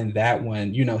think in that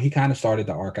one, you know, he kind of started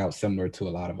the arc out similar to a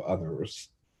lot of others.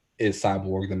 Is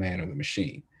Cyborg the man or the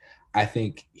machine? I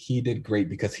think he did great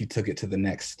because he took it to the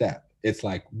next step. It's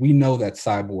like, we know that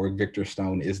Cyborg, Victor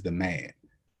Stone, is the man.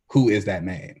 Who is that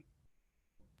man?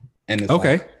 And it's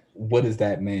okay, like, what does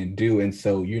that man do? And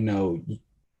so, you know,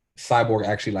 Cyborg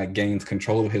actually like gains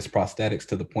control of his prosthetics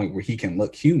to the point where he can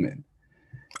look human.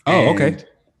 Okay.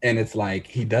 And it's like,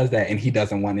 he does that and he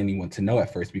doesn't want anyone to know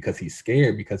at first because he's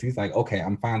scared, because he's like, okay,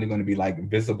 I'm finally going to be like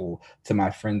visible to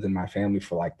my friends and my family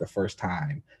for like the first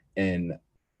time in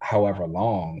however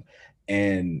long.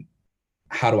 And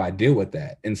how do I deal with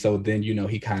that? And so then, you know,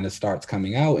 he kind of starts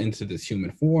coming out into this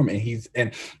human form, and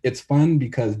it's fun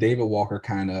because David Walker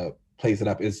kind of plays it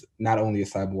up as not only a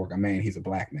cyborg, a man, he's a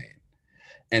black man.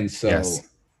 And so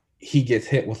he gets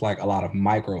hit with like a lot of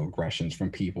microaggressions from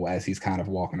people as he's kind of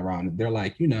walking around. They're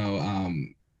like, you know,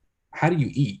 how do you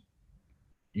eat?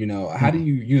 You know, how do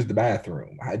you use the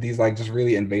bathroom? These like just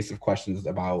really invasive questions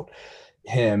about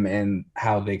him and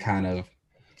how they kind of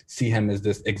see him as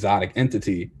this exotic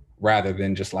entity rather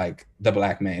than just like the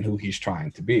black man who he's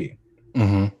trying to be.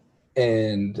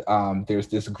 And there's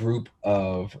this group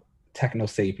of techno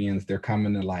sapiens. They're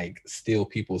coming to like steal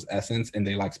people's essence, and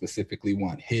they like specifically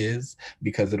want his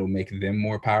because it'll make them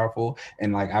more powerful.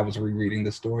 And like I was rereading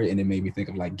the story and it made me think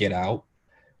of like Get Out.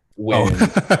 When I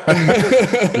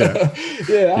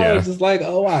was just like,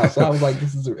 oh wow. So I was like,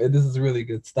 this is really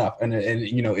good stuff. And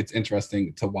you know, it's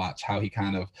interesting to watch how he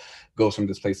kind of goes from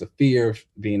this place of fear of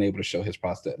being able to show his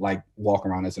prosthetic, like walk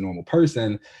around as a normal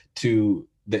person, to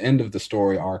the end of the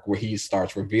story arc where he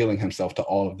starts revealing himself to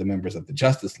all of the members of the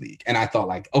Justice League. And I thought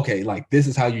like, okay, like this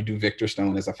is how you do Victor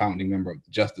Stone as a founding member of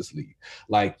the Justice League.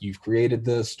 Like you've created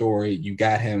the story, you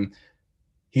got him,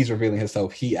 he's revealing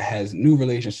himself, he has new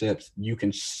relationships, you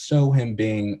can show him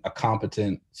being a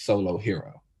competent solo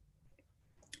hero.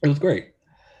 It was great.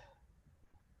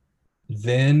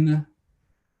 Then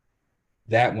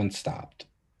that one stopped.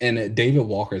 And David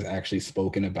Walker's actually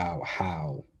spoken about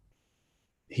how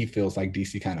he feels like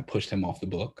DC kind of pushed him off the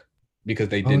book because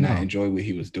they did not enjoy what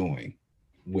he was doing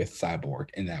with Cyborg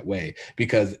in that way.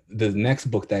 Because the next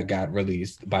book that got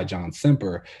released by John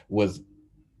Semper was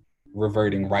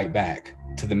reverting right back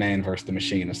to the man versus the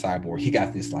machine of Cyborg. He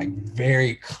got this like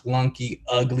very clunky,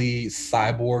 ugly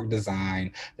Cyborg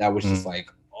design that was just like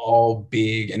all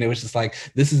big. And it was just like,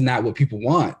 this is not what people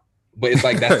want. But it's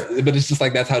like but it's just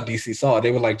like that's how DC saw it.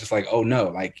 They were like just like, oh no,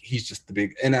 like he's just the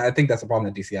big. And I think that's the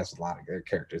problem that DC has with a lot of their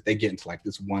characters. They get into like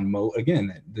this one mode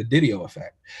again, the Didio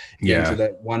effect. Get into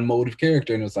that one mode of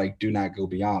character, and it's like, do not go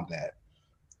beyond that.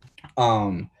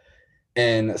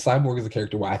 And Cyborg is a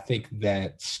character where I think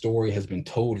that story has been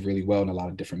told really well in a lot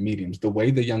of different mediums. The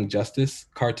way the Young Justice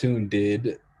cartoon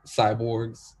did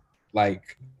Cyborg's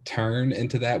like turn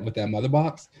into that with that mother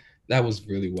box, that was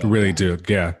really well. Really done.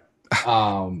 Yeah.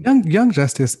 Young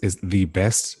Justice is the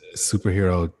best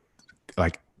superhero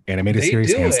like animated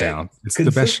series, hands down. It's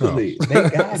the best show. They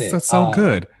got it. That's so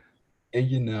good. And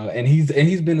you know, and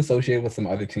he's been associated with some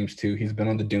other teams too. He's been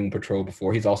on the Doom Patrol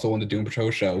before. He's also on the Doom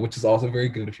Patrol show, which is also very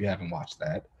good if you haven't watched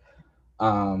that.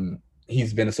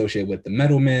 He's been associated with the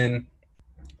Metal Men.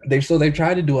 They've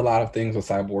tried to do a lot of things with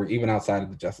Cyborg, even outside of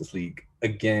the Justice League.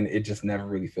 Again, it just never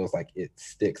really feels like it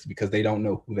sticks because they don't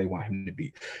know who they want him to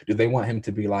be. Do they want him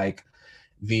to be like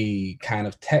the kind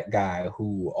of tech guy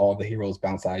who all the heroes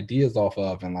bounce ideas off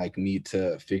of and like need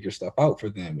to figure stuff out for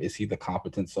them? Is he the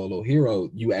competent solo hero?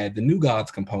 You add the New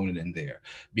Gods component in there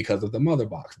because of the mother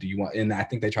box. Do you want, and I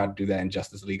think they tried to do that in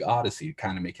Justice League Odyssey,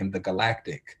 kind of make him the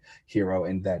galactic hero,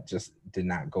 and that just did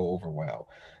not go over well.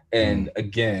 And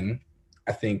again,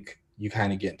 I think you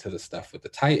kind of get into the stuff with the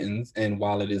Titans, and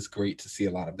while it is great to see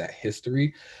a lot of that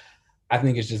history, I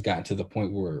think it's just gotten to the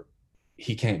point where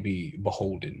he can't be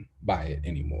beholden by it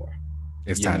anymore.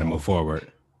 It's time to move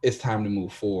forward. It's time to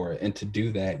move forward. And to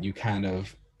do that, you kind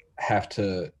of have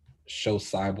to show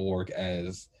Cyborg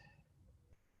as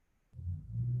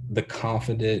the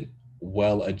confident,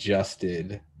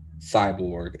 well-adjusted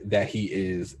Cyborg that he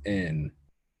is in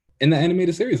the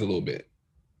animated series a little bit.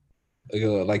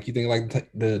 Like you think like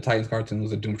the Titans cartoon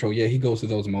was a Doom Patrol. Yeah, he goes through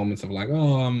those moments of like,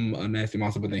 oh, I'm a nasty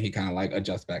monster, but then he kind of like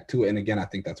adjusts back to it. And again, I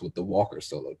think that's what the Walker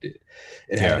solo did.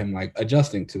 It had him like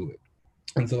adjusting to it.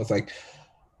 And so it's like,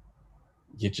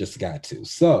 you just got to.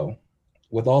 So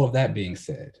with all of that being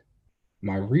said,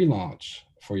 my relaunch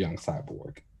for Young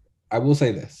Cyborg, I will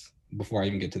say this before I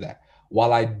even get to that.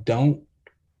 While I don't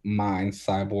mind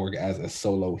Cyborg as a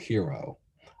solo hero,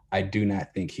 I do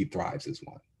not think he thrives as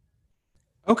one.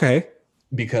 Okay.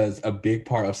 Because a big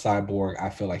part of Cyborg, I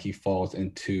feel like he falls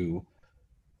into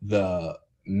the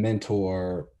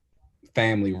mentor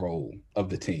family role of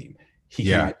the team. He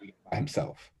cannot do it by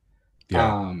himself.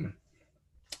 Yeah.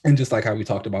 And just like how we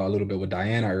talked about a little bit with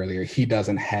Diana earlier, he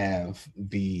doesn't have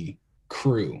the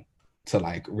crew to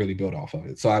like really build off of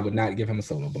it. So I would not give him a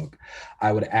solo book.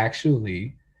 I would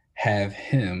actually have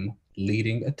him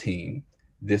leading a team.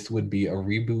 This would be a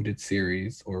rebooted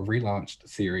series or relaunched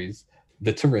series,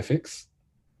 The Terrifics.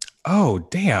 Oh,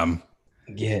 damn.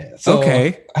 Yeah. So,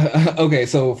 okay.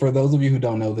 So for those of you who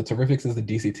don't know, the Terrifics is the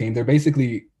DC team. They're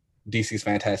basically DC's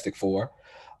Fantastic Four.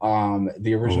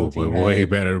 The original team way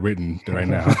better written right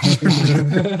now.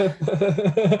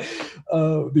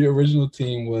 The original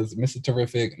team was Mr.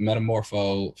 Terrific,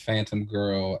 Metamorpho, Phantom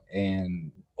Girl,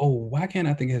 and why can't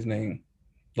I think of his name?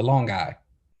 The long guy.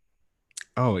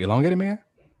 Oh, Elongated Man?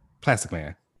 Plastic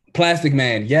Man. Plastic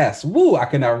Man, yes. Woo! I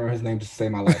could not remember his name just to save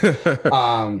my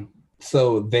life.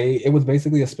 So it was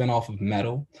basically a spinoff of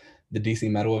Metal, the DC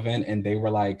Metal event, and they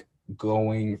were like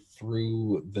going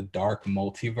through the dark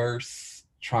multiverse,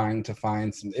 trying to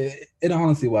find some. It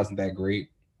honestly wasn't that great.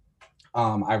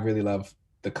 I really love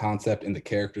the concept and the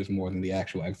characters more than the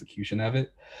actual execution of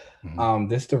it. Mm-hmm.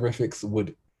 This Terrifics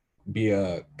would be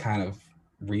a kind of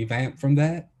revamp from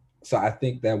that. So I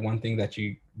think that one thing that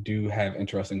you do have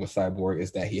interesting with Cyborg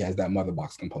is that he has that mother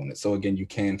box component. So again, you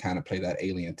can kind of play that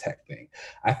alien tech thing.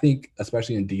 I think,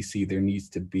 especially in DC, there needs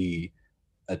to be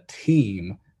a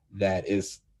team that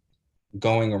is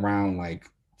going around like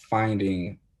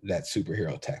finding that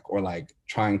superhero tech or like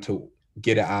trying to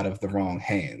get it out of the wrong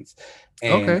hands.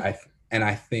 And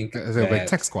I think that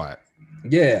Tech Squad.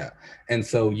 Yeah. And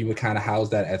so you would kind of house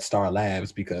that at Star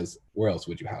Labs because where else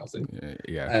would you house it?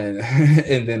 Yeah.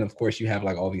 And then of course you have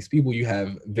like all these people. You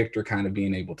have Victor kind of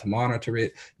being able to monitor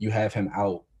it. You have him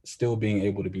out still being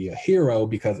able to be a hero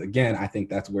because again, I think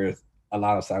that's where a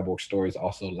lot of Cyborg stories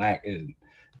also lack in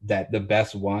that the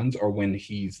best ones are when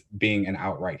he's being an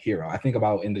outright hero. I think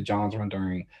about in the Johns run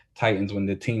during Titans when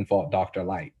the team fought Dr.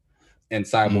 Light and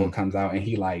Cyborg comes out and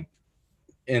he like,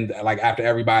 and like after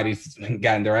everybody's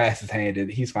gotten their asses handed,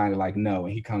 he's finally like, no.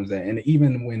 And he comes in. And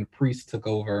even when Priest took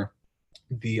over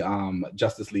the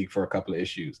Justice League for a couple of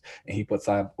issues and he put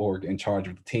Cyborg in charge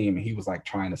of the team, he was like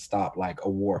trying to stop like a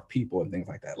war of people and things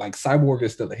like that. Like Cyborg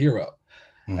is still a hero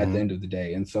at the end of the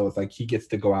day. And so it's like he gets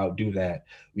to go out, do that.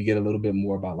 We get a little bit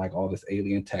more about like all this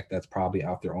alien tech that's probably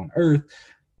out there on Earth.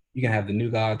 You can have the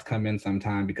New Gods come in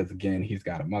sometime because again, he's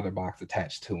got a mother box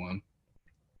attached to him.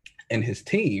 And his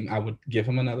team, I would give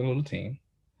him another little team.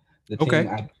 The Okay.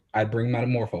 team, I'd bring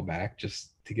Metamorpho back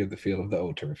just to give the feel of the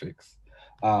old Terrifics.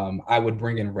 I would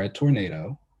bring in Red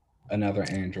Tornado, another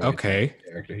android Okay.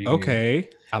 character. Okay.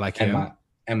 I like and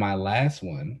him. my last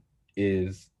one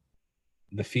is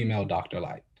the female Dr.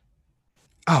 Light.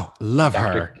 Oh, love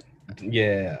Dr. her.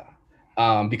 Yeah.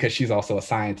 Because she's also a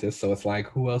scientist, so it's like,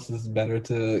 who else is better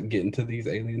to get into these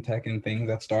alien tech and things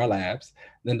at Star Labs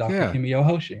than Dr. Yeah. Kimiyo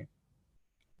Hoshi?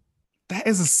 That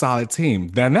is a solid team.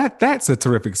 Then that's a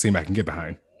terrific team I can get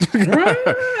behind. Right?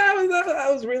 I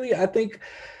was really, I think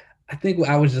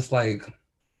I was just like,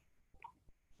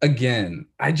 again,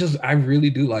 I really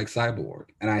do like Cyborg,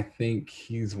 and I think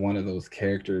he's one of those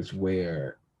characters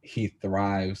where he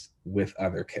thrives with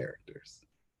other characters.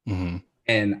 Mm-hmm.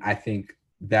 And I think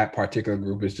that particular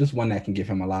group is just one that can give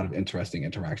him a lot of interesting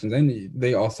interactions, and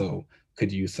they also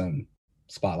could use some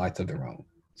spotlights of their own,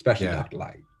 especially Dr.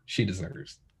 Light. She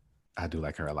deserves. I do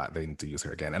like her a lot. They need to use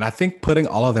her again, and I think putting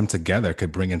all of them together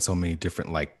could bring in so many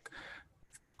different like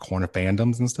corner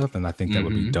fandoms and stuff, and I think that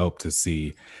would be dope to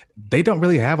see. They don't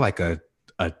really have like a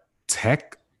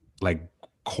tech like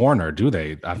corner, do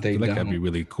they? I feel like that'd be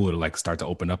really cool to like start to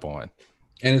open up on.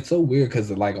 And it's so weird because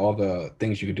of like all the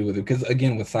things you could do with it. Because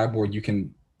again, with Cyborg, you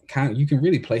can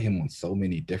really play him on so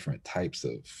many different types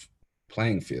of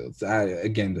playing fields.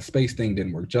 Again, the space thing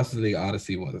didn't work. Justice League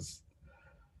Odyssey was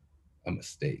a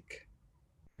mistake.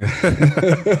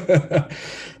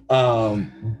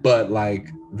 But like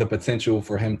the potential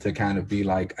for him to kind of be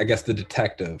like, I guess, the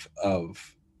detective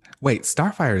of. Wait,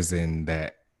 Starfire's in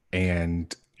that,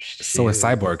 and so is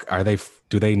Cyborg.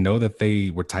 Do they know that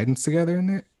they were Titans together in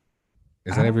it?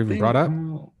 Is that ever even brought up?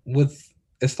 Is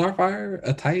Starfire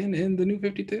a Titan in the New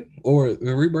 52 or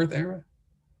the Rebirth era?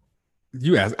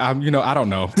 You ask. I don't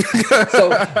know.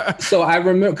 so I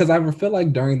remember, because I feel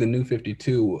like during the New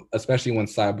 52, especially when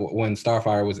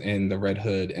Starfire was in the Red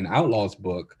Hood and Outlaws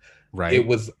book, right, it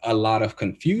was a lot of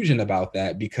confusion about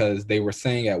that, because they were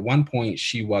saying at one point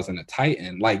she wasn't a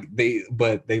Titan. Like they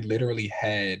literally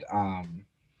had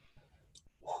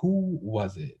who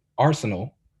was it?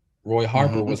 Arsenal. Roy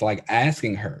Harper was like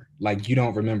asking her, like, you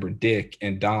don't remember Dick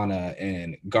and Donna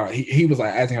and Gar. He was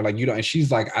like asking her, like, you don't, and she's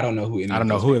like, I don't know who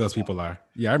those people are.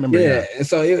 Yeah, I remember. Yeah, and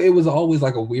so it was always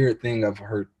like a weird thing of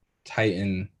her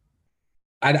Titan.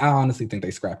 I honestly think they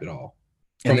scrapped it all.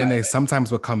 And then they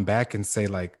sometimes would come back and say,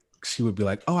 like, she would be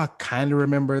like, oh, I kind of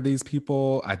remember these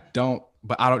people. I don't.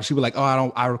 She would like,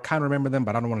 oh, I kind of remember them,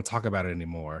 but I don't want to talk about it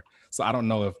anymore. So I don't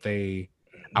know if they.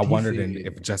 I wondered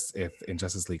if in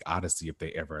Justice League Odyssey, if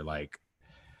they ever like.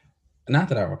 Not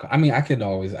that I recall. I mean, I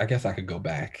guess I could go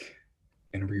back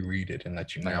and reread it and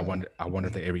let you know. Like, I wonder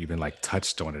if they ever even like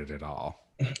touched on it at all.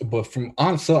 But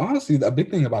honestly, the big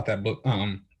thing about that book,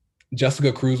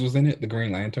 Jessica Cruz was in it, the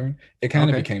Green Lantern. It kind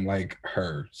of became like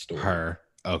her story.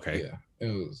 Okay. Yeah,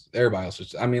 it was. Everybody else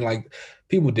was. I mean, like,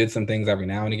 people did some things every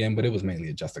now and again, but it was mainly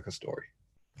a Jessica story.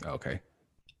 Okay.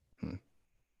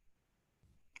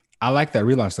 I like that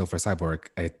relaunch though for Cyborg.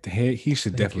 He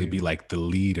should definitely be like the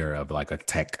leader of like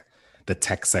the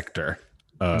tech sector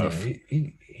of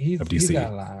DC. He's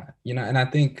got a lot, and I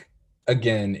think,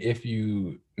 again, if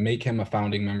you make him a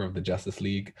founding member of the Justice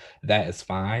League, that is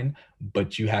fine,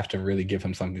 but you have to really give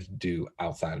him something to do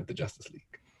outside of the Justice League.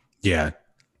 Yeah.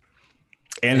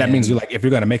 And that means if you're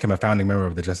going to make him a founding member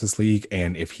of the Justice League,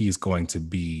 and if he's going to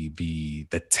be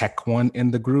the tech one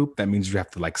in the group, that means you have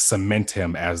to like cement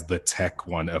him as the tech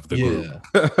one of the group.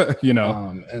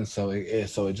 And so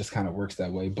it just kind of works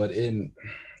that way. But I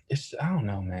don't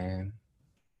know, man.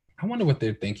 I wonder what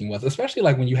their thinking was, especially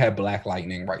like when you had Black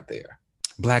Lightning right there.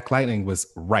 Black Lightning was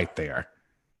right there.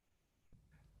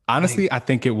 Honestly, I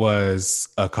think it was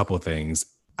a couple of things.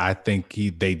 I think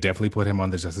they definitely put him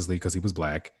on the Justice League because he was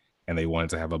black. And they wanted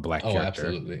to have a black character.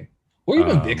 Absolutely. Or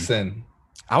even Vixen.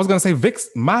 I was gonna say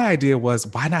Vixen. My idea was,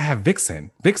 why not have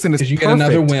Vixen? Vixen is you perfect.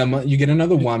 You get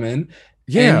another woman.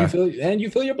 Yeah. And you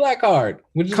fill your black card,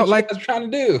 which is what you guys are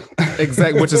trying to do.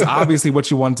 Exactly, which is obviously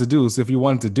what you wanted to do. So if you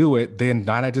wanted to do it, then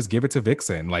why not just give it to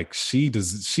Vixen? Like, she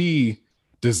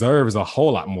deserves a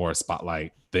whole lot more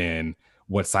spotlight than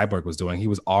what Cyborg was doing. He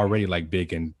was already like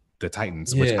big in the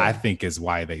Titans, which I think is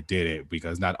why they did it,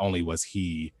 because not only was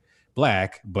he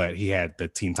black, but he had the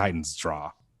Teen Titans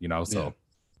draw, so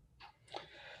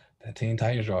that Teen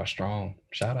Titans draw is strong.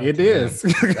 Shout out. It is.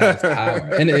 That's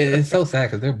power. And it's so sad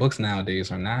because their books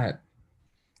nowadays are not.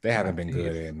 They haven't been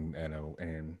good in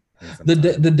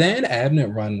the Dan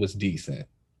Abnett run was decent.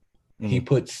 He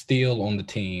put Steel on the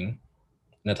team,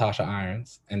 Natasha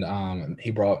Irons, and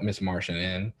he brought Miss Martian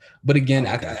in. But again,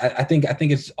 Okay. I think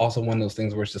it's also one of those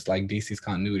things where it's just like DC's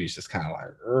continuity is just kind of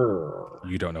like, "Urgh."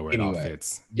 You don't know where it all Anyway,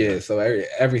 fits. yeah. So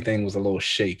everything was a little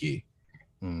shaky.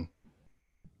 Mm.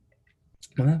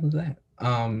 Well, that was that.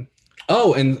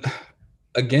 Oh, and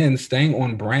again, staying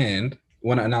on brand,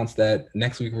 want to announce that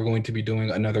next week we're going to be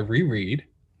doing another reread.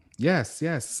 Yes,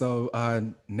 yes. So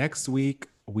next week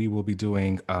we will be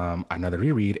doing another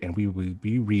reread, and we will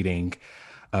be reading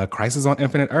Crisis on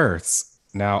Infinite Earths.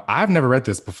 Now, I've never read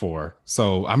this before,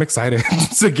 so I'm excited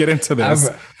to get into this.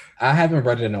 I haven't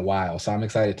read it in a while, so I'm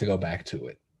excited to go back to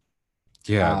it.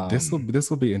 Yeah, this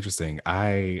will be interesting.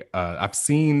 I've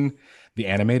seen the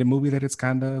animated movie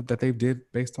that they did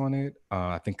based on it.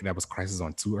 I think that was Crisis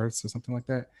on Two Earths or something like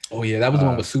that. Oh yeah, that was the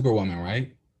one with Superwoman,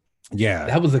 right? Yeah,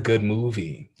 that was a good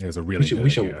movie. It was a really we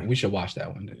should watch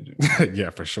that one. Yeah,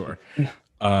 for sure.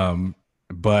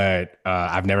 But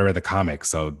I've never read the comic,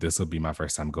 so this will be my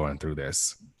first time going through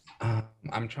this. I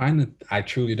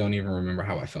truly don't even remember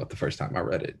how I felt the first time I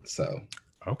read it. So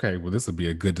okay, well, this will be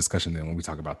a good discussion then when we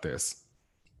talk about this.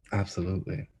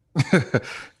 Absolutely.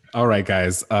 All right,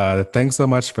 guys. Thanks so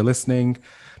much for listening.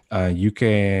 You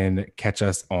can catch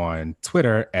us on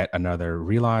Twitter at Another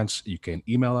Relaunch. You can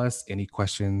email us any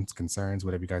questions, concerns,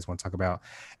 whatever you guys want to talk about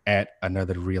at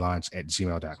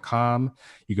anotherrelaunch@gmail.com.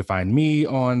 You can find me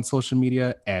on social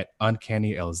media at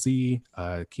UncannyLZ.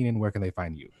 Keenan, where can they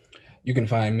find you? You can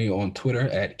find me on Twitter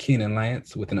at Keenan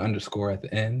Lance with an underscore at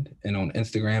the end, and on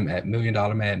Instagram at $1 Million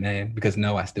Madman, because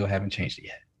no, I still haven't changed it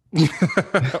yet.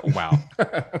 Wow.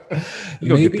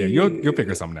 You'll get there. You'll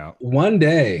figure something out. One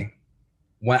day,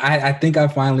 when I think I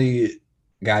finally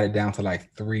got it down to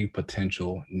like 3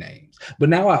 potential names. But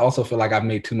now I also feel like I've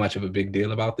made too much of a big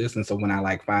deal about this. And so when I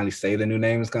like finally say the new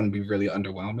name, it's gonna be really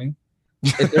underwhelming.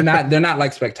 They're not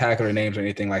like spectacular names or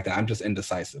anything like that. I'm just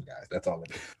indecisive, guys. That's all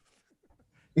it is.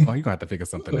 Oh, you're gonna have to figure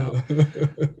something out.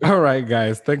 All right,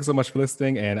 guys. Thanks so much for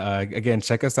listening. And again,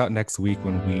 check us out next week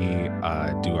when we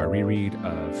do our reread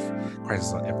of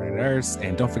Crisis on Infinite Earths.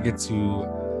 And don't forget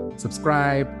to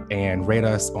subscribe and rate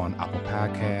us on Apple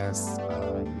Podcasts.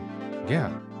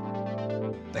 Yeah.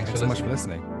 Thanks so much for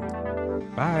listening.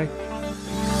 Bye.